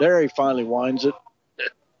should. There he finally winds it.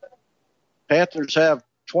 Panthers have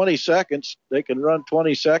 20 seconds. They can run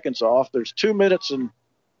 20 seconds off. There's 2 minutes and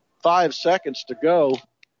 5 seconds to go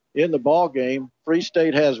in the ball game. Free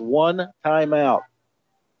State has 1 timeout.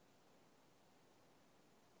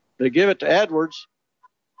 They give it to Edwards.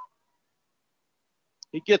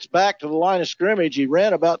 he gets back to the line of scrimmage. He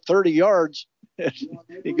ran about 30 yards.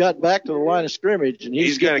 He got back to the line of scrimmage, and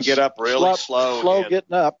he's going to get up really slow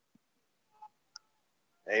getting up.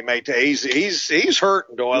 Hey, mate, he's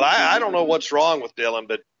hurting, Doyle. I don't know what's wrong with Dylan,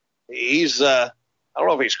 but he's I don't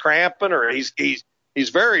know if he's cramping or he's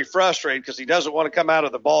very frustrated because he doesn't want to come out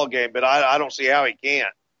of the ball game, but I don't see how he can.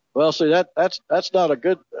 Well, see, that's not a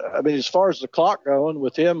good – I mean, as far as the clock going,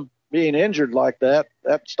 with him being injured like that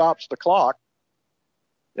stops the clock.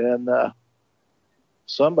 And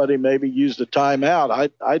somebody maybe used a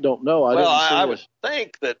timeout. I don't know. I would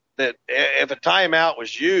think that if a timeout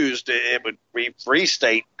was used, it would be Free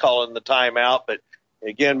State calling the timeout. But,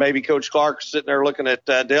 again, maybe Coach Clark's sitting there looking at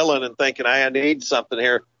Dylan and thinking, I need something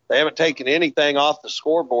here. They haven't taken anything off the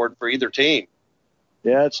scoreboard for either team.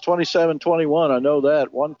 Yeah, it's 27-21. I know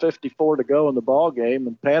that. 1:54 to go in the ball game,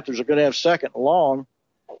 and Panthers are going to have second and long.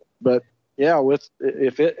 But, yeah,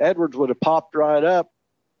 if Edwards would have popped right up,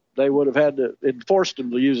 they would have had to forced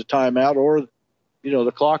him to use a timeout, or,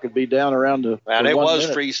 the clock would be down around the. And it was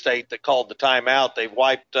minute. Free State that called the timeout. They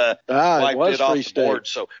wiped it off the board.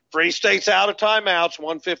 So Free State's out of timeouts.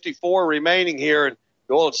 1:54 remaining here, and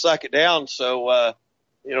let's suck it down. So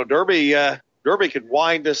Derby could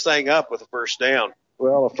wind this thing up with a first down.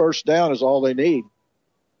 Well, a first down is all they need,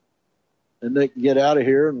 and they can get out of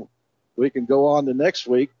here, and we can go on to next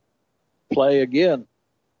week, play again.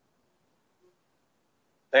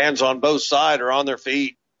 Fans on both sides are on their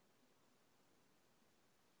feet.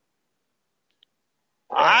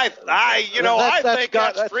 I think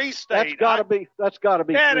that's Free State. That's got to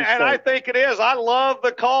be. And I think it is. I love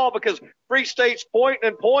the call because Free State's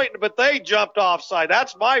pointing, but they jumped offside.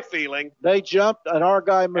 That's my feeling. They jumped, and our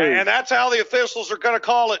guy moved. And that's how the officials are going to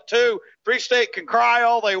call it too. Free State can cry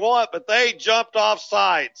all they want, but they jumped off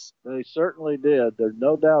sides. They certainly did. There's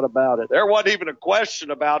no doubt about it. There wasn't even a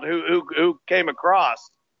question about who came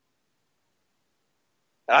across.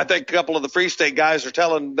 I think a couple of the Free State guys are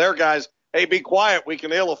telling their guys, hey, be quiet. We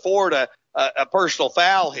can ill afford a personal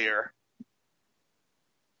foul here.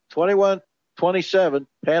 21-27,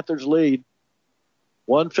 Panthers lead.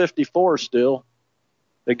 1:54 still.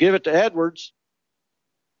 They give it to Edwards.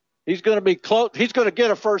 He's going to be close. He's going to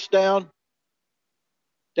get a first down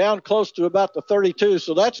close to about the 32.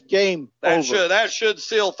 So that's game over. That should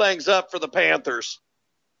seal things up for the Panthers.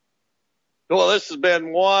 Well, this has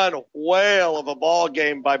been one whale of a ball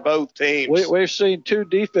game by both teams. We've seen two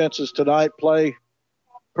defenses tonight play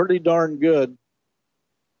pretty darn good.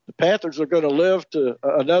 The Panthers are going to live to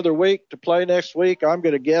another week to play next week. I'm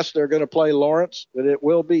going to guess they're going to play Lawrence, but it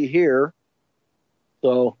will be here.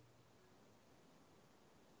 So,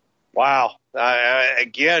 wow.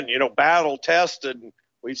 Again, battle tested.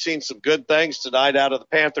 We've seen some good things tonight out of the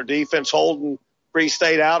Panther defense, holding Free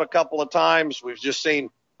State out a couple of times. We've just seen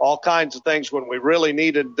all kinds of things. When we really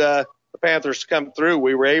needed the Panthers to come through,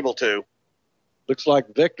 we were able to. Looks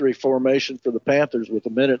like victory formation for the Panthers with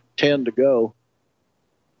 1:10 to go.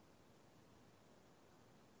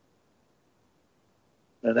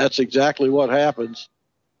 And that's exactly what happens.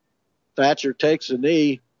 Thatcher takes a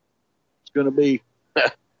knee. It's going to be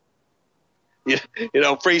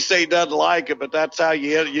Free State doesn't like it, but that's how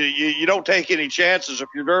you don't take any chances. If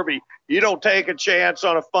you're Derby, you don't take a chance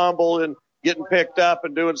on a fumble and getting picked up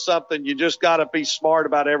and doing something. You just got to be smart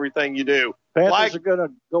about everything you do. Panthers are going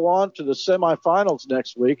to go on to the semifinals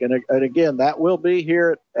next week, and again, that will be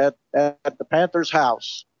here at the Panthers'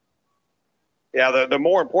 house. Yeah, the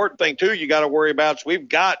more important thing, too, you got to worry about is we've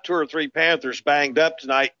got 2 or 3 Panthers banged up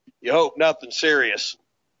tonight. You hope nothing serious.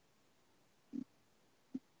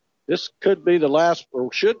 This could be the last,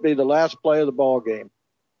 or should be the last play of the ball game.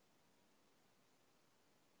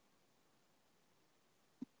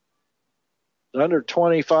 Under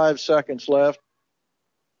 25 seconds left.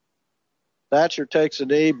 Thatcher takes a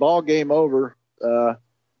knee. Ball game over.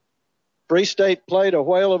 Free State played a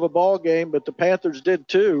whale of a ball game, but the Panthers did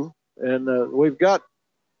too. And we've got.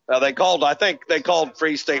 I think they called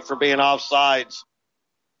Free State for being offsides.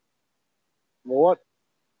 What?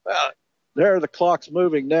 There the clock's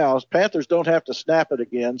moving now. Panthers don't have to snap it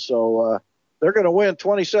again, so they're going to win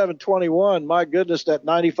 27-21. My goodness, that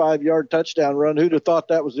 95-yard touchdown run. Who'd have thought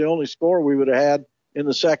that was the only score we would have had in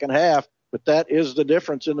the second half? But that is the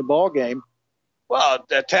difference in the ball game. Well,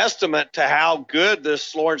 a testament to how good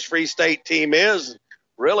this Lawrence Free State team is.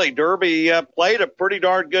 Really, Derby played a pretty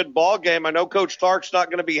darn good ball game. I know Coach Clark's not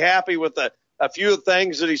going to be happy with a few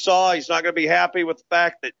things that he saw. He's not going to be happy with the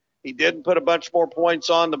fact that he didn't put a bunch more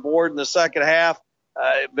points on the board in the second half.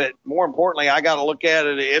 But more importantly, I got to look at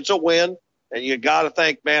it. It's a win, and you got to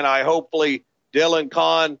think, man, hopefully Dylan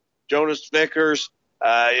Kahn, Jonas Vickers,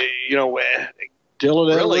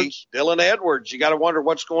 Dylan Edwards. You got to wonder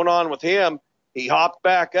what's going on with him. He hopped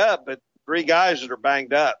back up, but 3 guys that are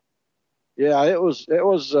banged up. Yeah, it was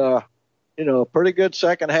a pretty good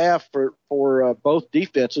second half for both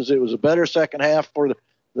defenses. It was a better second half for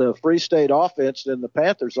the Free State offense than the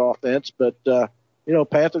Panthers offense, but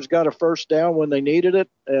Panthers got a first down when they needed it,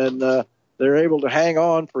 and they're able to hang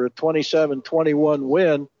on for a 27-21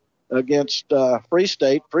 win against Free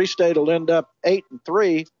State. Free State will end up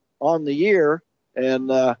 8-3 on the year, and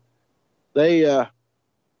they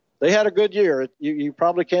had a good year. You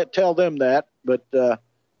probably can't tell them that, but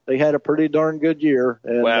they had a pretty darn good year.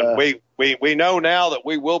 And, well, we know now that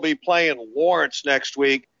we will be playing Lawrence next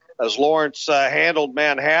week, as Lawrence handled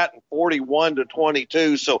Manhattan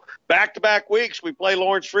 41-22. So back-to-back weeks, we play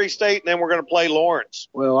Lawrence Free State, and then we're going to play Lawrence.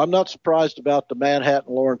 Well, I'm not surprised about the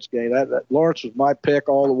Manhattan-Lawrence game. That Lawrence was my pick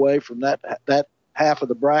all the way from that half of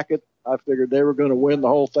the bracket. I figured they were going to win the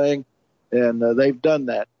whole thing, and they've done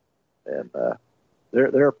that. And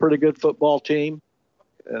they're a pretty good football team.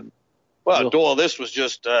 And Doyle, this was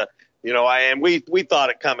just and we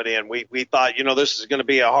thought it coming in. We thought this is going to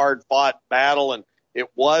be a hard-fought battle, and it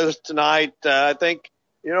was tonight. I think,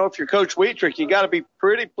 if you're Coach Wietrich, you got to be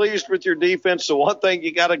pretty pleased with your defense. So one thing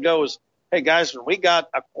you got to go is, hey, guys, when we got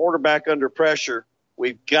a quarterback under pressure,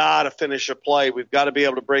 we've got to finish a play. We've got to be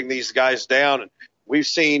able to bring these guys down. And we've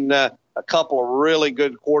seen a couple of really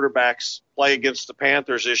good quarterbacks play against the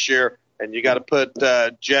Panthers this year, and you got to put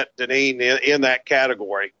Jet Deneen in that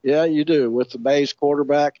category. Yeah, you do. With the Mays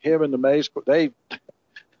quarterback, him and the Mays,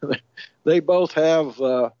 they both have,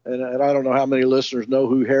 and I don't know how many listeners know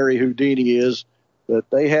who Harry Houdini is, but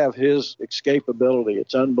they have his escapability.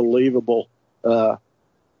 It's unbelievable how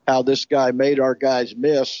this guy made our guys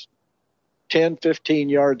miss 10, 15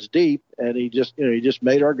 yards deep, and he just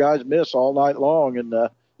made our guys miss all night long, and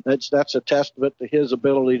that's a testament to his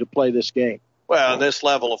ability to play this game. Well, this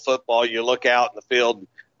level of football, you look out in the field,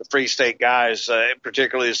 the Free State guys,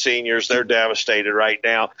 particularly the seniors, they're devastated right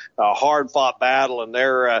now. A hard-fought battle, and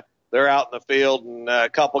they're out in the field, and a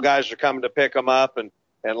couple guys are coming to pick them up and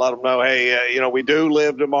let them know, hey, we do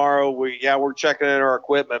live tomorrow. We're checking in our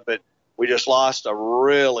equipment, but we just lost a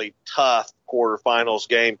really tough quarterfinals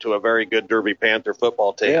game to a very good Derby Panther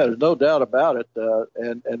football team. Yeah, there's no doubt about it.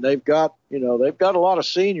 And they've got a lot of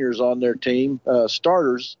seniors on their team,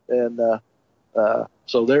 starters, and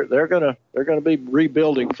so they're gonna be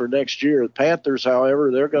rebuilding for next year. The Panthers,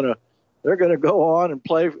 however, they're gonna go on and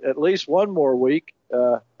play at least one more week.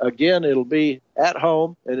 Again, it'll be at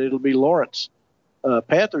home, and it'll be Lawrence.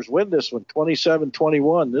 Panthers win this one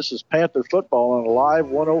 27-21. This is Panther football on Alive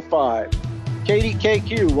 105.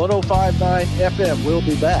 KDKQ 105.9 FM. We'll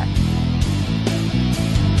be back.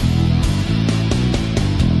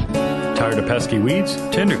 Tired of pesky weeds?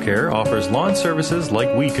 TenderCare offers lawn services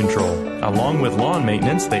like weed control. Along with lawn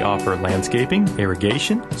maintenance, they offer landscaping,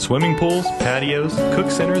 irrigation, swimming pools, patios,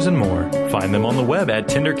 cook centers, and more. Find them on the web at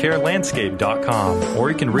tendercarelandscape.com,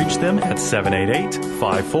 or you can reach them at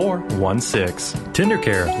 788-5416.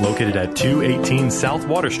 TenderCare, located at 218 South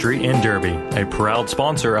Water Street in Derby, a proud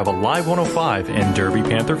sponsor of Alive 105 and Derby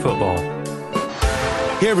Panther football.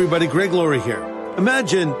 Hey everybody, Greg Laurie here.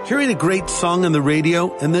 Imagine hearing a great song on the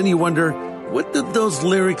radio and then you wonder, what did those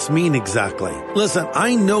lyrics mean exactly? Listen,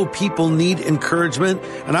 I know people need encouragement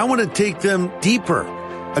and I want to take them deeper,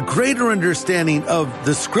 a greater understanding of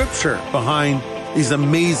the scripture behind these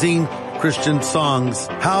amazing Christian songs.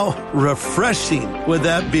 How refreshing would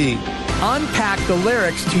that be? Unpack the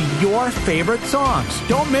lyrics to your favorite songs.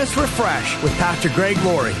 Don't miss Refresh with Pastor Greg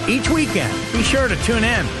Laurie each weekend. Be sure to tune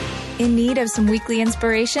in. In need of some weekly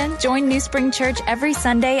inspiration? Join New Spring Church every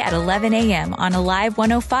Sunday at 11 a.m. on Alive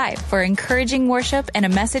 105 for encouraging worship and a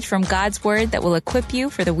message from God's Word that will equip you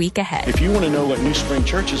for the week ahead. If you want to know what New Spring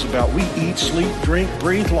Church is about, we eat, sleep, drink,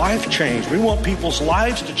 breathe, life change. We want people's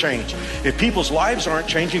lives to change. If people's lives aren't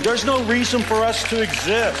changing, there's no reason for us to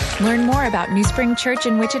exist. Learn more about New Spring Church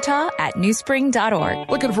in Wichita at newspring.org.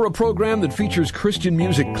 Looking for a program that features Christian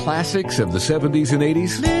music classics of the 70s and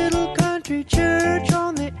 80s? Little country church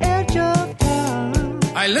on the edge of town.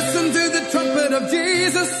 I listen to the trumpet of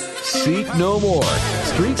Jesus. Seek no more.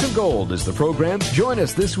 Streets of Gold is the program. Join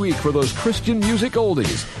us this week for those Christian music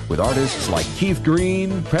oldies with artists like Keith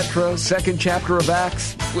Green, Petra, Second Chapter of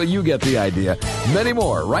Acts. Well, you get the idea. Many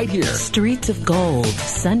more right here. Streets of Gold,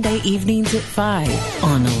 Sunday evenings at 5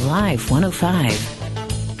 on Alive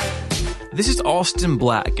 105. This is Austin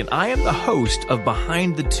Black, and I am the host of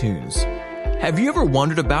Behind the Tunes. Have you ever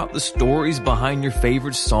wondered about the stories behind your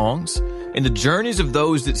favorite songs and the journeys of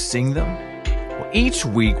those that sing them? Well, Each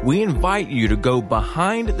week, we invite you to go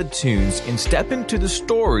behind the tunes and step into the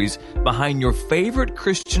stories behind your favorite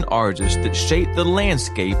Christian artists that shape the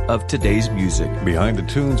landscape of today's music. Behind the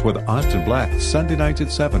Tunes with Austin Black, Sunday nights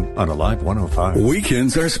at 7 on Alive 105.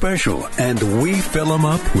 Weekends are special, and we fill them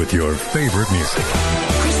up with your favorite music.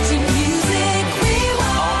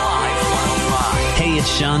 Hey,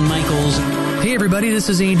 it's Shawn Michaels. Hey, everybody, this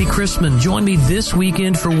is Andy Christman. Join me this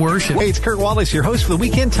weekend for worship. Hey, it's Kurt Wallace, your host for the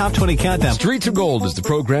Weekend Top 20 Countdown. Streets of Gold is the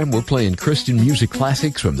program. We're playing Christian music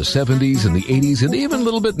classics from the 70s and the 80s and even a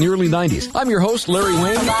little bit in the early 90s. I'm your host, Larry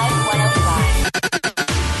Wayne.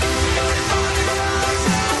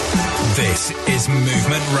 This is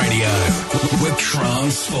Movement Radio with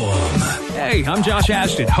Transform. Hey, I'm Josh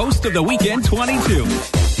Ashton, host of the Weekend 22.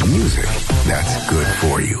 Music that's good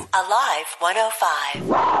for you. Alive 105.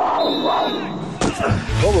 Well,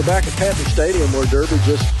 we're back at Panther Stadium where Derby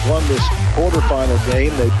just won this quarterfinal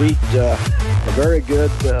game. They beat a very good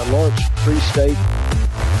Lawrence Free State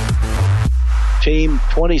team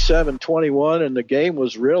 27-21, and the game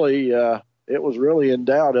was really in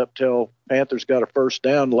doubt up till Panthers got a first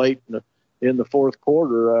down late in the fourth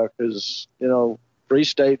quarter because Free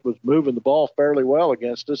State was moving the ball fairly well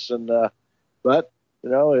against us, and but.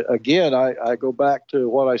 Again, I go back to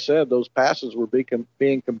what I said. Those passes were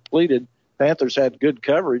being completed. Panthers had good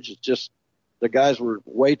coverage. It's just the guys were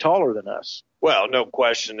way taller than us. Well, no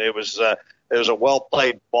question. It was a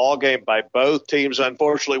well-played ball game by both teams.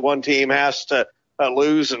 Unfortunately, one team has to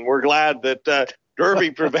lose, and we're glad that Derby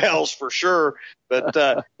prevails for sure. But,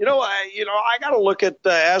 I got to look at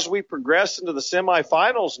as we progress into the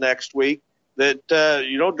semifinals next week, that,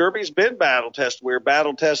 Derby's been battle-tested. We were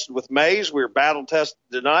battle-tested with Mays. We were battle-tested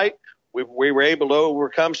tonight. We were able to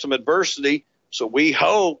overcome some adversity. So we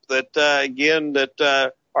hope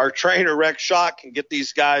that, our trainer, Rex Schott, can get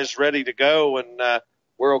these guys ready to go, and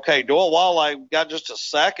we're okay. Doyle, while I've got just a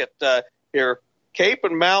second here, Cape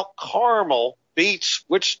and Mount Carmel beats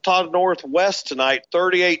Wichita Northwest tonight,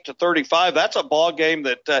 38-35. That's a ball game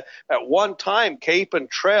that at one time Cape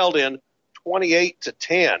and trailed in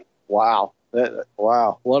 28-10. Wow.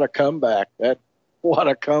 Wow, what a comeback. What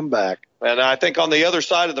a comeback. And I think on the other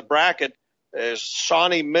side of the bracket is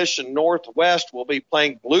Shawnee Mission Northwest will be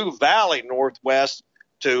playing Blue Valley Northwest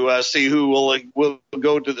to see who will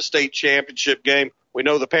go to the state championship game. We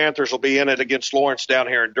know the Panthers will be in it against Lawrence down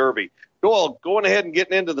here in Derby. Doyle, going ahead and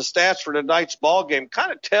getting into the stats for tonight's ball game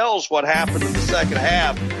kind of tells what happened in the second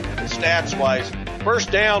half stats-wise.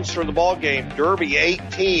 First downs for the ball game, Derby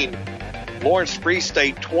 18. Lawrence Free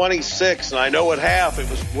State 26, and I know at half it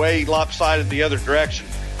was way lopsided the other direction.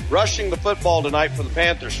 Rushing the football tonight for the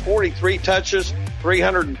Panthers, 43 touches,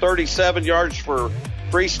 337 yards for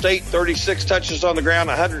Free State, 36 touches on the ground,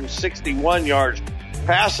 161 yards.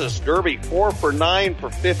 Passes, Derby 4 for 9 for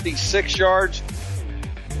 56 yards.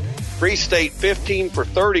 Free State 15 for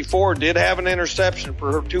 34, did have an interception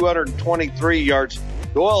for 223 yards.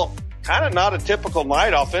 Doyle, kind of not a typical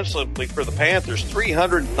night offensively for the Panthers.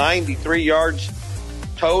 393 yards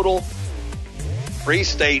total. Free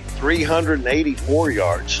State 384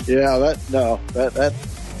 yards. Yeah, that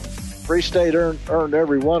Free State earned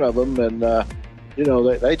every one of them, and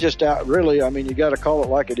they just really. I mean, you got to call it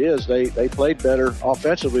like it is. They played better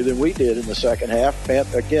offensively than we did in the second half.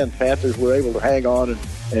 Panthers were able to hang on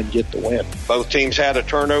and get the win. Both teams had a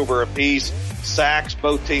turnover apiece. Sacks,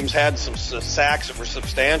 both teams had some sacks that were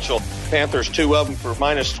substantial. Panthers 2 of them for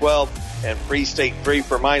 -12 and Free State 3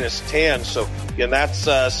 for -10. So again, that's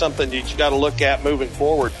something that you got to look at moving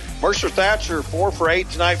forward. Mercer Thatcher 4 for 8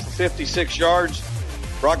 tonight for 56 yards.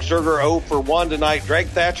 Brock Zerger 0 for 1 tonight. Drake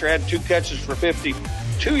Thatcher had 2 catches for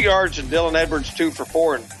 52 yards, and Dylan Edwards 2 for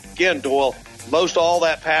 4. And again, Doyle, most all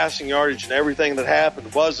that passing yardage and everything that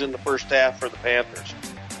happened was in the first half for the Panthers.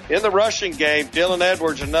 In the rushing game, Dylan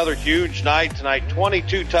Edwards, another huge night tonight.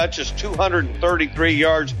 22 touches, 233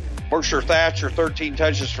 yards. Mercer Thatcher, 13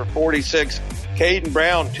 touches for 46. Caden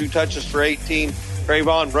Brown, 2 touches for 18.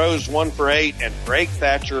 Trayvon Rose, 1 for 8. And Drake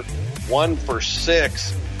Thatcher, 1 for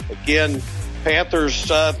 6. Again, Panthers,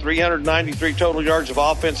 393 total yards of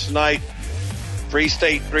offense tonight. Free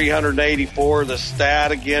State, 384. The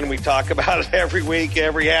stat, again, we talk about it every week,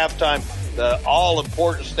 every halftime. The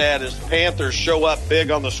all-important stat is Panthers show up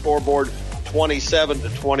big on the scoreboard,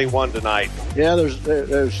 27-21 tonight. Yeah,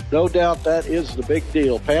 there's no doubt that is the big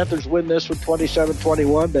deal. Panthers win this with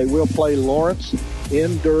 27-21. They will play Lawrence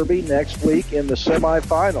in Derby next week in the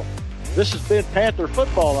semifinal. This has been Panther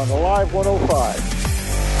Football on Alive 105.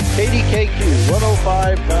 KDKQ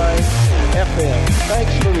 105.9 FM.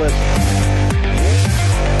 Thanks for listening.